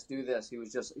 do this. He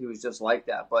was just like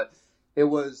that. But it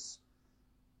was,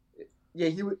 yeah,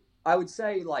 I would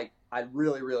say, like, I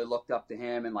really, really looked up to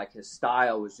him, and like his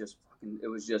style was just it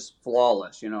was just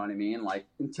flawless. You know what I mean? Like,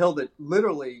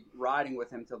 literally riding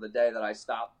with him till the day that I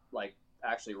stopped, like,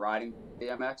 actually riding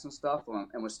BMX and stuff,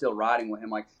 and was still riding with him.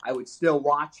 Like, I would still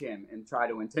watch him and try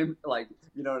to intimidate, like,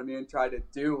 you know what I mean? Try to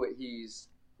do what he's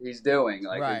doing,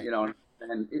 like, Right.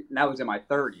 and that was in my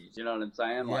 30s. You know what I'm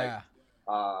saying? Yeah.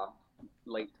 Like,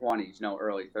 late 20s,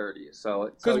 early 30s. So,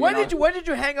 Because when did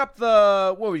you hang up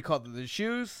the, what we call it, the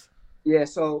shoes? Yeah,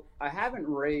 so I haven't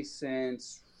raced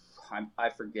since I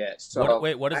forget. So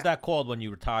What is that called when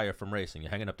you retire from racing?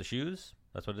 You're hanging up the shoes?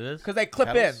 That's what it is? Because they clip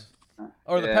Pedals? in,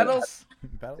 or the Yeah. pedals,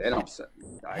 They don't.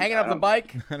 hanging up the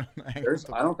bike,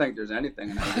 I don't think there's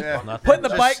anything in there. Yeah. Nothing? putting the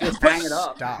bike, Just hang it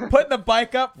up. Stop. putting the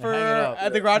bike up for Hang it up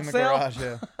at the garage in the sale. garage,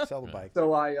 yeah. Sell the bike.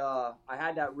 So I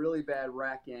had that really bad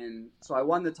wreck so I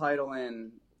won the title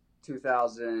in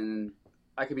 2000.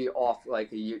 I could be off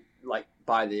like a year, like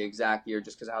by the exact year,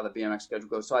 just because of how the BMX schedule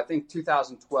goes. So I think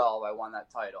 2012 I won that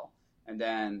title, and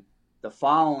then the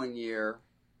following year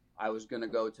I was going to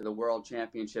go to the World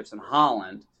Championships in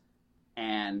Holland,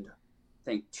 and I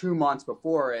think 2 months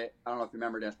before it, I don't know if you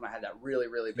remember this, when I had that really,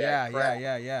 really bad crash.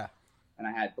 Yeah. and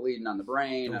I had bleeding on the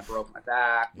brain. I broke my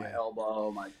back, my Yeah.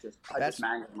 elbow, I just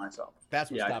mangled myself.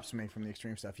 That's what Yeah, stops me from the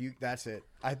extreme stuff. That's it.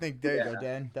 I think there you go,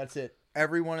 Dan. That's it.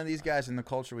 Every one of these guys in the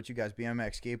culture with you guys,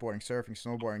 BMX, skateboarding, surfing,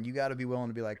 snowboarding, you got to be willing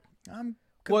to be like,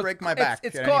 could break my back.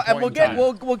 It's at called, any and point in time.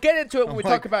 we'll get into it when we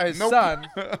talk about his nope. son.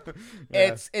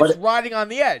 Yeah. It's riding on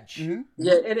the edge. Mhm.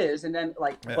 Yeah, it is. And then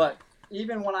Yeah. but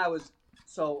even when I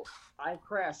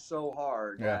crashed so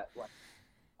hard Yeah. that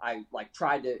I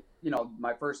tried to,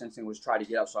 my first instinct was try to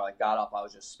get up. So I got up, I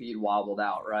was just speed wobbled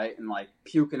out, right? And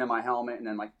puking in my helmet, and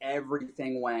then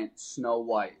everything went snow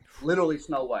white, literally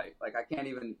snow white. I can't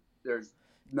even, there's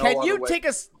no Can other you way. take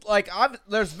us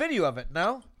there's video of it,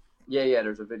 no? Yeah,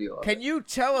 there's a video of it. Can you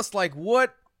tell us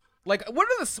what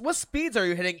speeds are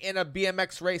you hitting in a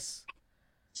BMX race?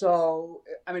 So,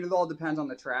 I mean, it all depends on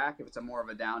the track. If it's a more of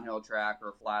a downhill track or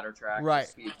a flatter track. Right.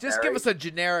 the speeds Just vary. give us a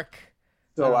generic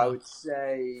So I would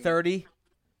say 30.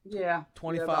 Yeah.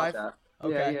 25? Yeah, about that.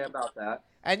 Okay. Yeah, about that.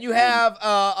 And you have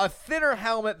a thinner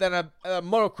helmet than a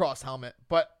motocross helmet,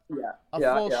 but Yeah.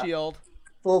 full shield.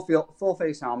 Full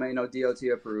face helmet, DOT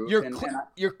approved.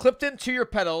 You're clipped into your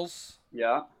pedals,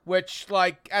 Yeah. which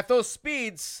at those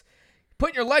speeds,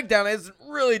 putting your leg down isn't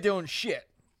really doing shit.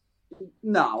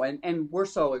 No, and we're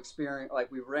so experienced.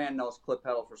 We ran those clip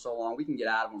pedals for so long, we can get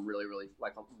out of them really, really,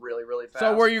 really fast.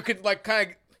 So where you could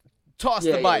kind of toss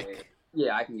the bike.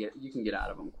 Yeah, you can get out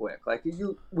of them quick.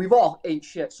 We've all ate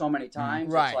shit so many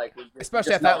times. Right. It's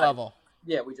Especially at that level.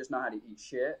 Yeah, we just know how to eat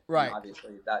shit. Right. And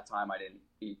obviously, at that time, I didn't.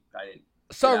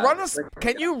 So Yeah,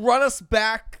 can you run us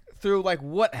back through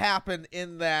what happened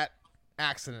in that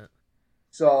accident?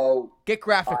 So Get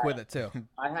graphic with it too.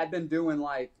 I had been doing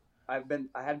I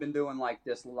had been doing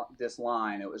this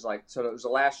line. It was so it was the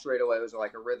last straightaway. It was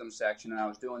a rhythm section, and I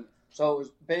was doing. So it was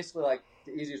basically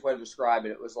the easiest way to describe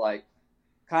it. It was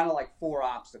kind of 4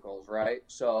 obstacles, right?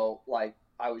 So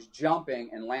I was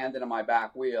jumping and landing on my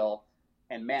back wheel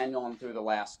and manualing through the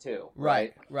last 2.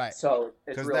 Right. So it's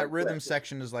Because really that rhythm quick.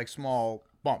 section is small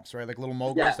bumps, right? Little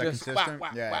moguls Yeah. that Just consistent.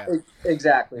 whack, Yeah, whack, yeah. whack.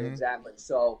 Exactly. Mhm.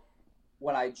 So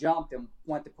when I jumped and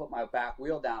went to put my back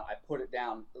wheel down, I put it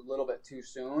down a little bit too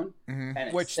soon, Mhm. and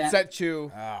it Which sent, set you.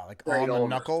 Straight On the over.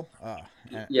 knuckle.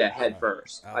 head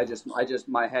first. Oh. I just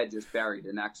my head just buried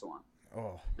the next one,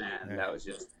 Oh. and Yeah. that was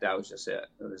just it. It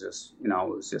was just it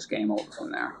was just game over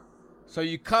from there. So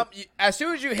as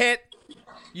soon as you hit,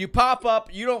 you pop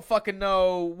up. You don't fucking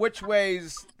know which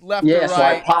way's left Yeah, or so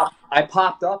right. I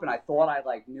popped up, and I thought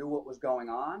I knew what was going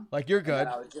on. You're And good. then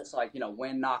I was just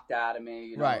wind knocked out of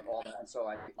me, Right. all that. And so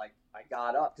I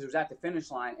got up because it was at the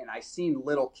finish line, and I seen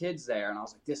little kids there, and I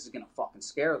was like, this is gonna fucking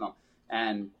scare them.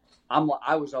 And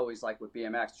I was always with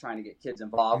BMX trying to get kids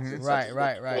involved. 'cause it's such a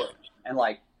Right, good right. sport.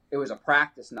 And it was a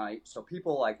practice night, so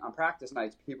people on practice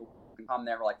nights, people can come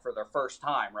there for their first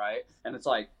time, right? And it's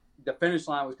the finish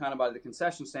line was kind of by the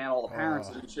concession stand. All the parents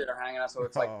and shit are hanging out, so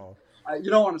it's you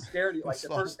don't want to scare you. The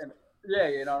first, yeah,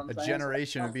 you know what I'm A saying?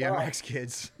 generation of So I jumped BMX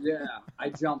kids. Yeah, I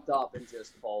jumped up and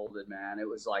just folded, man. It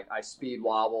was I speed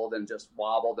wobbled and just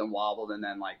wobbled, and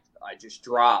then I just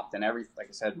dropped, and like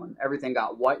I said, when everything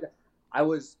got white, I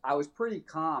was pretty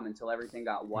calm until everything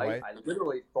got white. I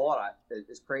literally thought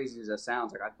as crazy as it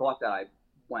sounds, I thought that I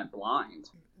went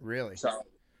blind. Really? So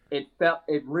it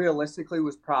realistically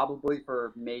was probably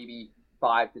for maybe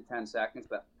 5 to 10 seconds,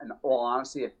 but in all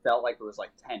honesty, it felt like it was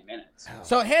 10 minutes.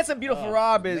 So handsome, beautiful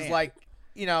Rob is man.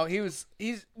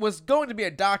 he was going to be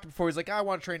a doctor before. He's I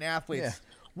want to train athletes. Yeah.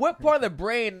 What part of the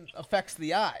brain affects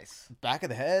the eyes? Back of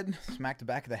the head, smack the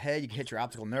back of the head. You can hit your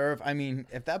optical nerve. I mean,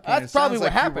 at that point, That's it sounds probably what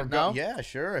like you happened, were no? Yeah,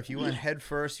 sure. If you went head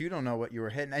first, you don't know what you were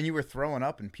hitting, and you were throwing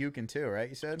up and puking too, right?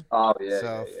 You said. Oh yeah.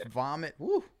 So yeah. vomit,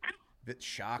 woo, bit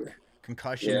shock,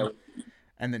 concussion, Yeah.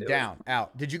 and then down,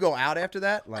 out. Did you go out after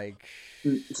that?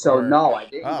 So or- no, I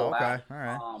didn't Oh, go okay, out. all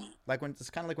right. It's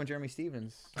kind of like when Jeremy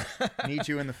Stevens kneed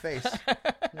you in the face.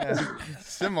 Yeah,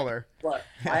 similar. But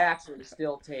I actually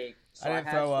still take. So I didn't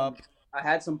had throw some- up. I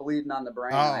had some bleeding on the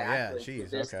brain. Oh, and I yeah, actually, jeez,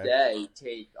 to this okay. day,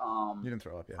 take. You didn't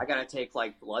throw up yet. I gotta take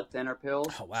blood thinner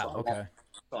pills. Oh wow. So I Okay. won't-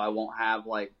 So I won't have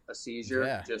a seizure,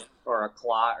 Yeah. or a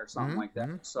clot or something Mhm, like that.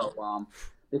 mhm. So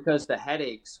because the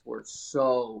headaches were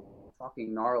so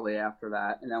fucking gnarly after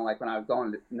that, and then when I was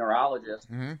going to the neurologist,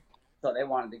 Mm-hmm. so they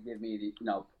wanted to give me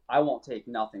I won't take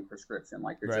nothing prescription.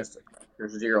 Right.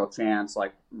 There's zero chance.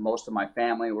 Most of my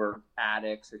family were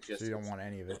addicts. It's just So you don't want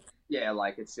any of it. yeah,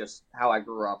 it's just how I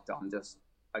grew up. I'm just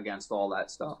against all that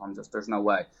stuff. There's no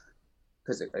way,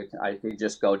 because I could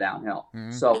just go downhill.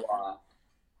 Mhm.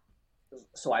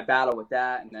 So I battled with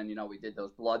that, and then we did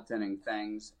those blood thinning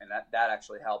things, and that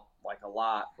actually helped a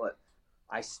lot. But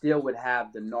I still would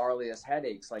have the gnarliest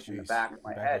headaches in the Jeez, back of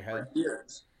my back head of your for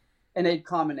years. and they'd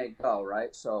come and they'd go,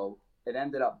 right? So it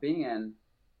ended up being,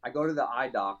 I go to the eye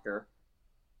doctor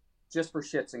just for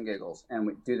shits and giggles, and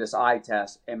we do this eye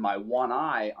test, and my one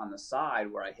eye on the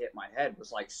side where I hit my head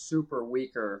was like super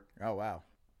weaker Oh wow.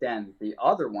 than the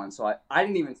other one. So I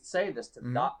didn't even say this to the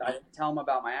doctor. I didn't tell him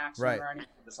about my accident Right. or anything.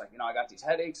 Just like, I got these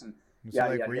headaches and So Yeah,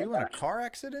 like, yeah, were yeah, you in yeah. a car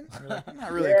accident? You're like,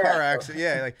 not really a car accident.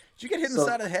 Yeah, like, did you get hit in the So-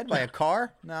 side of the head by a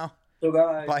car? No. so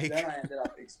then Bike. I ended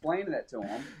up explaining it to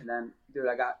him, and then, dude,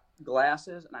 I got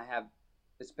glasses, and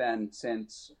it's been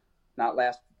since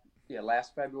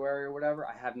last February or whatever.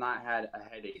 I have not had a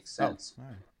headache since. All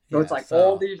right. So it's like so-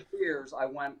 all these years I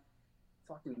went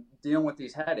fucking dealing with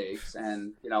these headaches,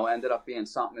 and ended up being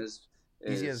something as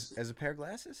Easy as a pair of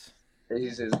glasses.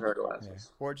 easy as her Yeah.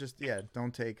 glasses. Or just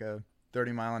don't take a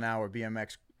 30-mile-an-hour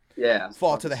BMX Yeah.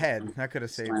 fall to the head. That could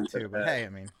have saved Slam it to too. the But head. hey, I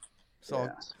mean, so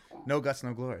Yeah. no guts,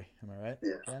 no glory. Am I right?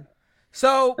 Yeah. Dan?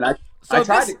 So, And I so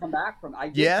tried this, to come back from.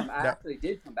 I Yeah, actually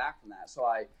did come back from that. So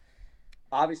I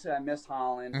missed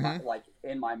Holland. Mhm. Like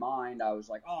in my mind, I was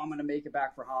like, "Oh, I'm gonna make it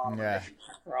back for Holland." I'm Yeah. gonna make it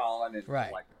back for Holland. And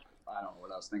Right. Like, I don't know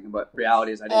what I was thinking, but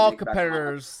reality is I didn't. all make it back for Holland.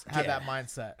 competitors have Yeah. that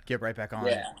mindset. Get right back on.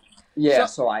 Yeah. Yeah.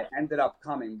 So- So I ended up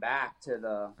coming back to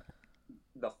the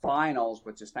finals,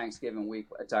 which is Thanksgiving week.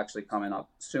 It's actually coming up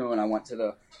soon. I went to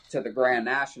the Grand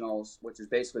Nationals, which is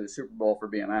basically the Super Bowl for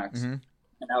BMX, Mhm.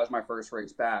 and that was my first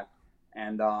race back.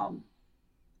 And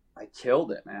I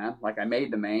killed it, man. Like I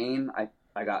made the main. I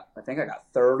think I got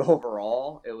third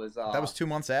overall. It was That was 2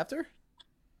 months after.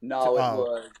 no, it oh.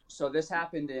 was. So this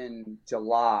happened in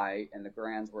July, and the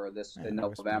Grands were Yeah, in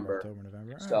August, November. October,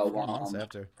 November. So, 4 months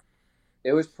after.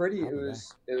 It was pretty. I'll be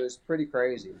It was pretty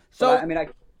crazy. So- But I mean,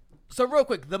 So real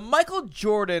quick, the Michael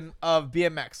Jordan of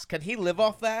BMX, can he live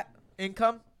off that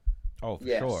income? Oh, for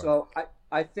yeah. sure. So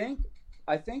I think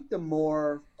the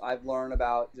more I've learned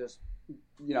about just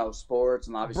sports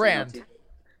and obviously Brand.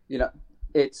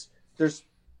 it's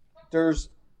there's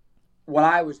when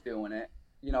I was doing it,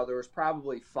 there was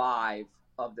probably 5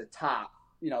 of the top,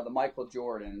 the Michael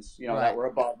Jordans, Right.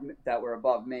 that were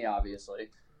above me, obviously,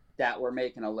 that were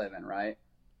making a living, right?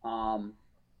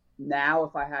 Now,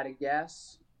 if I had to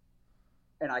guess,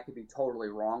 and I could be totally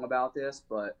wrong about this,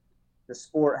 but the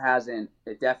sport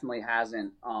definitely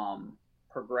hasn't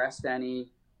progressed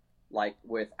any, like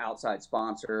with outside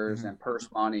sponsors Mhm. and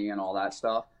purse money and all that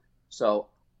stuff. So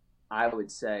I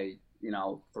would say,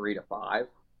 3 to 5.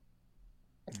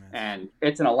 And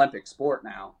it's an Olympic sport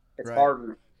now. It's Right.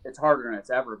 harder. It's harder than it's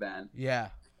ever been. Yeah.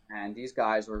 And these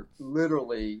guys are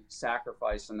literally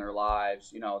sacrificing their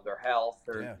lives, their health,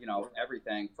 their,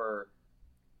 everything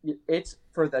it's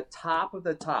for the top of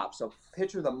the top. So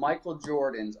picture the Michael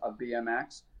Jordans of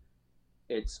BMX.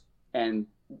 And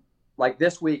like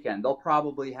this weekend, they'll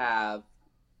probably have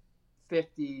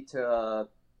 50 to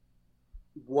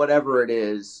whatever it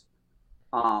is,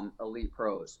 elite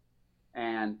pros.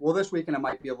 And well, this weekend it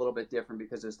might be a little bit different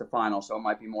because it's the final, so it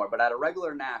might be more. But at a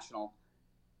regular national,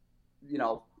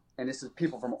 and this is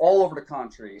people from all over the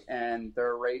country, and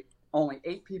their rate only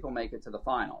 8 people make it to the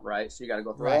final, right? So you got to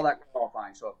go through all that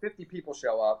qualifying. So if 50 people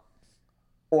show up,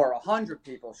 or 100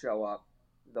 people show up,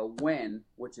 the win,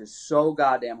 which is so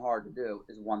goddamn hard to do,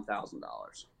 is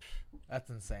 $1,000. That's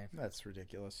insane. That's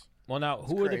ridiculous. Well, now,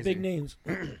 It's who are the crazy. big names?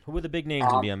 Who are the big names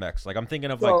in BMX? Like, I'm thinking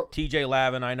of so- like TJ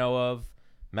Lavin, I know of,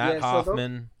 Matt Yeah, so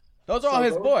Hoffman. Those are all So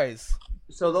his those- boys.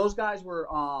 So those guys were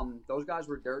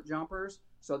dirt jumpers.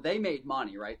 So they made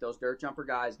money, right? Those dirt jumper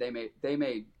guys, they made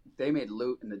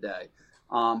loot in the day.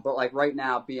 But like right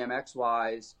now, BMX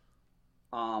wise,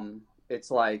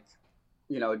 it's like,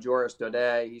 Joris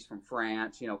Daudet, he's from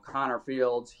France. Connor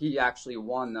Fields, he actually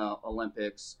won the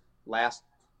Olympics last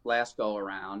go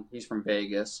around. He's from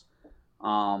Vegas.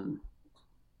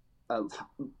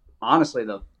 Honestly,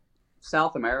 the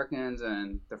South Americans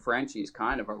and the Frenchies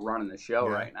kind of are running the show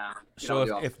Yeah. right now.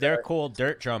 So if they're called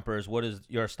dirt jumpers, what is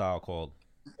your style called?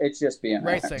 It's just BMX.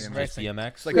 Racing, Just racing. BMX?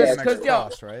 It's like Yeah, BMX 'cause, yo,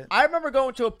 cross, right? I remember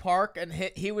going to a park and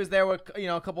he was there with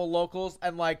a couple locals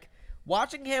and like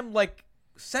watching him like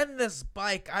send this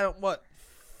bike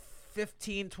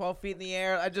 12 feet in the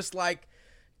air. I just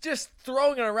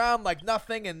throwing it around like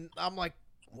nothing, and I'm like,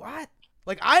 what?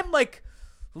 Like I'm like,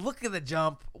 look at the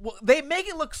jump. Well, they make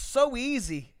it look so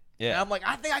easy. Yeah. And I'm like,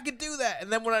 I think I could do that.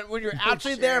 And then when you're No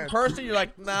actually there in chance. person, you're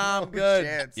like, nah, I'm No good.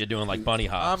 chance. You're doing like bunny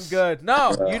hops. I'm good.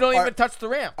 No, you don't even touch the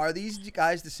ramp. Are these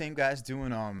guys the same guys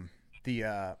doing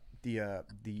the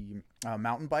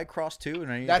mountain bike cross too?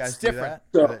 And any of you That's guys different.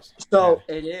 do that? So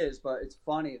it is, but it's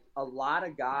funny. A lot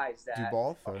of guys do that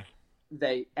both? Or?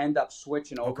 they end up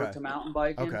switching over Okay. to mountain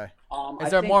biking. Okay. Is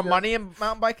there more money in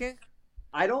mountain biking?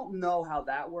 I don't know how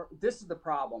that works. This is the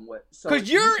problem with Because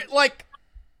you're like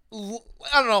I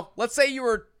don't know. Let's say you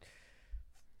were,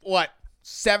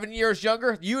 7 years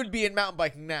younger? You would be in mountain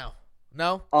biking now.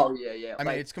 No? Oh yeah. I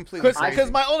mean, it's completely crazy.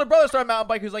 Because my older brother started mountain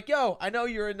biking. He was like, yo, I know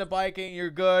you're into biking. You're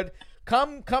good.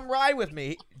 Come ride with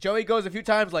me. Joey goes a few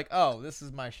times like, oh, this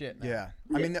is my shit now. Yeah.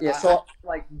 I mean, so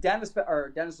like Dennis's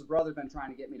brother's been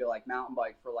trying to get me to like mountain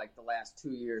bike for like the last 2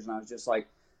 years, and I was just like,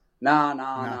 nah.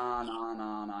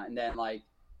 And then like,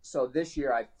 so this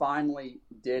year I finally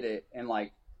did it, and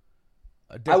like,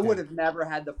 I would have never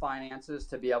had the finances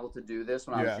to be able to do this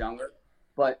when I was younger,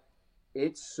 but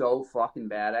it's so fucking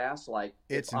badass. Like,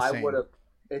 it's insane. I would have.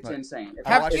 It's insane.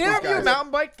 Have either of you mountain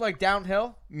biked like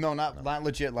downhill? No, not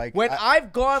legit. Like when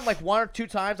I've gone like 1 or 2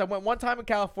 times, I went one time in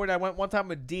California. I went one time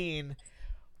with Dean.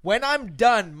 When I'm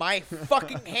done, my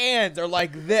fucking hands are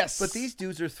like this. But these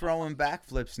dudes are throwing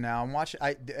backflips now. I'm watching.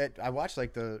 I watch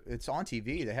like it's on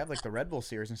TV. They have like the Red Bull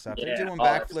series and stuff. They're doing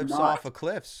backflips off of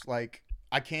cliffs. Like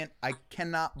I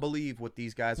cannot believe what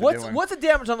these guys are doing. What's the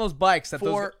damage on those bikes? That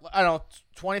those, I don't know,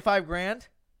 $25,000.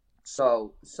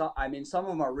 So I mean, some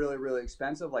of them are really, really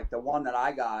expensive. Like the one that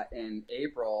I got in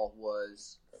April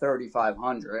was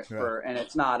 $3,500 for, and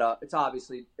it's not it's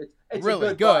obviously it's really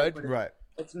a good, bike, right?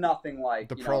 It's nothing like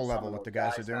the pro level what the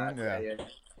guys are doing. Yeah.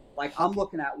 Like I'm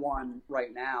looking at one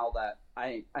right now that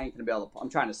I ain't gonna be able to. I'm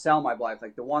trying to sell my bike.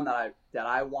 Like the one that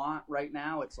I want right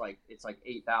now, it's like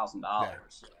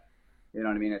 $8,000. You know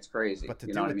what I mean? It's crazy. But to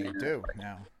you do know what what I mean? they do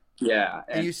now. Yeah,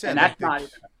 and you said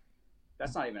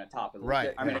that's not even a top of the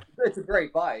right. I mean, it's a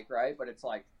great bike, right? But it's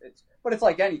like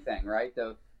anything, right?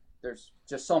 There's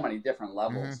just so many different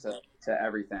levels to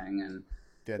everything, and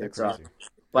yeah, they're crazy.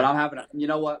 But I'm having you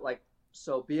know what, like,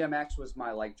 so BMX was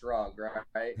my like drug,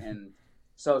 right? And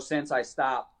so since I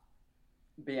stopped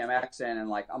BMXing, and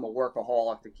like I'm a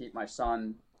workaholic to keep my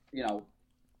son, you know,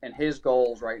 and his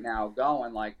goals right now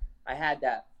going, like I had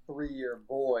that 3-year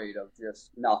void of just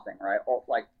nothing, right? All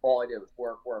I did was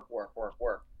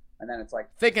work. And then it's like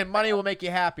thinking money will make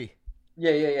you happy.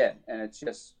 Yeah. And it's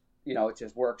just, you know, it's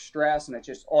just work stress, and it's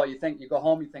just all you think. You go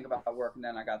home, you think about work, and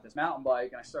then I got this mountain bike,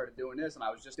 and I started doing this, and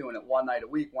I was just doing it one night a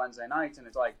week, Wednesday nights, and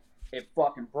it's like it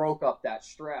fucking broke up that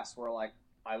stress. Where like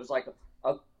I was like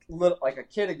a little like a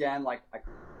kid again. Like I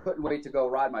couldn't wait to go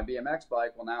ride my BMX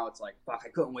bike. Well, now it's like fuck, I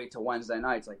couldn't wait till Wednesday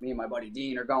nights. Like me and my buddy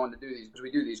Dean are going to do these, because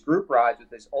we do these group rides with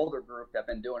this older group that've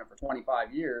been doing it for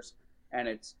 25 years. And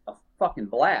it's a fucking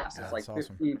blast. It's like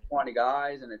awesome. 15, 20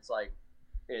 guys, and it's like,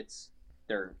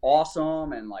 they're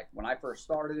awesome. And like when I first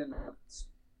started in the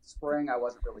spring, I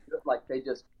wasn't really good. Like they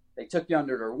took you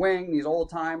under their wing, these old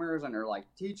timers, and they're like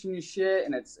teaching you shit.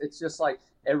 And it's just like,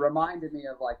 it reminded me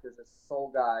of like, there's this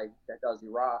soul guy that does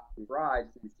these rides.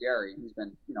 He's Jerry. He's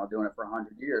been, you know, doing it for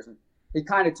 100 years. And he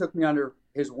kind of took me under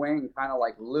his wing, kind of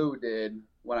like Lou did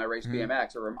when I raced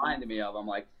BMX. It reminded me of him.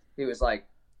 Like he was like,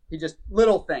 he just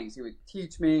little things. He would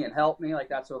teach me and help me. Like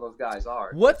that's what those guys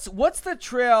are. What's the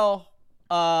trail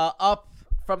up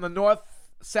from the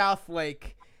north-south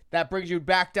lake that brings you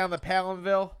back down to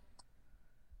Palinville?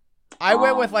 I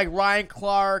went with like Ryan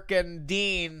Clark and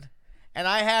Dean, and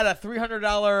I had a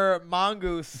 $300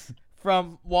 mongoose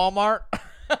from Walmart.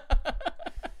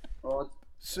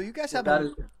 So you guys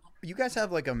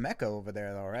have like a mecca over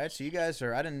there though, right? So you guys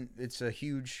are it's a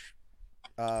huge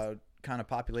kind of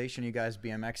population, you guys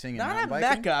BMXing and not mountain a biking?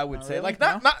 mecca, I would say. Really?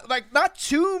 Like not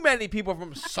too many people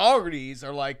from Saugerties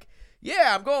are like,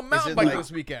 yeah, I'm going mountain biking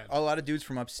this weekend. A lot of dudes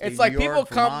from upstate. It's like New York,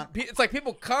 Vermont.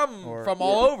 people come from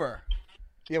all over.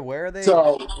 Yeah, where are they?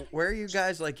 So where are you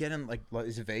guys like getting like?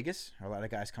 Is it Vegas? Are a lot of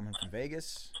guys coming from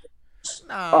Vegas?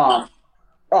 No.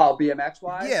 BMX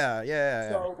wise. Yeah.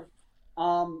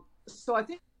 So I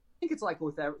think it's like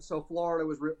with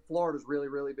Florida's really,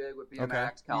 really big with BMX. Okay.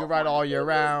 You can ride all year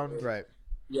round. Right.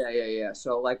 Yeah.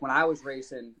 So like when I was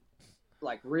racing,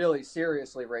 like really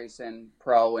seriously racing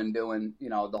pro and doing, you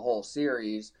know, the whole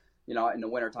series, you know, in the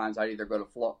winter times I'd either go to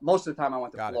Florida. Most of the time I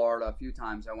went to Florida. A few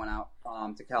times I went out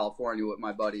to California with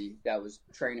my buddy that was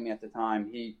training me at the time.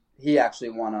 He actually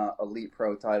won a elite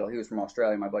pro title. He was from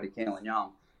Australia, my buddy Kalen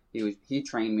Young. He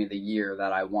trained me the year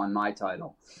that I won my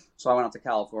title. So I went out to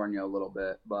California a little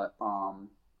bit, but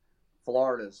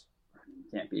Florida's, you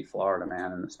can't beat Florida,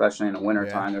 man, and especially in the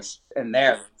wintertime.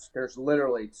 There's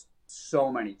literally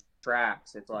so many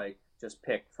tracks. It's like just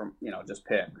pick.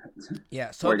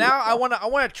 Yeah. So now I want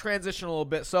to transition a little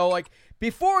bit. So like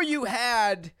before you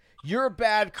had your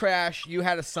bad crash, you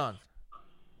had a son.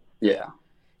 Yeah.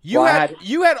 You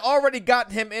had already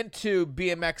gotten him into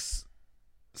BMX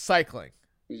cycling.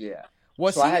 Yeah.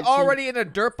 Was he already into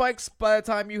dirt bikes by the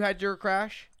time you had your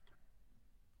crash?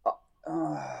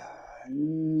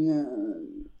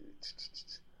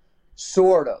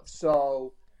 Sort of.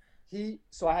 So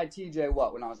So I had TJ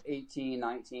when I was 18,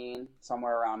 19,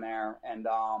 somewhere around there, and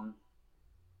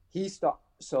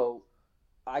so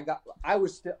I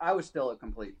was still a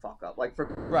complete fuck up. Like for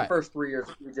the first 3 years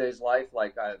of TJ's life,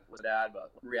 like I was a dad,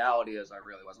 but reality is I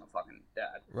really wasn't a fucking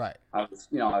dad. Right. I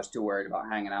was too worried about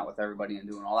hanging out with everybody and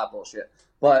doing all that bullshit.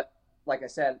 But like I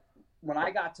said, when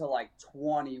I got to like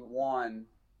 21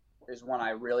 is when I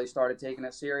really started taking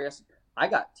it serious. I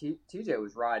got TJ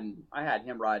was riding. I had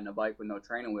him riding a bike with no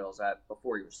training wheels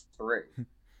before he was 3.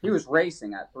 He was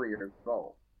racing at 3 years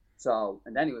old. So,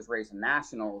 and then he was racing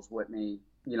nationals with me,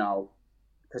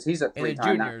 because he's a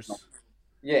 3-time national.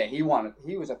 Yeah, he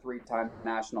was a 3-time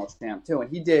national champ too, and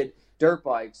he did dirt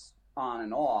bikes on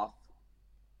and off.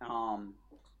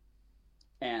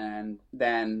 And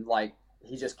then like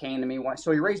he just came to me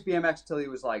so he raced BMX till he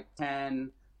was like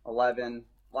 10, 11.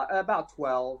 About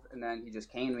 12, and then he just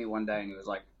came to me one day and he was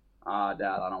like, Dad,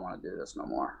 I don't want to do this no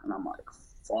more. And I'm like,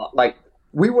 fuck. Like,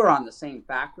 we were on the same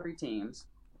factory teams.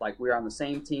 Like, we were on the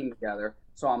same team together.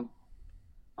 So I'm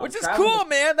which is cool,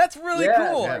 man. That's really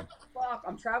cool. Like, fuck,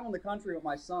 I'm traveling the country with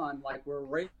my son. Like, we're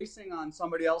racing on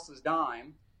somebody else's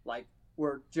dime. Like,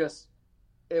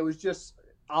 it was just,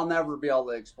 I'll never be able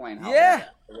to explain how bad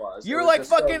it was. You were like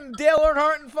fucking Dale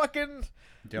Earnhardt and fucking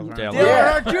Dale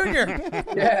Earnhardt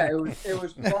Jr. Yeah, it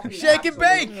was fucking shake and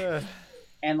bake.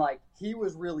 And like he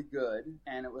was really good,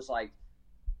 and it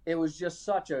was just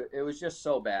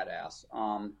so badass.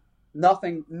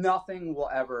 Nothing will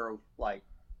ever like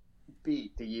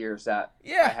beat the years that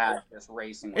I had just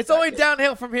racing. It's only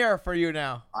downhill from here for you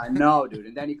now. I know, dude.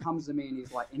 And then he comes to me and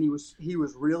he's like, and he was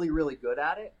really, really good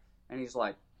at it, and he's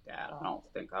like, Dad, I don't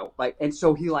think I like. And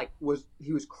so his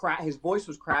voice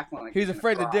was crackling. Like he was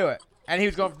afraid to do it, and he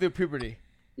was going through puberty.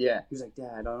 Yeah, he's like,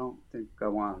 Dad, I don't think I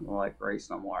want to like race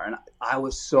no more. And I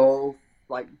was so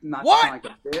like not like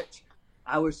a bitch.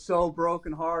 I was so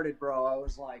brokenhearted, bro. I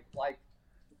was like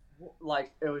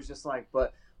it was just like,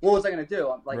 but what was I gonna do?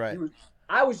 I'm like,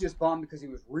 I was just bummed because he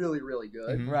was really, really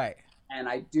good, right? And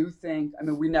I do think, I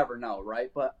mean, we never know,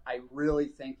 right? But I really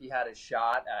think he had a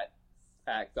shot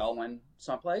at going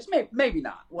someplace. Maybe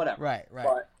not, whatever. Right.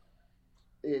 But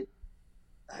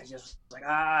I just like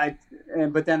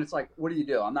but then it's like, what do you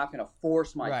do? I'm not gonna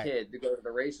force my kid to go to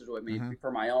the races with me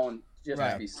for my own, just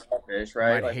to be selfish,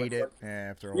 right? Might hate it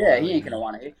after a while. Yeah, he ain't gonna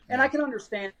want to hate. And I can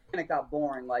understand it got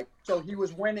boring. Like, so he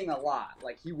was winning a lot.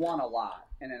 Like he won a lot,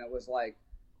 and then it was like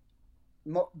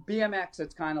BMX.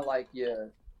 It's kind of like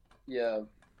you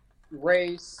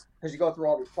race because you go through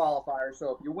all these qualifiers.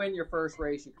 So if you win your first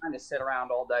race, you kind of sit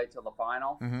around all day till the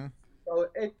final. So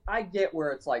I get where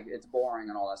it's like it's boring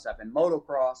and all that stuff. And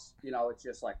motocross, it's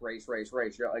just like race. You're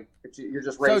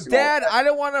just racing. So, Dad, I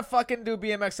don't want to fucking do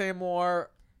BMX anymore.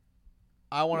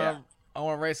 I want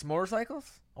to race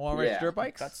motorcycles. I want to race dirt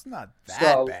bikes. That's not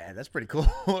that bad. That's pretty cool,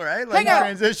 right? Like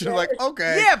transition, like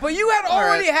okay. Yeah, but you had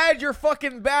already had your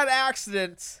fucking bad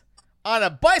accident on a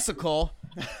bicycle.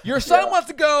 Your son wants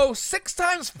to go 6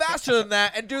 times faster than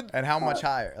that and do. And how much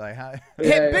higher? Like how?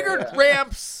 Hit bigger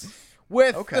ramps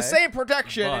with the same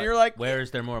protection, and you're like, where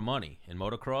is there more money, in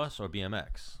motocross or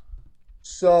BMX?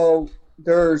 So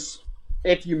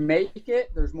if you make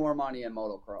it, there's more money in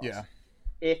motocross. Yeah.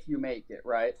 If you make it,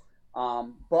 right?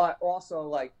 But also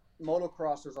like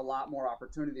motocross, there's a lot more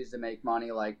opportunities to make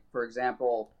money. Like for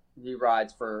example, he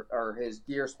rides or his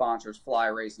gear sponsors Fly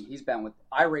Racing.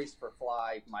 I raced for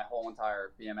Fly my whole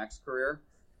entire BMX career.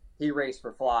 He raced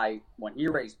for Fly when he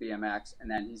raced BMX, and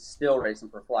then he's still racing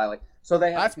for Fly. Like, so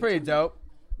they have. That's pretty dope.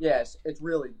 Yes, it's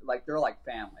really like they're like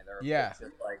family.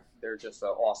 They're just so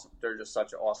awesome. They're just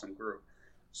such an awesome group.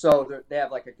 So they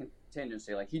have like a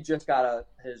contingency. Like he just got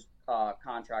his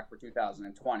contract for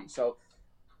 2020. So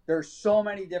there's so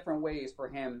many different ways for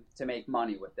him to make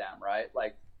money with them, right?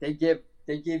 Like they give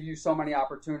you so many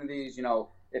opportunities.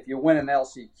 If you win an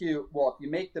LCQ, well, if you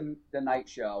make the night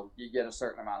show, you get a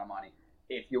certain amount of money.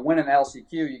 If you win an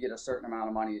LCQ, you get a certain amount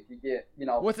of money. If you get,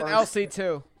 what's an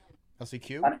LC2?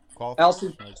 LCQ?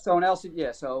 So an LC,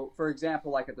 yeah. So for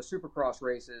example, like at the Supercross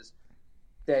races,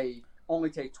 they only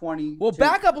take 20. Well,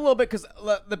 back up a little bit because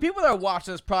the people that are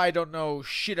watching this probably don't know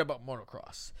shit about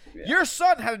motocross. Yeah. Your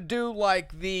son had to do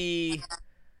like the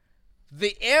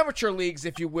amateur leagues,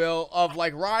 if you will, of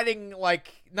like riding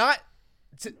like not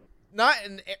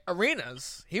in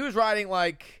arenas. He was riding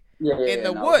like in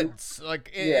the woods,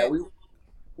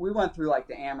 we went through like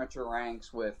the amateur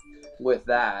ranks with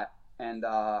that, and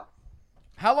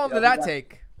how long did that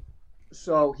take?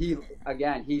 So he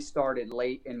started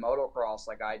late in motocross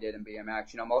like I did in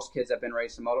BMX. Most kids that have been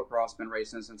racing motocross been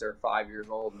racing since they're 5 years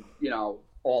old,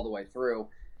 all the way through.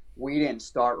 We didn't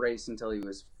start racing until he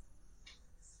was,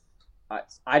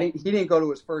 He didn't go to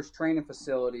his first training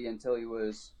facility until he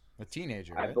was A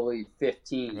teenager, I right? believe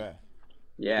 15. Yeah.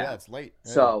 Yeah. Yeah, it's late.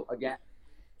 Yeah. So again,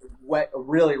 a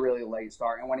really, really late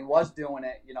start. And when he was doing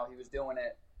it, he was doing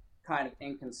it kind of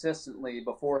inconsistently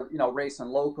before, racing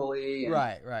locally. And,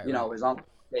 Right. his uncle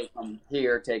would take him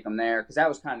here, take him there, because that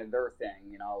was kind of their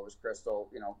thing. It was Crystal.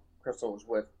 Crystal was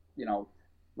with,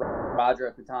 Roger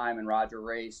at the time, and Roger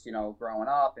raced, growing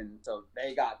up. And so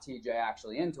they got TJ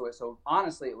actually into it. So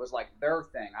honestly, it was like their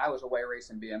thing. I was away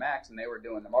racing BMX, and they were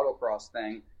doing the motocross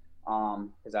thing,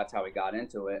 because that's how he got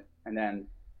into it. And then,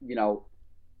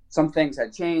 some things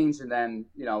had changed, and then,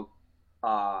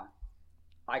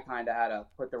 I kind of had to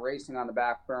put the racing on the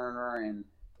back burner, and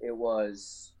it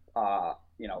was,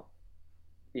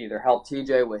 either help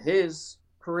TJ with his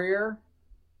career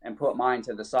and put mine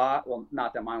to the side. Well,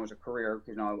 not that mine was a career,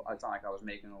 because, it's not like I was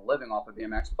making a living off of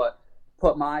BMX, but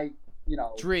put my,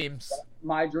 Dreams.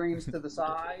 my dreams to the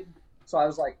side. So I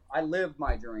was like, I lived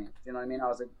my dreams. You know what I mean? I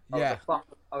was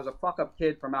a fuck up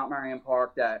kid from Mount Marion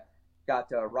Park that got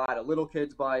to ride a little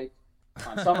kid's bike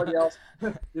on somebody else,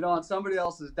 on somebody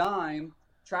else's dime,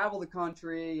 travel the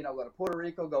country, go to Puerto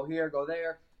Rico, go here, go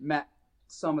there, met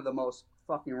some of the most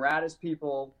fucking raddest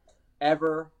people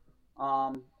ever,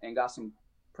 and got some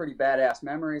pretty badass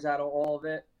memories out of all of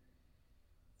it.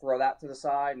 Throw that to the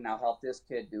side, and now help this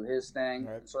kid do his thing.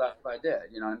 Right. So that's what I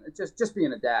did, and it's just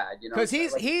being a dad, Because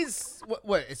he's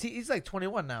what is he? He's like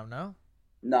 21 now, no?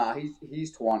 Nah,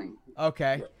 he's 20.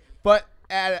 Okay, yeah. But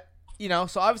at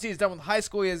so obviously he's done with high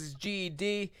school. He has his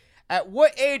GED. At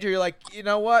what age are you like,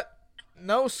 what?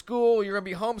 No school. You're gonna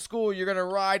be homeschooled. You're gonna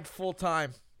ride full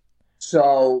time.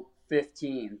 So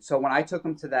 15. So when I took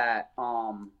him to that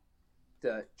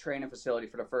the training facility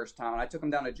for the first time, and I took him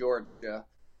down to Georgia.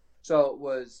 So it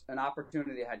was an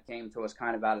opportunity that had came to us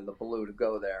kind of out of the blue to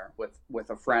go there with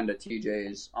a friend of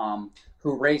TJ's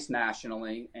who raced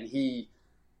nationally, and he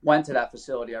went to that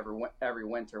facility every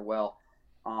winter. Well,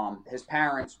 his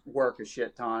parents work a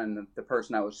shit ton, and the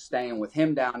person that was staying with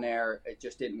him down there, it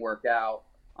just didn't work out.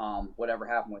 Whatever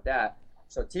happened with that.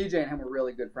 So TJ and him were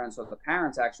really good friends. So the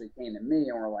parents actually came to me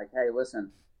and were like, "Hey,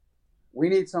 listen, we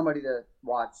need somebody to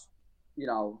watch,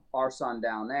 our son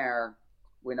down there.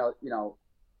 We know,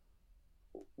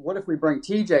 what if we bring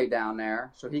TJ down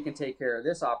there so he can take care of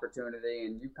this opportunity,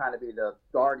 and you kind of be the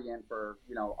guardian for,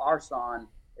 our son,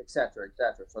 et cetera, et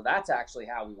cetera." So that's actually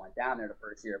how we went down there the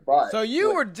first year. But so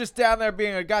you were just down there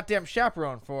being a goddamn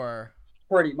chaperone for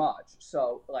pretty much.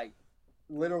 So like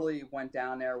literally went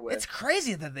down there with. It's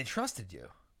crazy that they trusted you.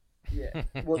 Yeah.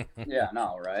 Well, yeah,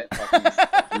 no, right?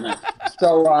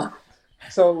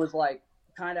 So it was like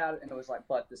kind of, and it was like,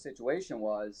 but the situation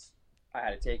was I had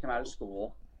to take him out of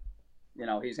school. He's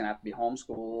going to have to be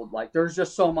homeschooled. Like, there's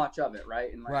just so much of it,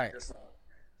 right? And like, right.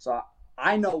 So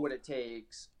I know what it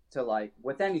takes to, like,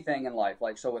 with anything in life.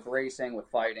 Like, so with racing, with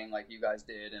fighting, like you guys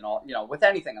did, and all, with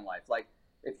anything in life. Like,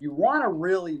 if you want to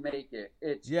really make it,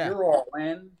 you're all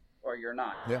in or you're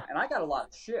not. Yeah. And I got a lot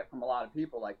of shit from a lot of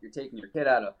people, like, you're taking your kid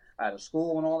out of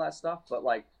school and all that stuff. But,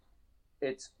 like,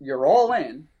 you're all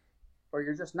in. Or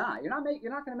you're just not. You're not going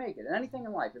to make it. And anything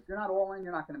in life, if you're not all in,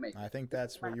 you're not going to make it. I think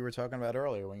that's what you were talking about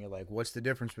earlier when you're like, what's the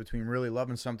difference between really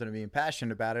loving something and being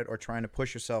passionate about it, or trying to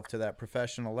push yourself to that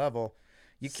professional level?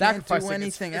 You can't do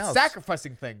anything else. It's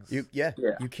sacrificing things. You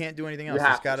can't do anything else.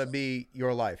 It's got to be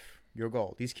your life, your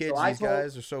goal. These kids, these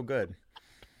guys are so good.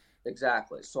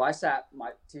 Exactly. So I sat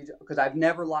my TJ, because I've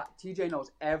never lied. TJ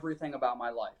knows everything about my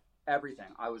life. Everything.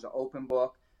 I was an open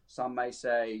book. Some may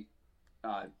say,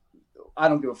 I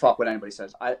don't give a fuck what anybody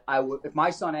says. I would, if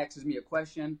my son asks me a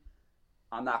question,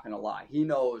 I'm not going to lie. He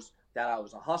knows that I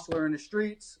was a hustler in the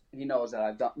streets. He knows that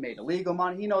I've made illegal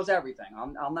money. He knows everything.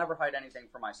 I'll never hide anything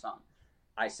from my son.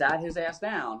 I sat his ass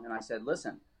down and I said,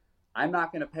 listen, I'm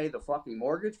not going to pay the fucking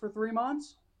mortgage for 3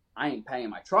 months. I ain't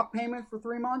paying my truck payment for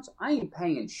 3 months. I ain't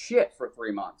paying shit for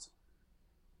 3 months.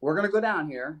 We're going to go down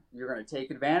here. You're going to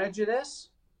take advantage of this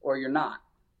or you're not.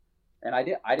 And I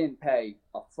didn't pay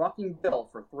a fucking bill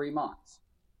for 3 months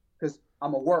because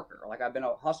I'm a worker. Like, I've been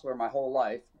a hustler my whole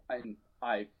life, and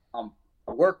I'm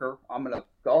a worker. I'm going to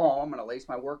go home. I'm going to lace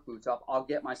my work boots up. I'll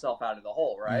get myself out of the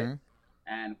hole, right? Mm-hmm.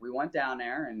 And we went down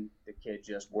there, and the kid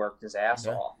just worked his ass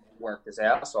off.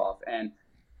 And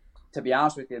to be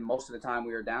honest with you, most of the time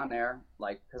we were down there,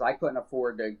 like, because I couldn't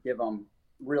afford to give him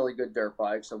really good dirt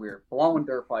bikes. So we were blowing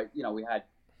dirt bike. We had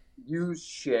used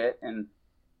shit, and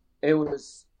it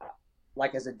was...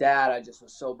 Like, as a dad, I just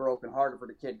was so brokenhearted for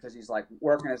the kid because he's, like,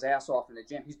 working his ass off in the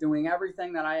gym. He's doing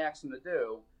everything that I asked him to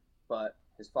do, but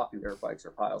his fucking dirt bikes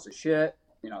are piles of shit.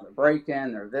 They're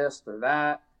breaking, they're this, they're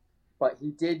that. But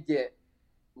he did get,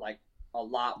 like, a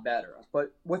lot better.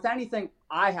 But with anything,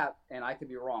 and I could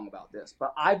be wrong about this,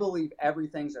 but I believe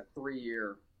everything's a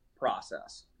 3-year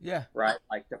process, Yeah. right?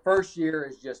 Like the first year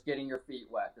is just getting your feet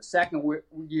wet. The second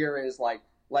year is like,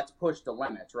 let's push the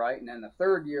limits, right? And then the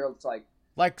third year, it's like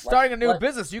starting a new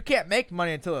business, you can't make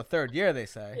money until the third year, they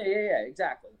say. Yeah,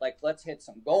 exactly. Like, let's hit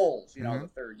some goals, the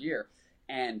third year.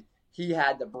 And he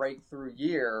had the breakthrough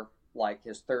year, like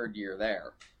his third year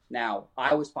there. Now,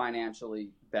 I was financially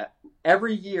bet.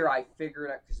 Every year I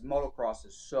figured out, because motocross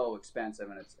is so expensive,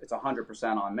 and it's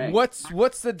 100% on me.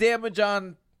 What's the damage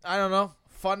on, I don't know,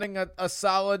 funding a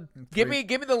solid? Give me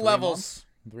the levels.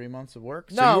 Months? 3 months of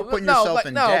work? No, so you were putting yourself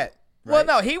in debt. Right? Well,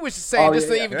 no, he was just saying just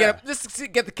to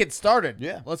get the kid started.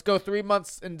 Yeah. Let's go 3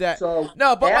 months in debt. So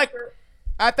no, but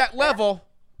at that level,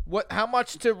 how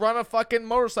much to run a fucking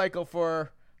motorcycle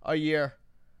for a year?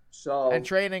 So and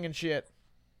training and shit.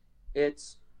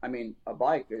 A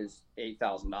bike is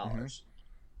 $8,000.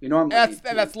 You normally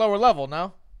that's lower level,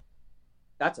 no?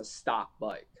 That's a stock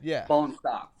bike. Yeah. Bone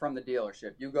stock from the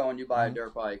dealership. You go and you buy a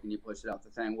dirt bike and you push it out the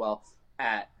thing. Well,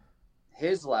 at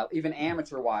his level, even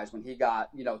amateur wise, when he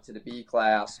got, to the B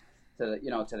class, to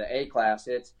the A class,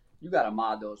 you got to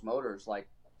mod those motors. Like,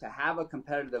 to have a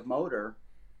competitive motor,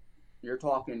 you're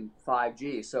talking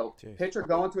 5G. So picture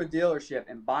going to a dealership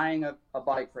and buying a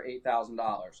bike for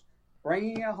 $8,000,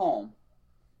 bringing it home,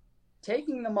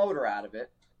 taking the motor out of it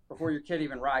before your kid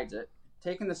even rides it,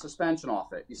 taking the suspension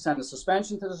off it. You send the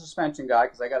suspension to the suspension guy,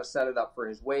 because I got to set it up for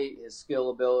his weight, his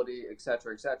skill ability, et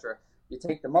cetera, et cetera. You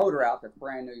take the motor out that's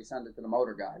brand new, you send it to the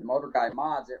motor guy. The motor guy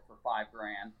mods it for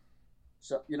 $5,000.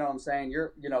 So, you know what I'm saying?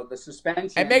 The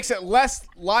suspension. It makes it less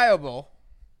reliable.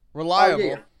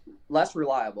 Less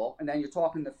reliable. And then you're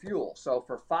talking the fuel. So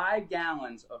for 5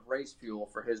 gallons of race fuel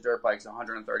for his dirt bike is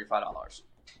 $135.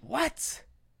 What?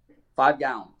 5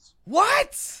 gallons.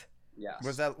 What? Yes.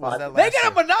 Was that last They got a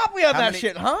year? monopoly on that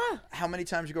shit, huh? How many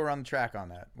times you go around the track on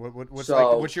that? What's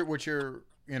your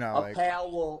a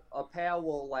pail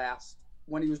will last.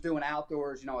 When he was doing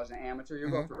outdoors, as an amateur, you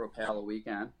go through a pail a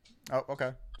weekend. Oh,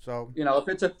 okay. So if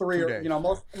it's a 3 2 or days.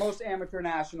 most amateur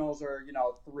nationals are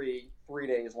 3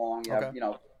 days long. You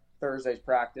have Thursday's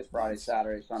practice, Friday,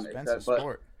 Saturday, Sunday. Expensive but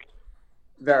sport.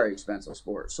 Very expensive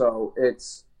sport. So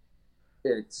it's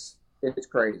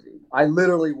crazy. I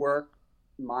literally work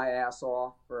my ass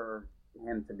off for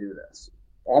him to do this.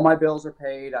 All my bills are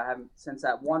paid. I haven't, since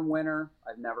that one winter,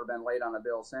 I've never been late on a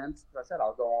bill since. As I said,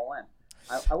 I'll go all in.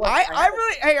 I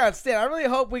really, hang on, Stan, I really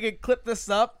hope we can clip this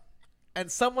up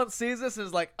and someone sees this and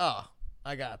is like, oh,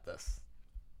 I got this.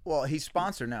 Well, he's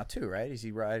sponsored now too, right? Is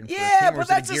he riding for a Yeah, team, or but is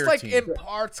it a that's just gear like team? in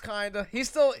parts, kind of. He's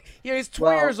still, he's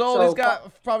 20 years old. He's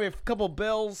got probably a couple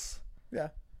bills. Yeah.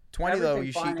 20 though,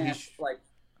 you like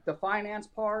the finance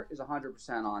part is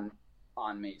 100%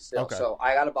 on me still. Okay. So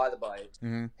I got to buy the bike.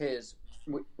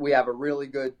 Mm-hmm. We have a really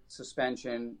good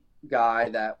suspension guy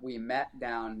that we met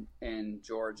down in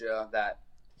Georgia that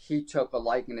he took a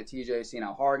liking to TJ, seeing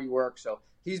how hard he works. So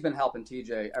he's been helping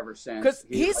TJ ever since.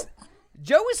 Because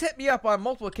Joey's hit me up on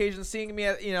multiple occasions, seeing me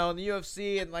at, in the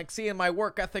UFC and like seeing my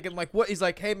work ethic and like what he's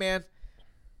like, hey man,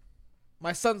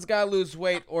 my son's got to lose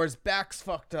weight or his back's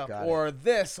fucked up or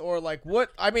this or like what.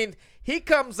 I mean, he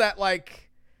comes at like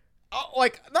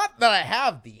not that I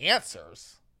have the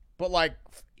answers, but like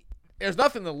there's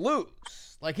nothing to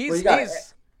lose. Like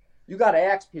you got to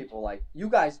ask people, like, you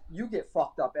get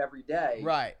fucked up every day,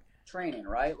 right? Training,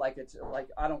 right? Like, it's like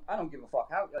I don't give a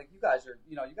fuck how, like, you guys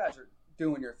are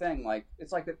doing your thing. Like,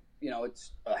 it's like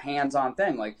it's a hands-on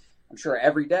thing. Like, I'm sure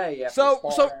every day you have So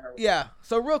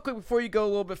real quick before you go a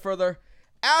little bit further,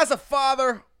 as a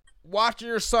father watching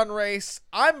your son race,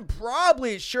 I'm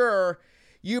probably sure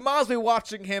you might as well be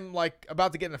watching him like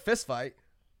about to get in a fist fight.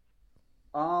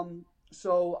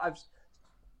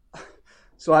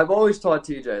 So I've always taught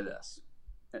TJ this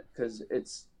because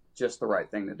it's just the right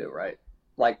thing to do, right?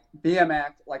 Like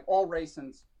BMX, like all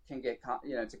racing can get,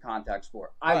 it's a contact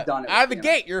sport. I've done it out of the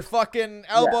gate. You're fucking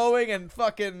elbowing and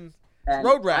fucking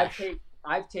road rash.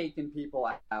 I've taken people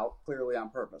out clearly on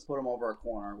purpose, put them over a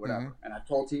corner or whatever. Mm-hmm. And I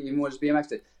told you, even with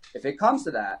BMX, if it comes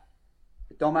to that,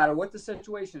 it don't matter what the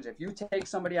situation is. If you take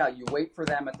somebody out, you wait for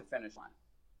them at the finish line.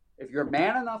 If you're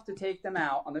man enough to take them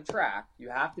out on the track, you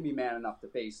have to be man enough to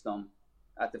face them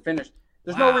at the finish.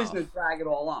 There's no reason to drag it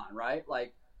all on, right?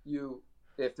 Like,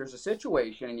 if there's a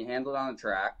situation and you handle it on the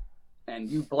track and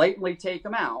you blatantly take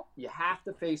them out, you have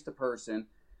to face the person.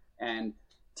 And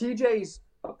TJ's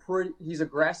he's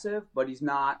aggressive, but he's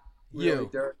not really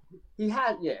dirty. He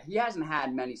hasn't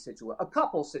had a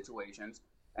couple situations,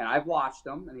 and I've watched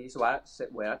them, and he's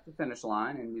sit way at the finish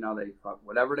line, and they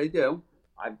whatever they do.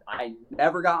 I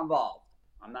never got involved.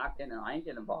 I ain't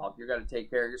getting involved. You're gonna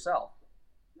take care of yourself.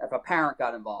 if a parent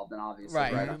got involved, then obviously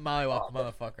Right, mollywop I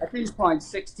motherfucker. think he's playing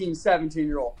 16,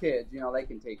 17-year-old kids. You know, they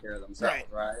can take care of themselves,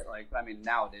 right? Like, I mean,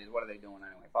 nowadays, what are they doing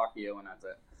anyway? Fuck you, and that's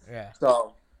it. Yeah.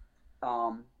 So,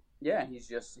 yeah,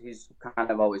 he's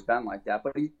kind of always been like that.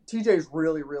 But TJ's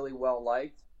really, really well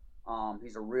liked.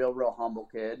 He's a real, real humble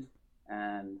kid,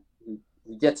 and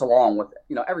he gets along with,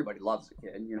 everybody loves the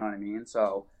kid. You know what I mean?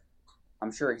 So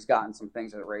I'm sure he's gotten some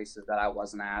things at races that I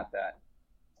wasn't at that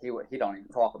he don't even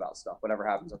talk about stuff. Whatever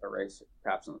happens at the race,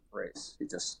 happens at the race. You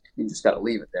just got to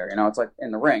leave it there. It's like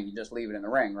in the ring. You just leave it in the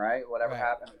ring, right? Whatever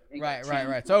happens. Right.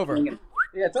 It's over. Yeah,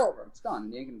 it's over. It's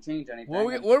done. You ain't gonna change anything.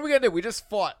 What are we gonna do? We just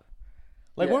fought.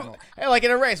 Like like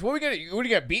in a race, what are we gonna do? What are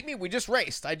you gonna beat me? We just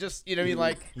raced.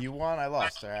 You won, I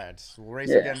lost. All right, we'll race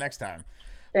again next time.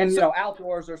 And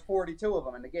outdoors, there's 42 of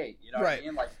them in the gate. You know what I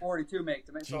mean? Like 42 make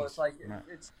them. So it's like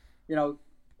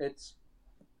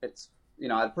it's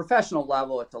at a professional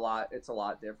level, it's a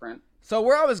lot different. So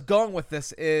where I was going with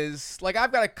this is, like,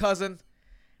 I've got a cousin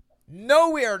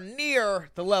nowhere near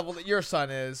the level that your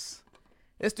son is.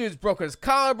 This dude's broken his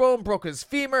collarbone, broken his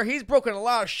femur. He's broken a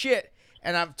lot of shit.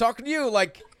 And I'm talking to you,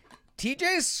 like,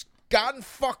 TJ's gotten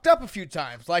fucked up a few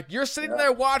times. Like, you're sitting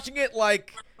there watching it,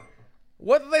 like,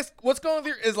 what's going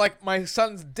through? Is, like, my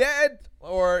son's dead?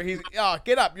 Or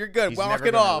get up, you're good, walk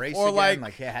it off. Or, again.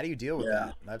 How do you deal with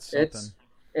that? That's something.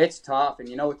 It's tough. And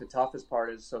you know what the toughest part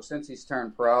is? So since he's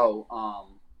turned pro,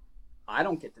 I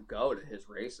don't get to go to his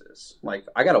races. Like,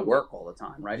 I got to work all the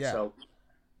time, right? Yeah. So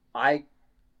I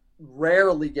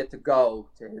rarely get to go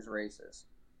to his races.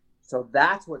 So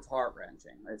that's what's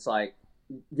heart-wrenching. It's like,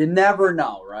 you never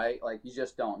know, right? Like, you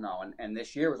just don't know. And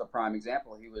this year was a prime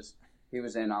example. He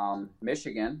was in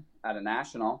Michigan at a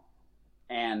national,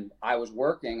 and I was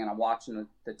working, and I'm watching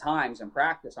the times in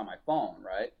practice on my phone,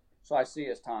 right? So I see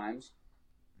his times,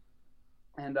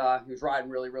 and he was riding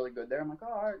really, really good there. I'm like,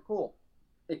 oh, all right, cool.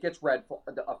 It gets a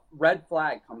red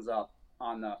flag comes up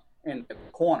in the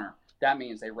corner. That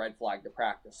means they red flagged the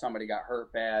practice. Somebody got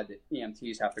hurt bad. The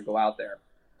EMTs have to go out there.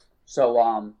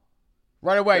 So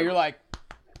right away you're like,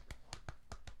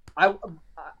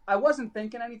 I wasn't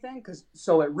thinking anything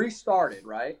so it restarted,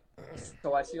 right?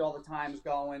 So I see all the times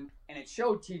going, and it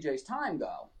showed TJ's time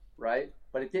go, right?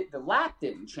 But the lap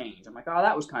didn't change. I'm like, oh,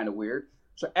 that was kind of weird.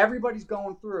 So everybody's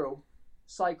going through,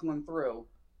 cycling through.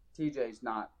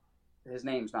 His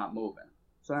name's not moving.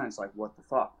 So then it's like, what the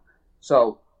fuck?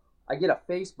 So I get a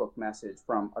Facebook message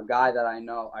from a guy that I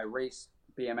know. I race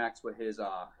BMX with his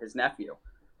nephew.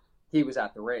 He was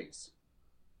at the race,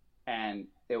 and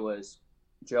it was,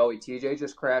 Joey, TJ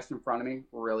just crashed in front of me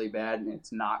really bad, and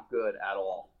it's not good at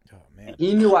all. Oh, man. And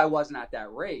he knew I wasn't at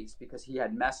that race because he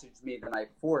had messaged me the night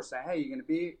before saying, hey, you going to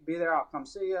be there? I'll come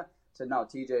see you. I said, no,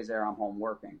 TJ's there. I'm home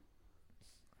working.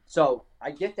 So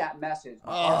I get that message. Who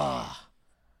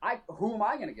am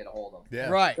I going to get a hold of? Yeah.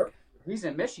 Right. He's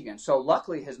in Michigan. So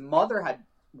luckily his mother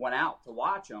went out to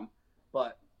watch him,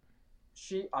 but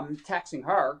I'm texting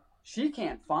her. She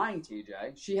can't find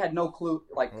TJ. She had no clue,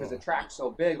 because the track's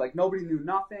so big. Like, nobody knew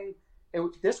nothing.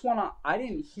 This one, I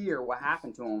didn't hear what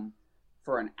happened to him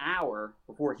for an hour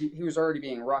before he was already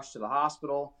being rushed to the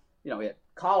hospital. He had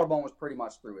collarbone was pretty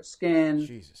much through his skin.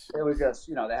 Jesus. It was just,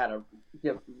 they had to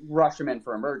rush him in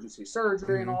for emergency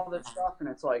surgery and all this stuff. And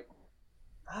it's like,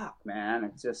 fuck, man.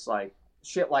 It's just like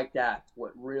shit like that.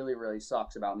 What really, really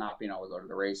sucks about not being able to go to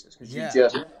the races, because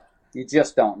you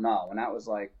just don't know. And that was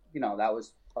like, that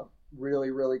was a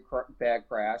really, really bad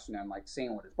crash. And then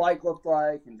seeing what his bike looked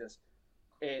like, and just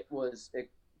it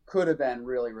could have been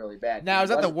really, really bad. Now, is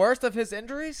that the worst of his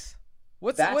injuries?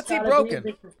 What's he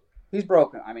broken? He's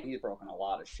broken. I mean, he's broken a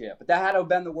lot of shit. But that had to have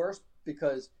been the worst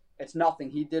because it's nothing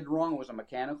he did wrong. It was a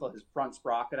mechanical. His front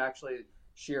sprocket actually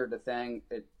sheared the thing.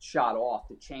 It shot off.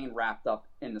 The chain wrapped up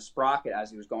in the sprocket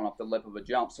as he was going up the lip of a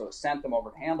jump. So it sent him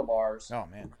over the handlebars. Oh,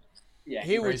 man. Yeah,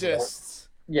 he was just...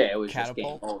 Yeah, it was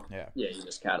catapult. Just game over. Yeah, he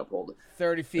just catapulted.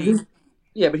 30 feet.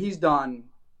 But he's done,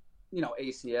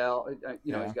 ACL.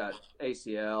 He's got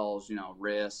ACLs,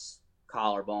 wrists,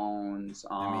 collarbones.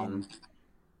 I mean,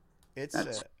 it's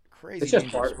a crazy it's just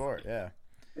sport. Yeah.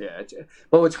 Yeah.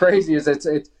 But what's crazy is it's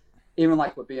even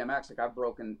like with BMX, like I've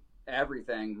broken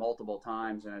everything multiple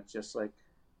times, and it's just like,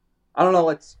 I don't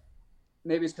know.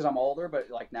 Maybe it's because I'm older, but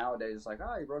nowadays it's like,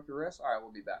 oh, you broke your wrist. All right,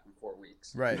 we'll be back in 4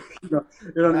 weeks. Right. you know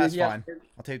what I mean? That's fine.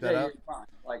 I'll take that out. Fine.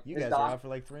 Like you guys are out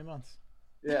for 3 months.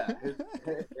 Yeah.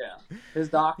 His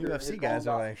doctor. UFC guys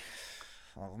are like,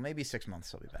 well, maybe 6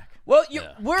 months. I'll be back. Well,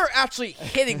 we're actually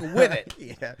hitting with it.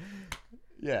 Yeah.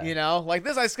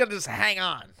 This, I just gotta just hang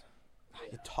on.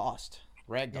 Get tossed.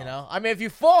 Ragdoll. I mean, if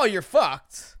you fall, you're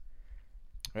fucked.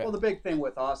 Yeah. Well, the big thing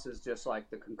with us is just like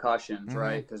the concussions, Mhm.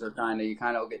 right? Because you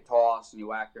kind of get tossed and you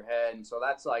whack your head, and so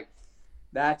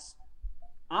that's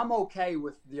I'm okay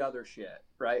with the other shit,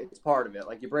 right? It's part of it.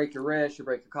 Like you break your wrist, you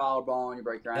break your collarbone, you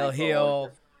break your They'll ankle.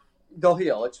 heal. They'll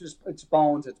heal. It's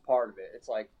bones. It's part of it. It's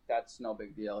like that's no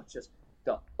big deal. It's just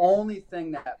the only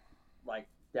thing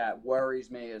that worries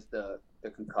me is the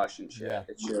concussion shit. Yeah.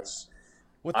 It's just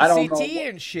With I the don't CT know.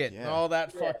 and shit and Yeah. all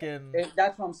that Yeah. fucking.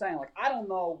 That's what I'm saying. Like I don't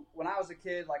know. When I was a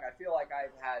kid, like I feel like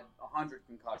I've had 100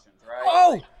 concussions, right?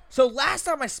 Oh, so last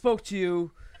time I spoke to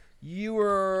you, you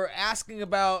were asking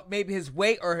about maybe his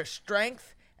weight or his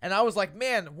strength, and I was like,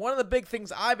 man, one of the big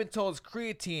things I've been told is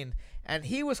creatine, and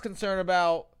he was concerned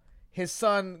about his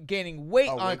son gaining weight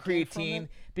Oh, on weight gain from creatine it?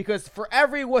 because for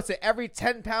every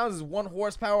 10 pounds is 1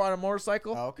 horsepower on a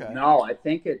motorcycle. Oh, okay. No, I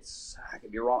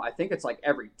could be wrong. I think it's like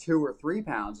every 2 or 3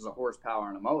 pounds is a horsepower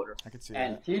on a motor. I could see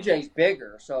And that. TJ's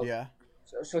bigger, so Yeah.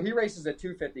 so he races a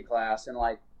 250 class, and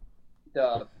like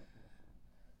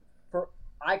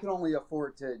I can only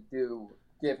afford to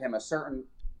give him a certain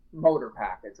motor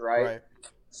package, right? Right.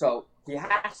 So he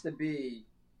has to be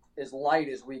as light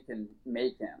as we can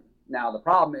make him. Now the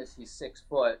problem is he's 6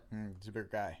 foot, He's a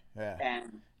big guy. Yeah.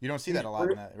 and You don't see that a lot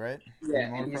in that, right?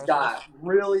 and he's got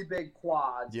really big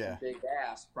quads Yeah. and big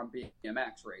ass from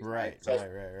BMX racing. Right. So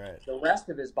Right. the rest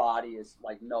of his body is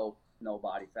like no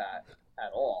body fat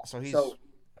at all. So he's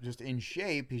just in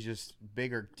shape. He's just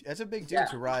bigger. That's a big dude Yeah.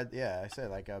 to ride. Yeah, I said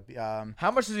like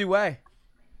How much does he weigh?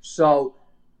 So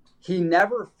he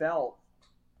never felt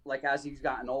like as he's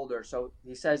gotten older. So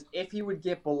he says if he would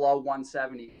get below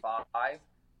 175,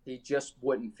 he just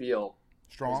wouldn't feel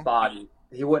his strong. body.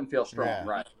 He wouldn't feel strong, Yeah.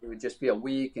 right? He would just feel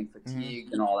weak and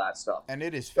fatigued and all that stuff. And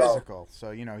it is So- physical,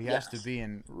 so he has to Yes. be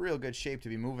in real good shape to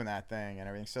be moving that thing and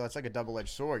everything. So it's like a double-edged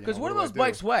sword. Because what do do I those do?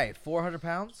 bikes weigh? 400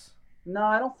 pounds? No,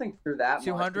 I don't think they're that much.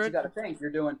 200? You got to think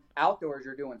you're doing outdoors.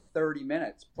 You're doing 30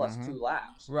 minutes plus Mhm. 2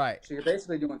 laps. Right. So you're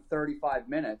basically doing 35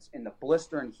 minutes in the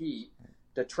blistering heat.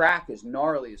 The track is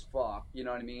gnarly as fuck, you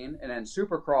know what I mean? And then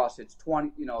Supercross, it's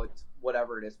 20, it's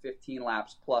whatever it is, 15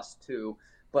 laps plus 2.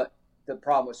 But the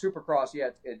problem with Supercross,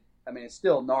 it's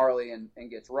still gnarly and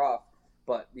gets rough,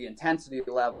 but the intensity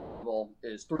level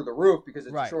is through the roof because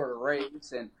it's Right. a shorter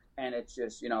race, and it's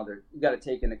just, you got to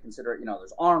take into consideration,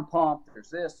 there's arm pump, there's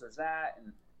this, there's that,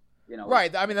 and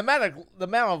Right. I mean, the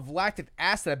amount of lactic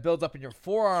acid that builds up in your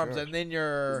forearms Sure. and then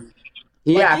your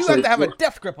he you actually have to have a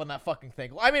death grip on that fucking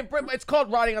thing. I mean, it's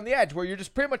called riding on the edge, where you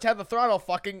just pretty much have the throttle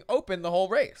fucking open the whole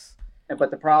race.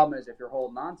 But the problem is, if you're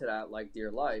holding on to that like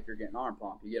dear life, you're getting arm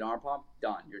pump. You get arm pump,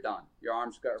 done. You're done. Your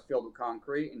arms are filled with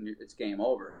concrete, and it's game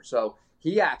over. So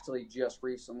he actually just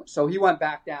recently. So he went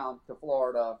back down to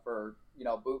Florida for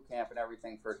boot camp and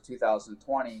everything for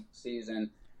 2020 season,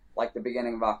 like the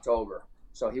beginning of October.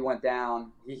 So he went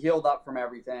down. He healed up from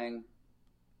everything.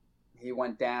 He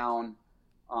went down.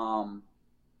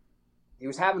 He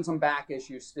was having some back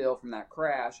issues still from that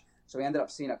crash. So he ended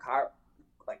up seeing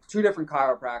like 2 different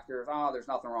chiropractors. Oh, there's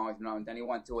nothing wrong with him. And then he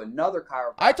went to another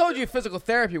chiropractor. I told you physical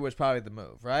therapy was probably the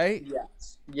move, right?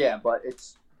 Yes. Yeah, but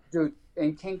dude,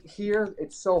 here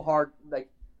it's so hard. Like,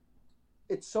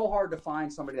 it's so hard to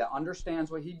find somebody that understands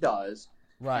what he does.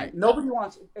 Right. And nobody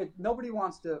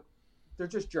wants to. They're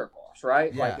just jerk offs,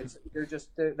 right? Yeah. Like they're just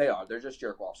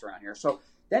jerk offs around here. So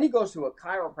then he goes to a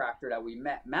chiropractor that we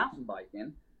met mountain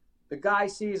biking. The guy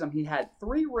sees him. He had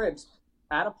 3 ribs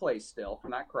out of place still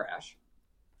from that crash,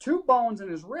 2 bones in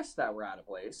his wrist that were out of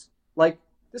place. Like,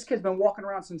 this kid's been walking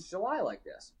around since July like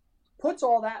this. Puts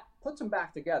them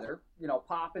back together,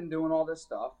 popping, doing all this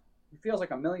stuff. He feels like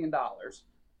 $1 million.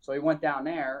 So he went down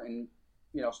there and,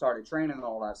 started training and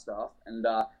all that stuff. And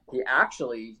he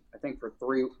actually, I think for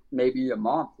 3, maybe a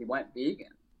month, he went vegan.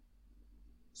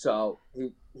 So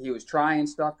he was trying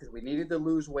stuff because we needed to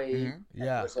lose weight. Mhm.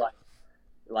 Yeah. It was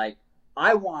like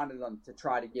I wanted him to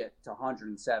try to get to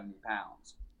 170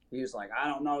 pounds. He was like, I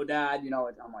don't know, Dad.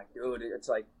 I'm like, dude, it's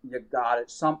like, you got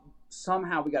it.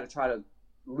 Somehow we got to try to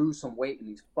lose some weight in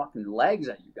these fucking legs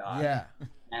that you got. Yeah.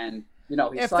 And,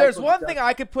 If there's one thing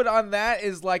I could put on that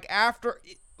is like after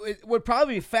it would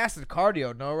probably be fasted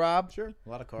cardio, no, Rob? Sure. A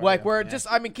lot of cardio. Like where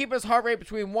yeah. keep his heart rate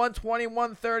between 120,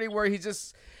 130, where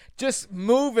he's just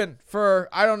moving for,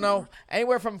 I don't know,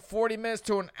 anywhere from 40 minutes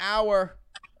to an hour,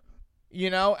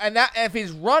 and that if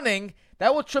he's running,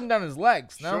 that will trim down his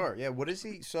legs, no? Sure. Yeah. What is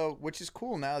he? So, which is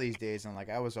cool now these days. And like,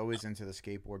 I was always into the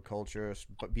skateboard culture,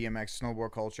 BMX,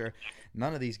 snowboard culture.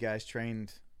 None of these guys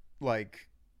trained like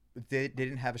they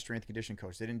didn't have a strength condition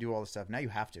coach. They didn't do all this stuff. Now you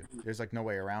have to. There's like no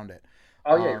way around it.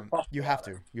 Oh, yeah. You have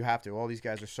to. You have to. All these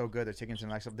guys are so good. They're taking to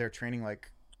the next level. They're training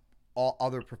like all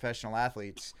other professional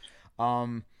athletes.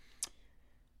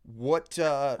 What?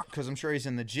 Because I'm sure he's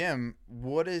in the gym.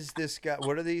 What is this guy?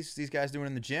 What are these guys doing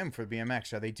in the gym for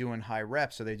BMX? Are they doing high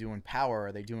reps? Are they doing power?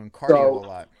 Are they doing cardio a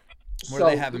lot? What do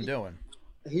they have him doing?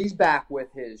 He's back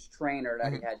with his trainer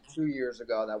that he had 2 years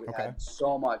ago that we had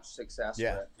so much success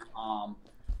with.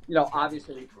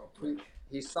 Obviously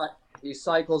he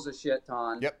cycles a shit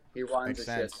ton. Yep. He runs a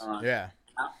shit ton. Yeah.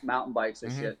 Mountain bikes a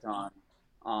shit ton.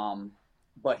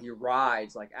 But he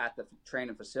rides like at the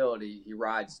training facility. He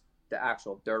rides the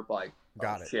actual dirt bike.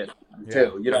 Got it. Shit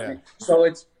too. You know what I mean? So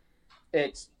it's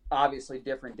obviously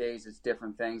different days. It's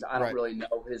different things. I don't really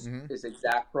know his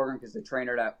exact program because the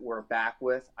trainer that we're back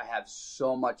with, I have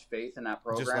so much faith in that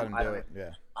program. Just let him do it.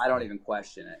 Yeah. I don't even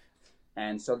question it.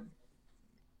 And so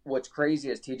what's crazy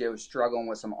is TJ was struggling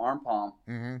with some arm pump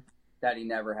that he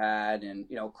never had, and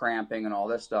cramping and all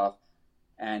this stuff.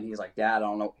 And he's like, Dad, I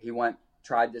don't know. He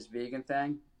tried this vegan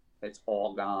thing. It's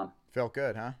all gone. Felt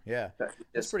good, huh? Yeah.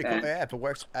 That's pretty cool. Yeah, if it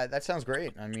works, that sounds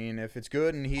great. I mean, if it's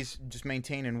good and he's just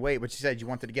maintaining weight, which you said you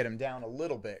wanted to get him down a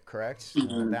little bit, correct? Down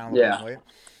a little bit in weight.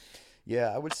 Yeah,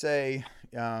 I would say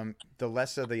the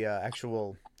less of the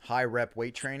actual high rep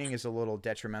weight training is a little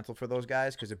detrimental for those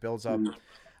guys because it builds up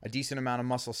a decent amount of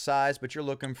muscle size, but you're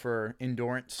looking for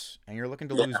endurance and you're looking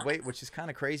to lose weight, which is kind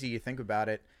of crazy. You think about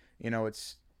it,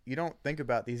 you don't think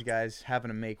about these guys having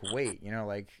to make weight,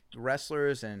 like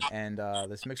wrestlers and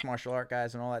this mixed martial art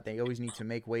guys and all that. They always need to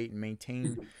make weight and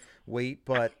maintain weight.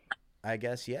 But I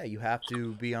guess, you have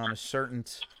to be on a certain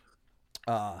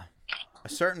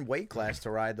weight class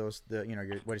to ride those,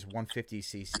 what is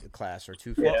 150cc class or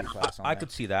 250 class. I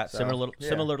could see that. So,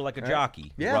 similar to like a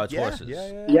jockey who rides horses.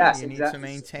 Yes, you need to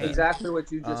maintain. Exactly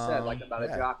what you just said, like about a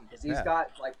jockey. Because he's got,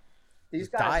 like, these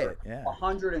guys are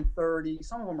 130,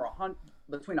 some of them are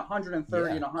between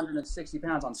 130 and 160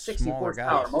 pounds on 60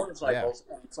 horsepower motorcycles,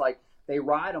 and it's like they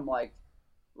ride them like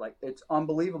it's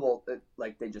unbelievable that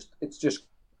it's just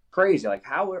crazy. Like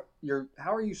how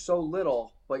are you so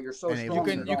little but you're so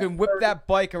strong? You can whip that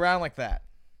bike around like that.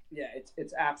 Yeah,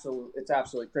 it's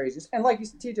absolutely crazy. And like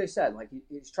TJ said, like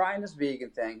he's trying this vegan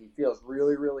thing. He feels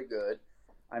really, really good.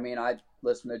 I mean, I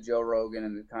listened to Joe Rogan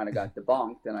and it kind of got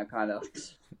debunked, and I kind of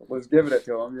was giving it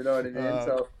to him. You know what I mean?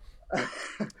 So.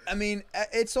 I mean,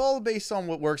 it's all based on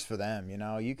what works for them. You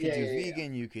could do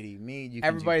vegan, you could eat meat, you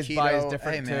everybody's can do keto. body is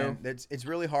different man, it's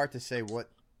really hard to say what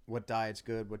diet's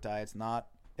good, what diet's not.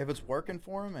 If it's working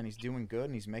for him and he's doing good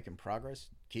and he's making progress,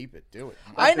 keep it, do it.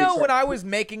 I know when I was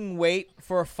making weight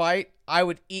for a fight, I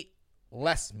would eat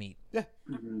less meat. Yeah.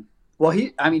 Well,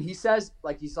 he says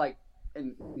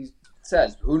and he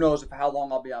says, who knows how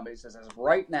long I'll be on, but he says, as of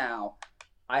right now,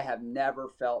 I have never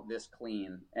felt this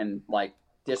clean and like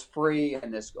this free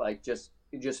and this it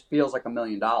just feels like $1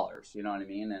 million. You know what I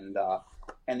mean?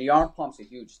 And the arm pump's a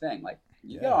huge thing. Like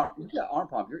you get arm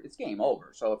pump, it's game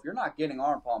over. So if you're not getting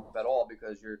arm pump at all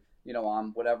because you're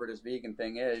on whatever this vegan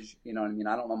thing is, you know what I mean?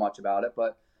 I don't know much about it,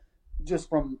 but just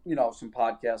from some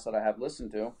podcasts that I have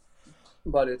listened to.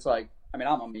 But it's like, I mean,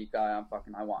 I'm a meat guy.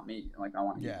 I want meat. Like I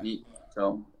want to eat meat.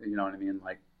 So you know what I mean?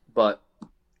 Like, but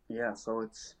yeah. So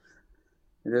it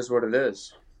is what it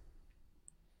is.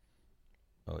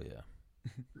 Oh yeah.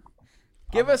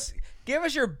 Give us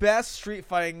your best street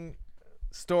fighting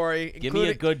story. Give me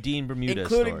a good Dean Bermudez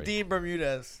including story. Dean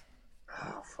Bermudez.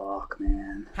 Oh fuck,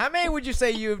 man. How many would you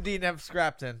say you and Dean have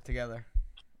scrapped in together?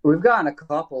 We've gotten a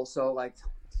couple. So like,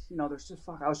 there's just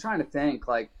I was trying to think.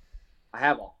 Like, I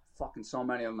have so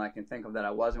many of them I can think of that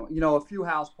I wasn't. A few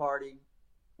house party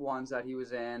ones that he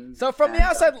was in. So from the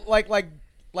outside, like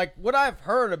what I've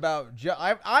heard about Joe,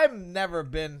 I've never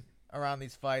been around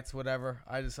these fights, whatever.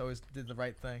 I just always did the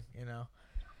right thing,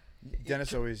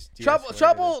 Dennis always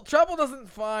trouble doesn't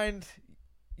find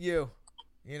you.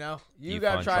 You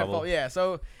gotta try and fall. Yeah,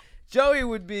 so Joey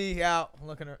would be out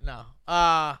looking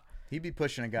he'd be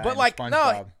pushing a guy. But like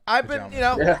no, I've been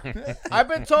I've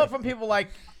been told from people like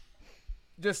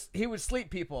just he would sleep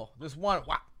people. Just one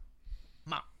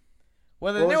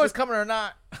whether they knew it was coming or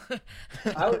not.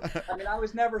 I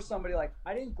was never somebody like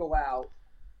I didn't go out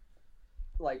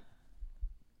like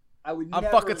I'm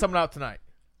fucking someone out tonight.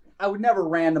 I would never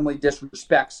randomly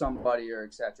disrespect somebody or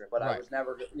etc. But I was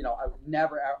never, I would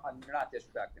never. You're not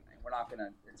disrespecting me. We're not gonna.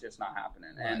 It's just not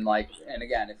happening. Right. And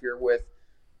again, if you're with,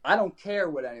 I don't care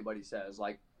what anybody says.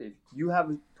 Like, if you have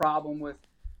a problem with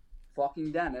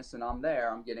fucking Dennis and I'm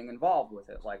there, I'm getting involved with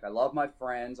it. Like, I love my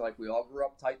friends. Like, we all grew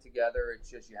up tight together.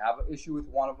 It's just you have an issue with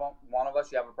one of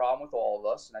us, you have a problem with all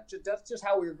of us, and that's just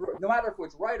how we grew up. No matter if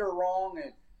it's right or wrong,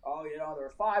 and there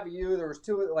were 5 of you, there was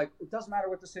 2. Like, it doesn't matter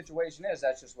what the situation is.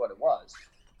 That's just what it was,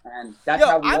 and that's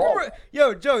how we all.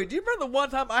 Yo, Joey, do you remember the one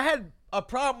time I a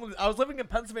problem. I was living in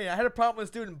Pennsylvania. I had a problem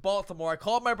with this dude in Baltimore. I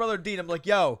called my brother Dean. I'm like,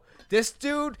 yo, this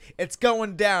dude, it's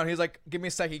going down. He's like, give me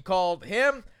a sec. He called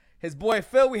him, his boy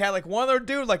Phil. We had like one other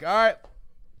dude. Like, all right,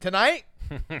 tonight.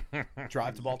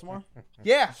 Drive to Baltimore.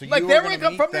 Yeah, So like you they were were gonna gonna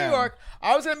come from meet them. New York.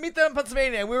 I was gonna meet them in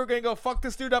Pennsylvania, and we were gonna go fuck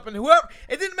this dude up. And whoever,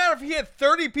 it didn't matter if he had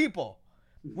 30 people.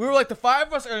 We were like, the 5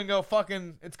 of us are gonna go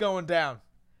fucking. It's going down.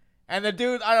 And the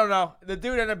dude, I don't know. The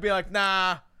dude ended up being like,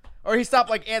 nah. Or he stopped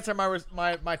like answering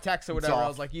my text or whatever. I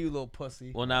was like, you little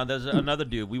pussy. Well, now there's another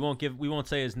dude. We won't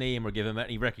say his name or give him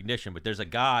any recognition, but there's a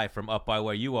guy from up by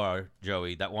where you are,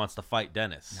 Joey, that wants to fight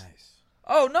Dennis. Nice.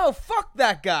 Oh no, fuck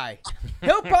that guy.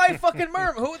 He'll probably fucking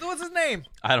murder him. What's his name?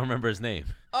 I don't remember his name,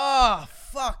 Oh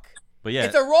fuck. but yeah,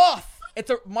 It's a Roth. It's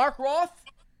a Mark Roth.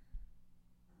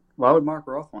 Why would Mark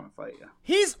Roth want to fight you?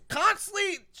 He's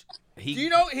constantly. he Do you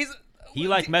know he's? he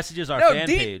like messages our No, fan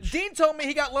page. Dean told me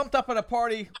he got lumped up at a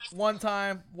party one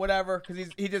time, whatever,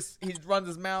 because he runs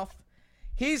his mouth.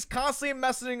 He's constantly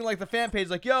messaging like the fan page,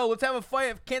 like, "Yo, let's have a fight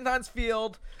at Canton's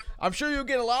Field. I'm sure you'll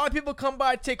get a lot of people come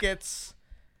buy tickets,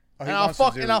 Oh, and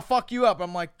I'll fuck you up."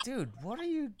 I'm like, dude, what are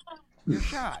you? You're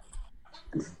shot.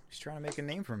 He's trying to make a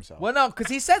name for himself. Well, no, because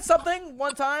he said something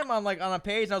one time on a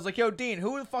page, and I was like, "Yo, Dean,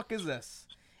 who the fuck is this?"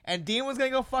 And Dean was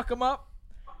gonna go fuck him up,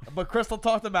 but Crystal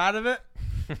talked him out of it.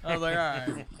 I was like, all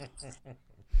right.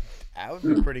 That would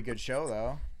be a pretty good show,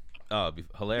 though. Oh, it'd be Be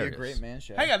hilarious. a great man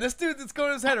show. Hang on, this dude that's going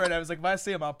to his head right now. I was like, if I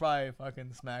see him, I'll probably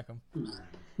fucking smack him.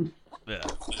 Yeah.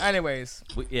 Anyways,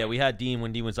 We had Dean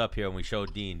when Dean was up here, and we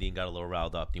showed Dean. Dean got a little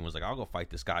riled up. Dean was like, "I'll go fight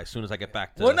this guy as soon as I get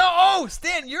back to." well, no, oh,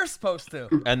 Stan, you're supposed to.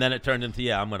 And then it turned into,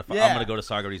 I'm gonna Yeah. go to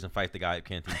Saugerties and fight the guy at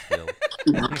Canteen Field.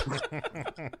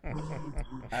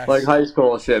 Like high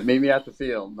school shit. Meet me at the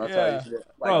field. That's how Yeah. you should.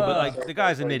 Bro, but like the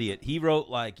guy's an idiot. He wrote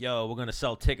like, "Yo, we're gonna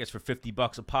sell tickets for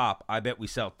 $50 a pop. I bet we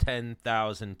sell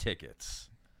 10,000 tickets."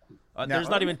 There's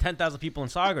not even 10,000 people in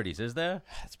Saugerties, is there?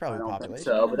 That's I probably the don't think population.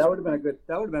 so, but that would have been a good.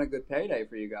 That would have been a good payday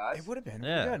for you guys. It would have been.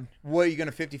 Yeah. Good. What, are you going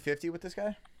to 50-50 with this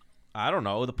guy? I don't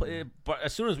know. But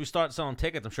as soon as we start selling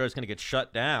tickets, I'm sure it's gonna get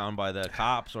shut down by the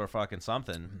cops or fucking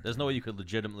something. There's no way you could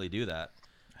legitimately do that.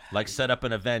 Like set up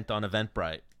an event on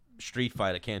Eventbrite, street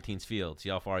fight at Canteen's Field. See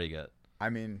how far you get. I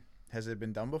mean, has it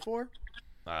been done before?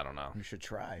 I don't know. You should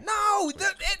try. No,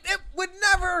 it would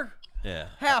never Yeah,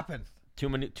 happen. too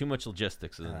much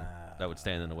logistics that would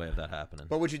stand in the way of that happening.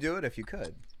 But would you do it if you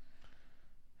could?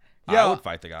 I Yo, would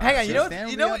fight the guy. Hang on, you know, Stan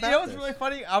you would know, be you about know what's this. really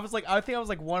funny? I think I was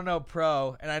like 1-0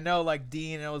 pro, and I know like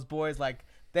Dean and those boys, like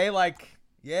they like,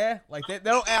 yeah, like they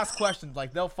don't ask questions,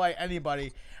 like they'll fight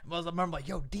anybody. I was remember like,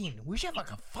 yo, Dean, we should have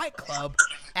like a fight club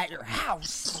at your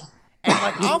house, and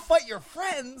like I'll fight your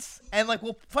friends, and like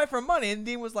we'll fight for money. And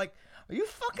Dean was like, are you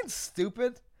fucking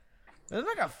stupid? I'm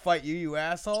not gonna fight you, you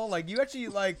asshole. Like you actually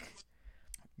like.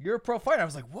 You're a pro fighter. I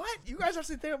was like, what? You guys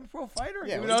actually think I'm a pro fighter?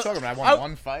 Yeah, Even what are you though- talking about? I won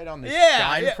one fight on this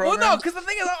Shine Well, program? no, because the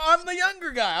thing is, I'm the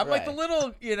younger guy. I'm like the Right.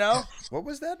 little, you know. What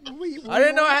was that? I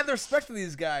didn't know I had the respect for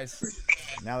these guys.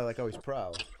 Now they're like, oh, he's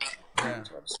pro. Yeah.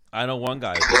 I know one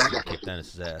guy who kicked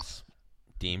Dennis's ass.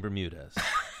 Dean Bermudez.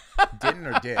 Didn't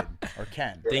or did? Or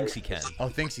can? Thinks he can. Oh,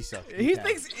 thinks he sucks. He can.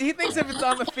 thinks if it's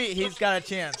on the feet, he's got a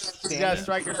chance. He's got to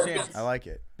strike your chance. I like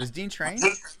it. Does Dean train?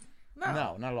 No.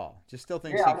 No, not at all. Just still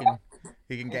thinks Yeah.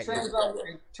 he can He get trains, you.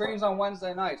 he trains on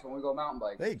Wednesday nights when we go mountain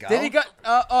biking. There you go. Did he got?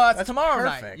 It's That's tomorrow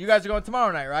night. perfect. You guys are going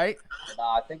tomorrow night, right?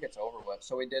 I think it's over with.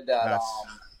 So we did that. That's-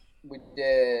 We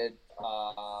did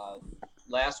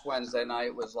last Wednesday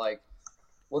night was like,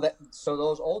 so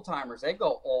those old timers they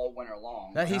go all winter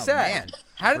long. That he Oh, said. man.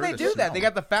 How did Through they the do that? snow. They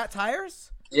got the fat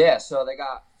tires. Yeah, so they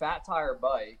got fat tire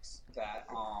bikes that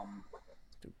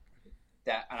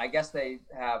and I guess they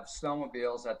have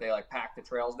snowmobiles that they like pack the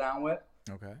trails down with.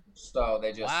 Okay. So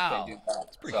they just Wow. they do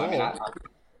that. pretty so I mean, cool.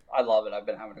 I love it. I've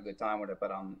been having a good time with it,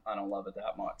 but I don't love it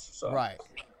that much. So Right.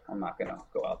 I'm not gonna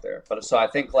go out there. But so I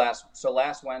think last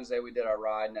Wednesday we did our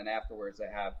ride, and then afterwards they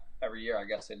have every year I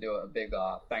guess they do a big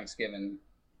Thanksgiving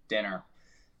dinner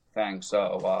thing.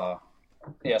 So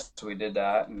yes, we did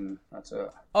that, and that's it.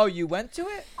 Oh, you went to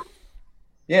it?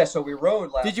 Yeah, so we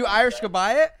rode last. Did you Wednesday. Irish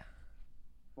goodbye it?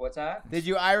 What's that? Did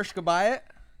you Irish goodbye it?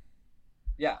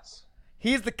 Yes.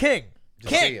 He's the king.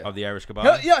 Just see King. ya. Of the Irish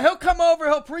Goodbye. He'll come over.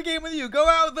 He'll pregame with you. Go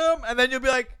out with him, and then you'll be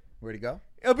like, Where'd he go?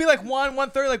 it'll be like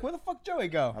 1:30. Like, where the fuck Joey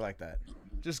go? I like that.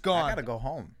 Just I gone. gotta go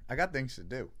home. I got things to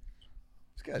do.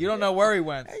 It's good. You don't know where he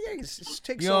went. Hey, yeah, it just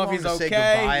takes You so know if long he's to say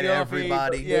okay, goodbye you to know if he-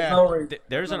 everybody. yeah. No reason.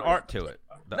 There's an art to it.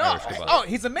 The No. Irish Goodbye. Oh,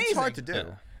 he's amazing. It's hard to do.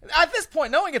 Yeah. At this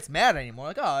point, no one gets mad anymore.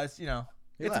 Like, oh, it's He it's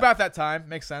left. about that time.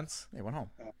 Makes sense. He went home.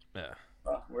 Yeah.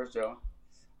 Where's Joe?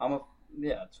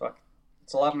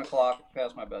 It's 11 o'clock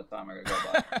past my bedtime. I gotta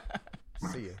go back.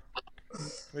 See you.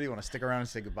 What do you want to stick around and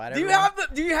say goodbye to Do you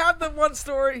everyone? have the one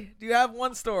story? Do you have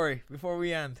one story before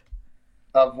we end?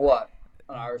 Of what?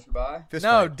 An Irish goodbye? Fist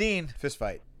No, fight. Dean. Fist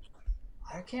fight.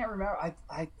 I can't remember.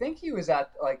 I think he was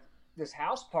at like this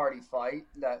house party fight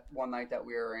that one night that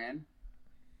we were in,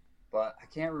 but I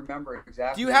can't remember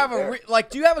exactly. Do you have who was a there.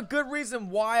 do you have a good reason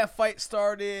why a fight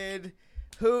started?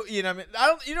 Who you know? I mean,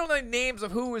 you don't know the names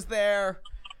of who was there.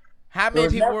 How many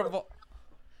was people never- were involved?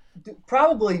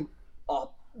 Probably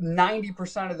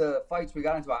 90% of the fights we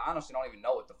got into. I honestly don't even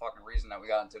know what the fucking reason that we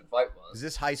got into the fight was. Is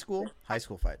this high school? High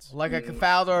school fights. Like a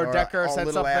Cafaldo or Or Decker a said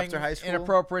little something after high school?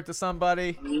 inappropriate to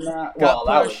somebody, Nah, got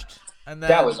well, pushed, and then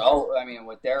that was all. I mean,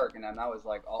 with Derek and them, that was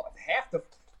like half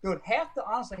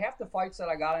the fights that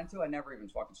I got into, I never even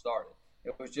fucking started.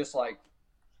 It was just like,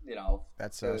 you know,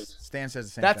 That's it was- Stan says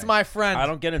the same That's thing. my friend. I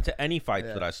don't get into any fights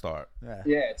Yeah. that I start. Yeah.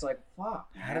 yeah, it's like fuck.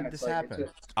 How man. did It's this like, it's happen?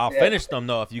 just- I'll yeah. finish them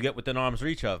though if you get within arm's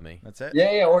reach of me. That's it.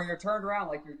 Yeah, or you're turned around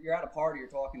like you're at a party, you're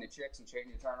talking to chicks and shit,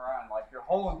 and you turn around like your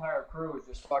whole entire crew is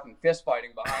just fucking fist fighting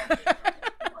behind you.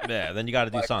 Yeah, then you got to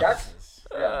do Like, something. that's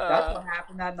what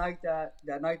happened that night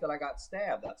that I got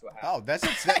stabbed. That's what happened. Oh, that's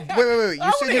it. Wait. You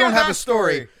I said wanna you don't hear have that a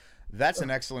story. story. That's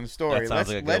an excellent story. That sounds let's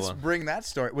like a good let's one. bring that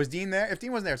story. Was Dean there? If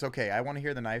Dean wasn't there, it's okay. I want to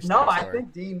hear the knife No, story. I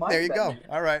think Dean might. There you have go. been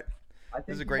there. All right. I think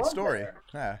This is a he great was story. there.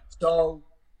 Yeah. So,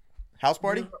 House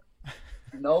party?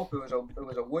 nope, it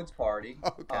was a woods party.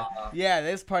 Okay. Yeah,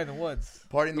 this part in the woods.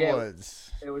 Party in the Yeah.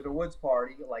 woods. It was a woods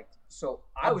party. Like, so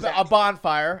I A, was a actually-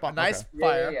 bonfire, a Bon- nice okay.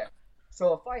 fire. Yeah.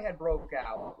 So a fight had broke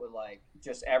out with like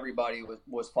just everybody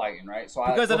was fighting, right? So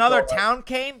I Because looked another over, town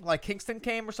came, like Kingston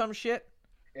came or some shit,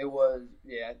 It was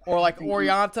or like I think-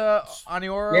 Orianta,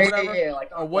 Oniora, or Yeah, whatever. yeah,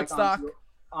 like or Woodstock. Like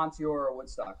Ontiora or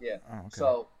Woodstock, yeah. Oh, okay.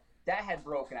 So that had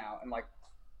broken out, and like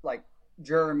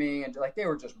Jeremy and like they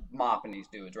were just mopping these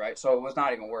dudes, right? So it was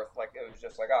not even worth like it was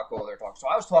just like, oh cool, they're talking. So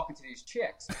I was talking to these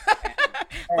chicks.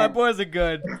 My and boys are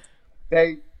good.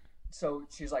 So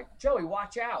she's like, Joey,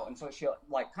 watch out, and so she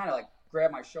like kind of like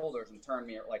grabbed my shoulders and turned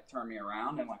me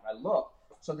around, and like I look,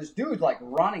 so this dude like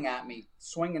running at me,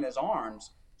 swinging his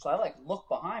arms. So I like look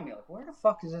behind me, like where the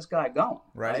fuck is this guy going?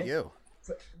 Right at you.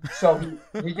 So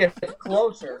he gets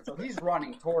closer. So he's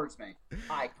running towards me.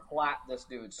 I clapped this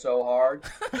dude so hard.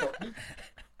 So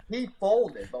he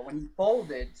folded, but when he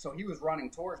folded, so he was running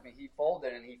towards me. He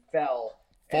folded and he fell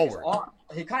and his Forward. arm-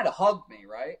 he kind of hugged me,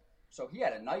 right? So he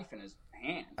had a knife in his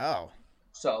hand. Oh.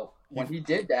 So when he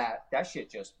did that, that shit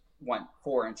just went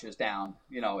 4 inches down,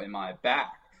 in my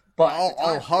back. But at the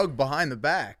time- Hug behind the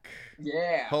back.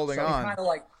 yeah, Holding so on. He kind of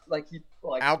like he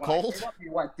like Out when I cold? came up, he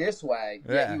went this way.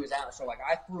 Yeah. Yeah. He was out. So like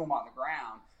I threw him on the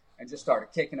ground and just started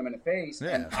kicking him in the face.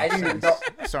 Yeah. And I didn't even know.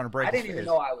 Starting to break I his didn't even face.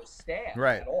 know I was stabbed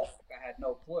Right. at all. I had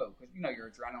no clue because your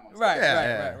adrenaline. Right,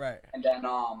 Yeah. right. And then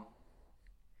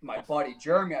my buddy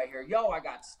Jeremy, I hear, yo, I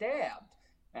got stabbed.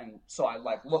 And so I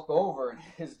like look over and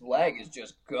his leg is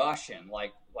just gushing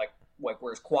like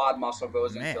where his quad muscle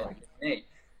goes Man. into like his knee.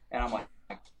 And I'm like,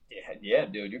 yeah,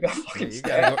 dude, you got fucking You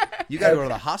stabbed. gotta go to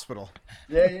the hospital.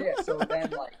 Yeah.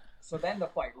 So then the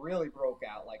fight really broke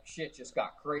out. Like shit just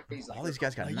got crazy. All these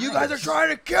guys got You guys are knives. trying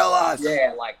to kill us.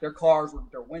 Yeah, like their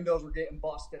windows were getting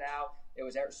busted out. It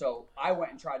was so I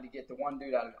went and tried to get the one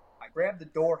dude out of. I grabbed the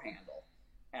door handle,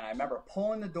 and I remember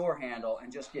pulling the door handle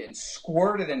and just getting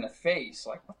squirted in the face.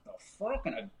 Like what the fuck?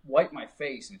 And I wiped my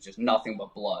face, and it's just nothing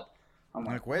but blood. I'm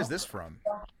I'm like, where's this from?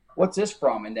 What's this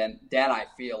from? And then I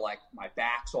feel like my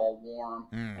back's all warm.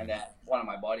 Mm. And then one of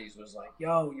my buddies was like,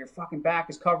 yo, your fucking back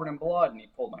is covered in blood. And he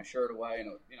pulled my shirt away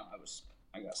and,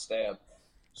 I got stabbed.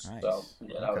 Nice. So,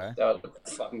 yeah, Okay. that was a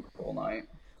fucking cool night.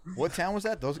 What town was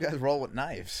that? Those guys roll with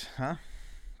knives, huh?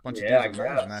 Bunch Yeah, I of dudes with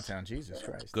knives in that guess. town. Jesus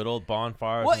Christ. Good old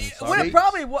bonfires. What? and What such. it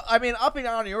probably? I mean, up in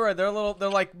Oniora, they're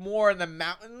like more in the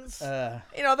mountains. They're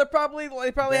probably they They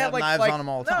have have like knives like, on 'em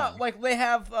all the no, time. like they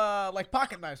have like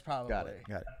pocket knives probably. Got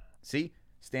it. See?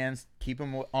 Stan's keep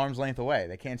them arm's length away.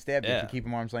 They can't stab you if Yeah. you keep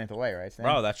them arm's length away, right, Stan?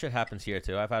 Bro, that shit happens here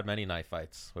too. I've had many knife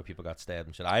fights where people got stabbed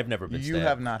and shit. I've never been you stabbed.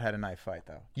 have not had a knife fight,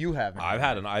 though. You haven't.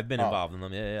 I've been Oh. involved in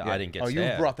them. Yeah. I didn't get Oh,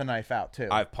 stabbed. you brought the knife out, too.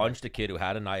 I've punched a kid who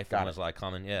had a knife Got and it. was like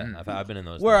coming. Yeah, I've been in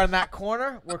those. Where things. on that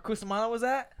corner where Cusimano was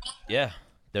at? Yeah,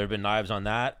 there have been knives on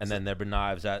that, and then there have been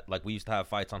knives at like we used to have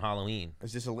fights on Halloween.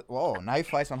 Is this knife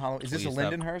fights on Halloween? Is this a used to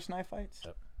have- Lindenhurst knife fights?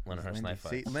 Lindenhurst knife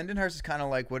See, fights. Lindenhurst is kind of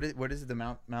like what is it? The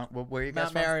Mount where you guys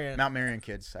Mount from? Marion. Mount Marion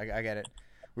kids. I get it.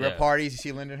 We're at Yeah. parties. You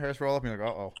see Lindenhurst roll up, and you're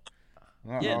like, uh-oh.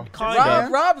 Yeah, kind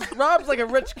of. Rob's like a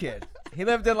rich kid. He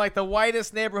lived in like the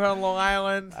whitest neighborhood on Long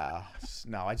Island.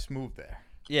 No, I just moved there.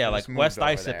 Yeah, I like just moved West over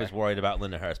Islip there. is worried about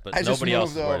Lindenhurst, but I just nobody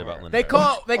else is moved worried over. about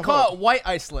Lindenhurst. They call it white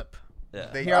islip. Yeah.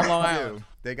 They Here on Long Island.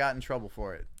 They got in trouble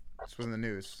for it. This was in the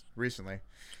news recently.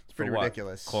 It's pretty For what?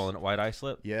 ridiculous. Calling it white eye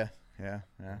slip. Yeah. Well,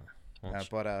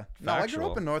 But no, I grew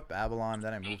factual. up in North Babylon,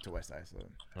 then I moved to West Islip.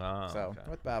 Oh, So okay.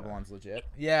 North Babylon's legit.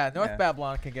 Yeah, North Yeah.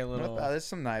 Babylon can get a little. There's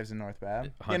some knives in North Bab.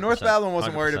 Yeah, 100%, North Babylon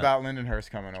wasn't worried 100%. about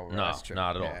Lindenhurst coming over. No, That's true.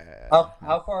 not at all. Yeah.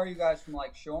 How far are you guys from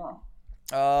like Shoreham?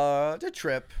 The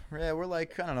trip. Yeah, we're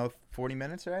like, I don't know, 40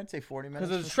 minutes, right? I'd say 40 minutes. Because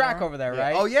there's a from track Shoreham. over there, Yeah.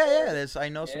 right? Oh, yeah. I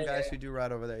know some Yeah, guys yeah. who do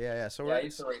ride over there. Yeah. So Yeah, I we're,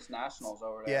 used to race nationals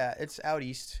over there. yeah, it's out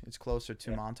east. It's closer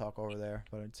to Montauk over there.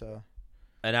 But it's,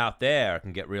 And out there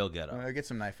can get real ghetto. I get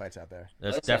some knife fights out there.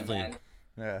 There's Listen, definitely.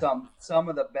 man, Yeah. some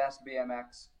of the best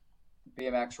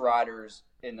BMX riders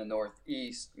in the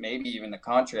Northeast, maybe even the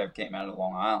country, have came out of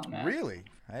Long Island, man. Really?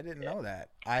 I didn't know that.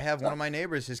 I have one of my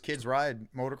neighbors, his kids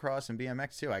ride motocross and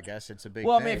BMX too. I guess it's a big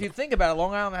Well, I thing. mean, if you think about it,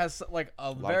 Long Island has like a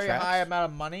of very tracks. high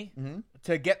amount of money Mhm.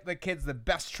 to get the kids the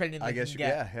best training they I guess can you,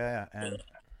 get. yeah. And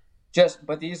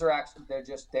But these are actually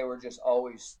they were just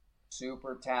always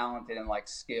super talented and like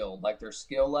skilled. Like their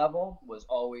skill level was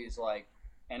always like,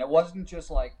 and it wasn't just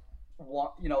like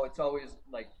one. It's always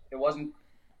like it wasn't.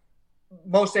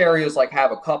 Most areas like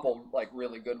have a couple like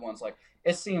really good ones. Like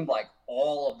it seemed like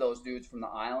all of those dudes from the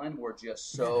island were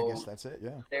just I so guess that's it.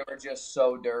 Yeah. they were just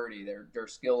so dirty. Their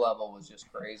skill level was just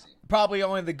crazy. Probably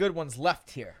only the good ones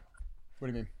left here. What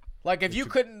do you mean? Like if you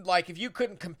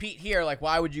couldn't compete here, like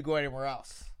why would you go anywhere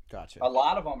else? Gotcha. A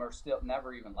lot of them are still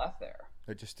never even left there.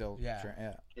 They're just still. Yeah.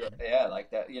 Yeah,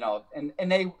 like that,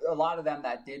 and they a lot of them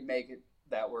that did make it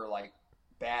that were like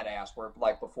badass were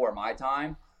like before my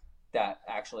time that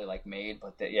actually like made,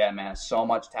 but yeah, man, so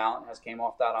much talent has came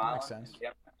off that island. Makes sense. Yeah.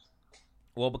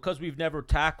 Well, because we've never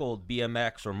tackled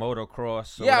BMX or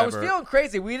motocross. Or Yeah, I whatever, was feeling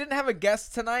crazy. We didn't have a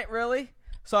guest tonight, really,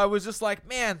 so I was just like,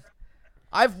 man,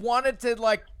 I've wanted to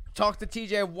like talk to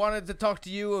TJ. I wanted to talk to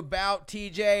you about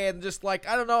TJ, and just like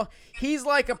I don't know, he's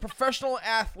like a professional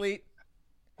athlete.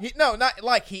 He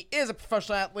is a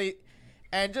professional athlete,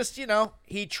 and just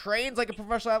he trains like a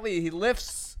professional athlete. He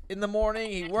lifts in the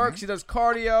morning. He works. He does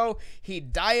cardio. He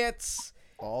diets.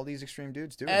 All these extreme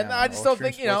dudes do it And now. I just All don't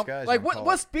extreme think sports guys, like you wanna what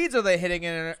call speeds are they hitting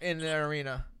in an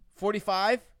arena?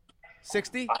 45,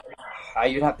 60?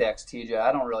 You'd have to ask TJ.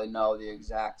 I don't really know the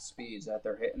exact speeds that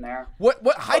they're hitting there. What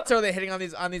heights are they hitting on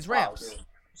these ramps? Oh, dude,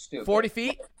 stupid. 40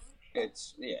 feet?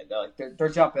 It's they're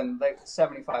jumping like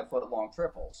 75-foot long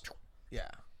triples. Yeah,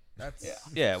 that's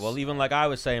Yeah, well, even like I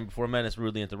was saying before Menace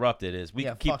rudely interrupted, is we Yeah,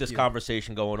 can keep fuck this you.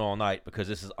 conversation going all night because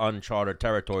this is uncharted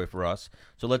territory for us.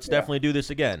 So let's definitely do this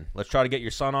again. Let's try to get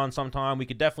your son on sometime. We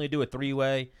could definitely do a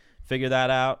 3-way, figure that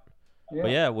out. Yeah.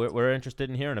 But yeah, we're interested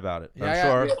in hearing about it. Yeah, I'm I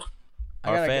sure got- I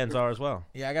our gotta fans are as well.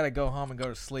 Yeah, I gotta go home and go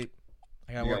to sleep.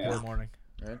 I gotta work Yeah. in the morning.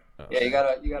 Yeah, you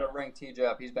gotta ring TJ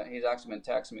up. He's actually been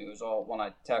texting me. He was all when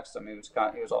I texted him,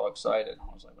 he was all excited.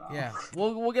 I was like, oh. Yeah,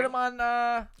 we'll get him on.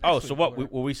 Oh, next so week what? or whatever.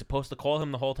 Were we supposed to call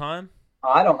him the whole time?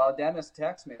 I don't know. Dennis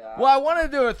texted me that. Well, I wanted to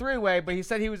do a 3-way, but he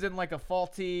said he was in like a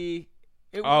faulty.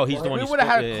 Oh, he's the one We you would have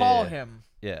had spoke- to yeah, call yeah. him,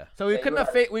 Yeah. so we Yeah, you couldn't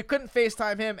would've- we couldn't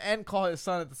FaceTime him and call his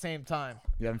son at the same time.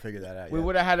 You haven't figured that out We yet.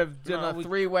 would have had to done No, a we-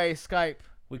 3-way Skype.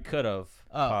 We could have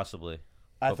Oh. possibly.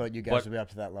 I thought you guys But- would be up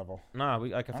to that level. Nah,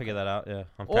 I can figure that out. Yeah.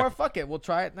 Or fuck it, we'll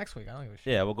try it next week. I don't give a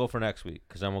shit. Yeah, we'll go for next week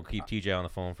because then we'll keep TJ on the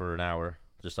phone for an hour,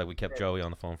 just like we kept Joey on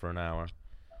the phone for an hour.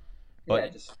 But yeah,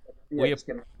 just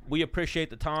give me- we appreciate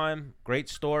the time, great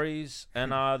stories,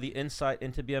 and the insight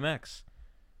into BMX.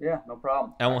 yeah, no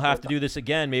problem. And we'll have to do this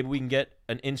again. Maybe we can get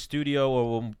an in studio,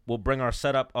 or we'll bring our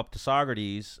setup up to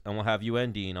Socrates, and we'll have you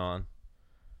and Dean on,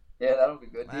 Yeah, that'll be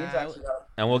good. Dean's Nah, actually got.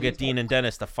 and we'll get Dean and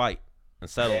Dennis to fight and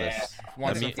settle Yeah. this.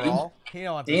 Once I mean- and for all. He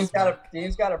don't want to Dean's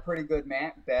smoke. got a pretty good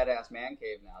badass man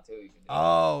cave now too. You can do.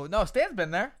 Oh no, Stan's been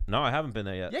there. No, I haven't been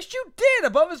there yet. Yes, you did.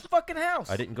 Above his fucking house.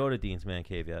 I didn't go to Dean's man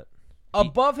cave yet.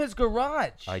 Above his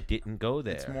garage. I didn't go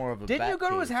there. It's more of a Didn't you bat go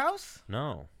to his cave. house?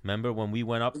 No, remember when we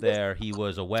went up there? He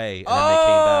was away, and then they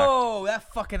came back. Oh,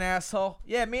 that fucking asshole.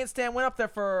 Yeah, me and Stan went up there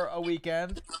for a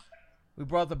weekend. We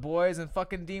brought the boys, and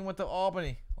fucking Dean went to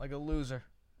Albany like a loser.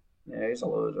 Yeah, he's a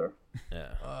loser.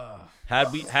 Yeah.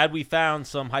 Had we found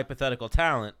some hypothetical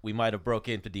talent, we might have broke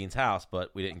into Dean's house,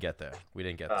 but we didn't get there.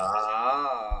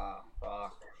 Ah,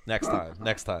 fuck. Next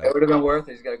time. It would have been worth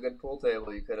it. He's got a good pool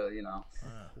table. You could have,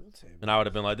 And I would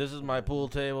have been like, "This is my pool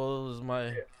table. This is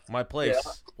my place.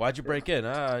 Yeah. Why'd you break in?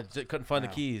 I couldn't find the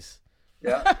keys.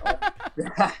 Yeah.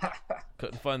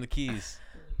 Couldn't find the keys."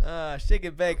 Shake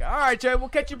and bake. All right, Jay, we'll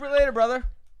catch you later, brother.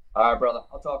 All right, brother.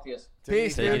 I'll talk to you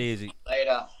Peace, Take it dude. easy.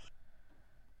 later.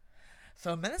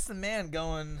 So, Menace the Man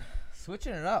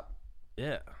switching it up.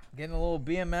 Yeah. Getting a little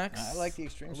BMX. I like the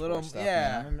extreme a little, sports stuff.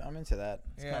 yeah. Man. I'm into that.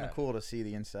 It's kind Yeah. of cool to see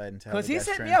the inside and how Because the he guys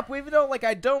set train. me up, even though, like,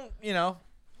 I don't,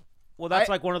 Well, that's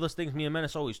like one of those things me and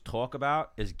Menace always talk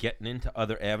about is getting into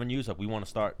other avenues. Like we want to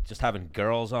start just having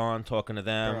girls on, talking to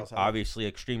them. Girls, Obviously,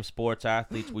 extreme sports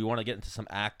athletes. We want to get into some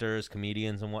actors,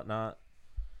 comedians, and whatnot.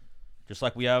 Just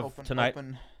like we have tonight,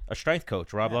 a strength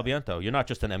coach, Rob Labiento. You're not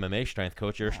just an MMA strength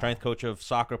coach. You're a strength coach of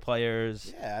soccer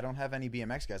players. Yeah, I don't have any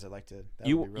BMX guys. I'd like to.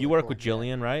 You work with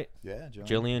Jillian, right? Yeah,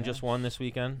 Jillian just won this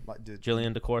weekend.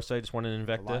 Jillian DeCourse just won in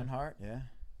Invicta. Lionheart, yeah.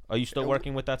 Are you still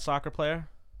working with that soccer player?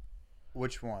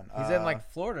 Which one? He's in like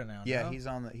Florida now. Yeah, no? he's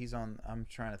on. I'm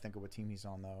trying to think of what team he's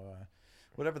on though.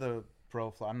 Whatever the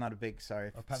pro. I'm not a big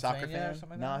soccer fan. Or something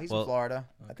like No, that? he's in Florida.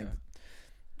 I think.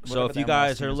 So if you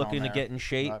guys are looking to get in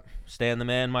shape, Stan the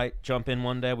Man might jump in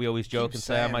one day. We always joke and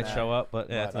say I might show up, but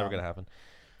it's never gonna happen.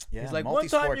 Yeah, he's like, one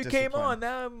time you came on,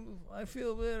 now I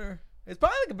feel better. It's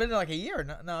probably been like a year.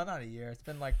 No, not a year. It's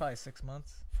been like probably 6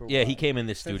 months. Yeah, he came in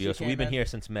this studio, so we've been here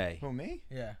since May. Who, me?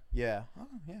 Yeah. Yeah. Oh,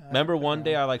 yeah. Remember one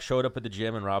day I like showed up at the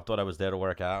gym and Rob thought I was there to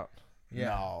work out.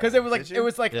 Yeah, because it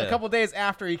was like Yeah. a couple days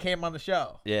after he came on the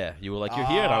show. Yeah, you were like, you're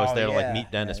here, and I was there to like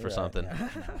meet Dennis for you're something.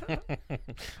 right,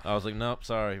 I was like, nope,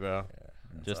 sorry, bro.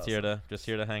 Just here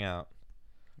to hang out.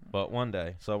 But one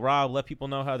day. So Rob, let people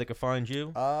know how they can find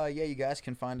you. Yeah, you guys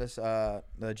can find us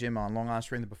the gym on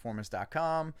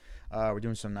LongIslandStrengthAndPerformance.com. We're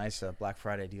doing some nice Black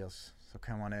Friday deals, so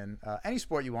come on in. Any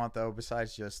sport you want though,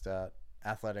 besides just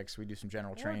athletics, we do some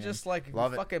general Or training. just like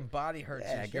Love your fucking body hurts,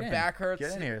 Yeah, your get in. back hurts.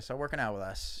 Get in here, start working out with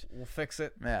us. We'll fix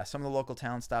it. Yeah, some of the local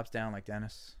talent stops down, like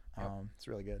Dennis. It's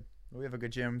really good. We have a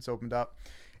good gym. It's opened up.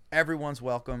 Everyone's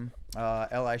welcome.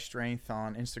 LI Strength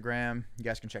on Instagram. You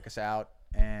guys can check us out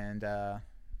and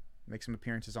make some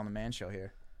appearances on the Man Show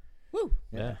here. Woo!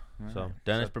 Yeah. All So right.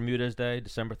 Dennis Bermudez Day,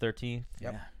 December 13th.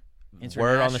 Yep.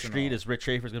 Word on the street is Rich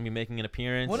Schaefer's going to be making an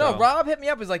appearance. Well, no, Rob hit me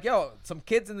up. He's like, yo, some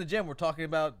kids in the gym were talking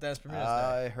about Dennis Bermudez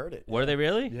Day. I heard it. Were they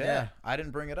really? Yeah. I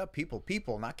didn't bring it up.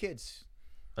 People, not kids.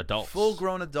 Adults.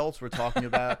 Full-grown adults were talking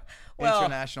about Well,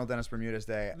 International Dennis Bermudez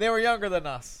Day. They were younger than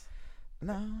us.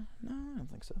 No, I don't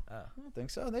think so. I don't think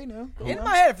so. They knew. In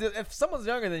my head, if someone's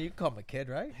younger than you, can call them a kid,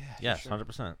 right? Yes,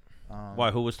 100%.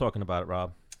 Why? Who was talking about it,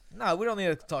 Rob? No, we don't need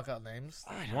to talk out names.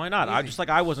 Why not?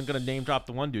 I wasn't going to name drop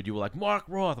the one dude. You were like, Mark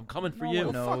Roth, I'm coming for you.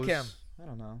 one knows. Fuck him. I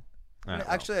don't know. Well.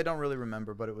 Actually, I don't really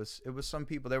remember, but it was some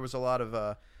people. There was a lot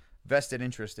of vested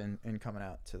interest in coming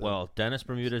out to the. Well, Dennis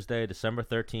Bermudez Day, December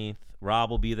 13th. Rob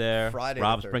will be there. Friday the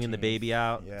Rob's bringing the 13th. baby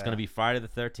out. Yeah. It's going to be Friday the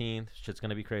 13th. Shit's going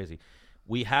to be crazy.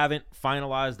 We haven't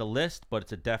finalized the list, but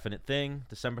it's a definite thing.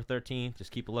 December 13th.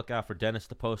 Just keep a lookout for Dennis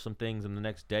to post some things in the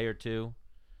next day or two.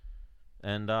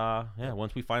 And,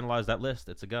 once we finalize that list,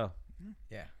 it's a go.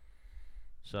 Yeah.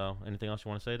 So, anything else you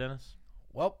want to say, Dennis?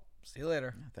 Well, see you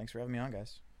later. Thanks for having me on,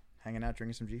 guys. Hanging out,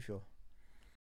 drinking some G Fuel.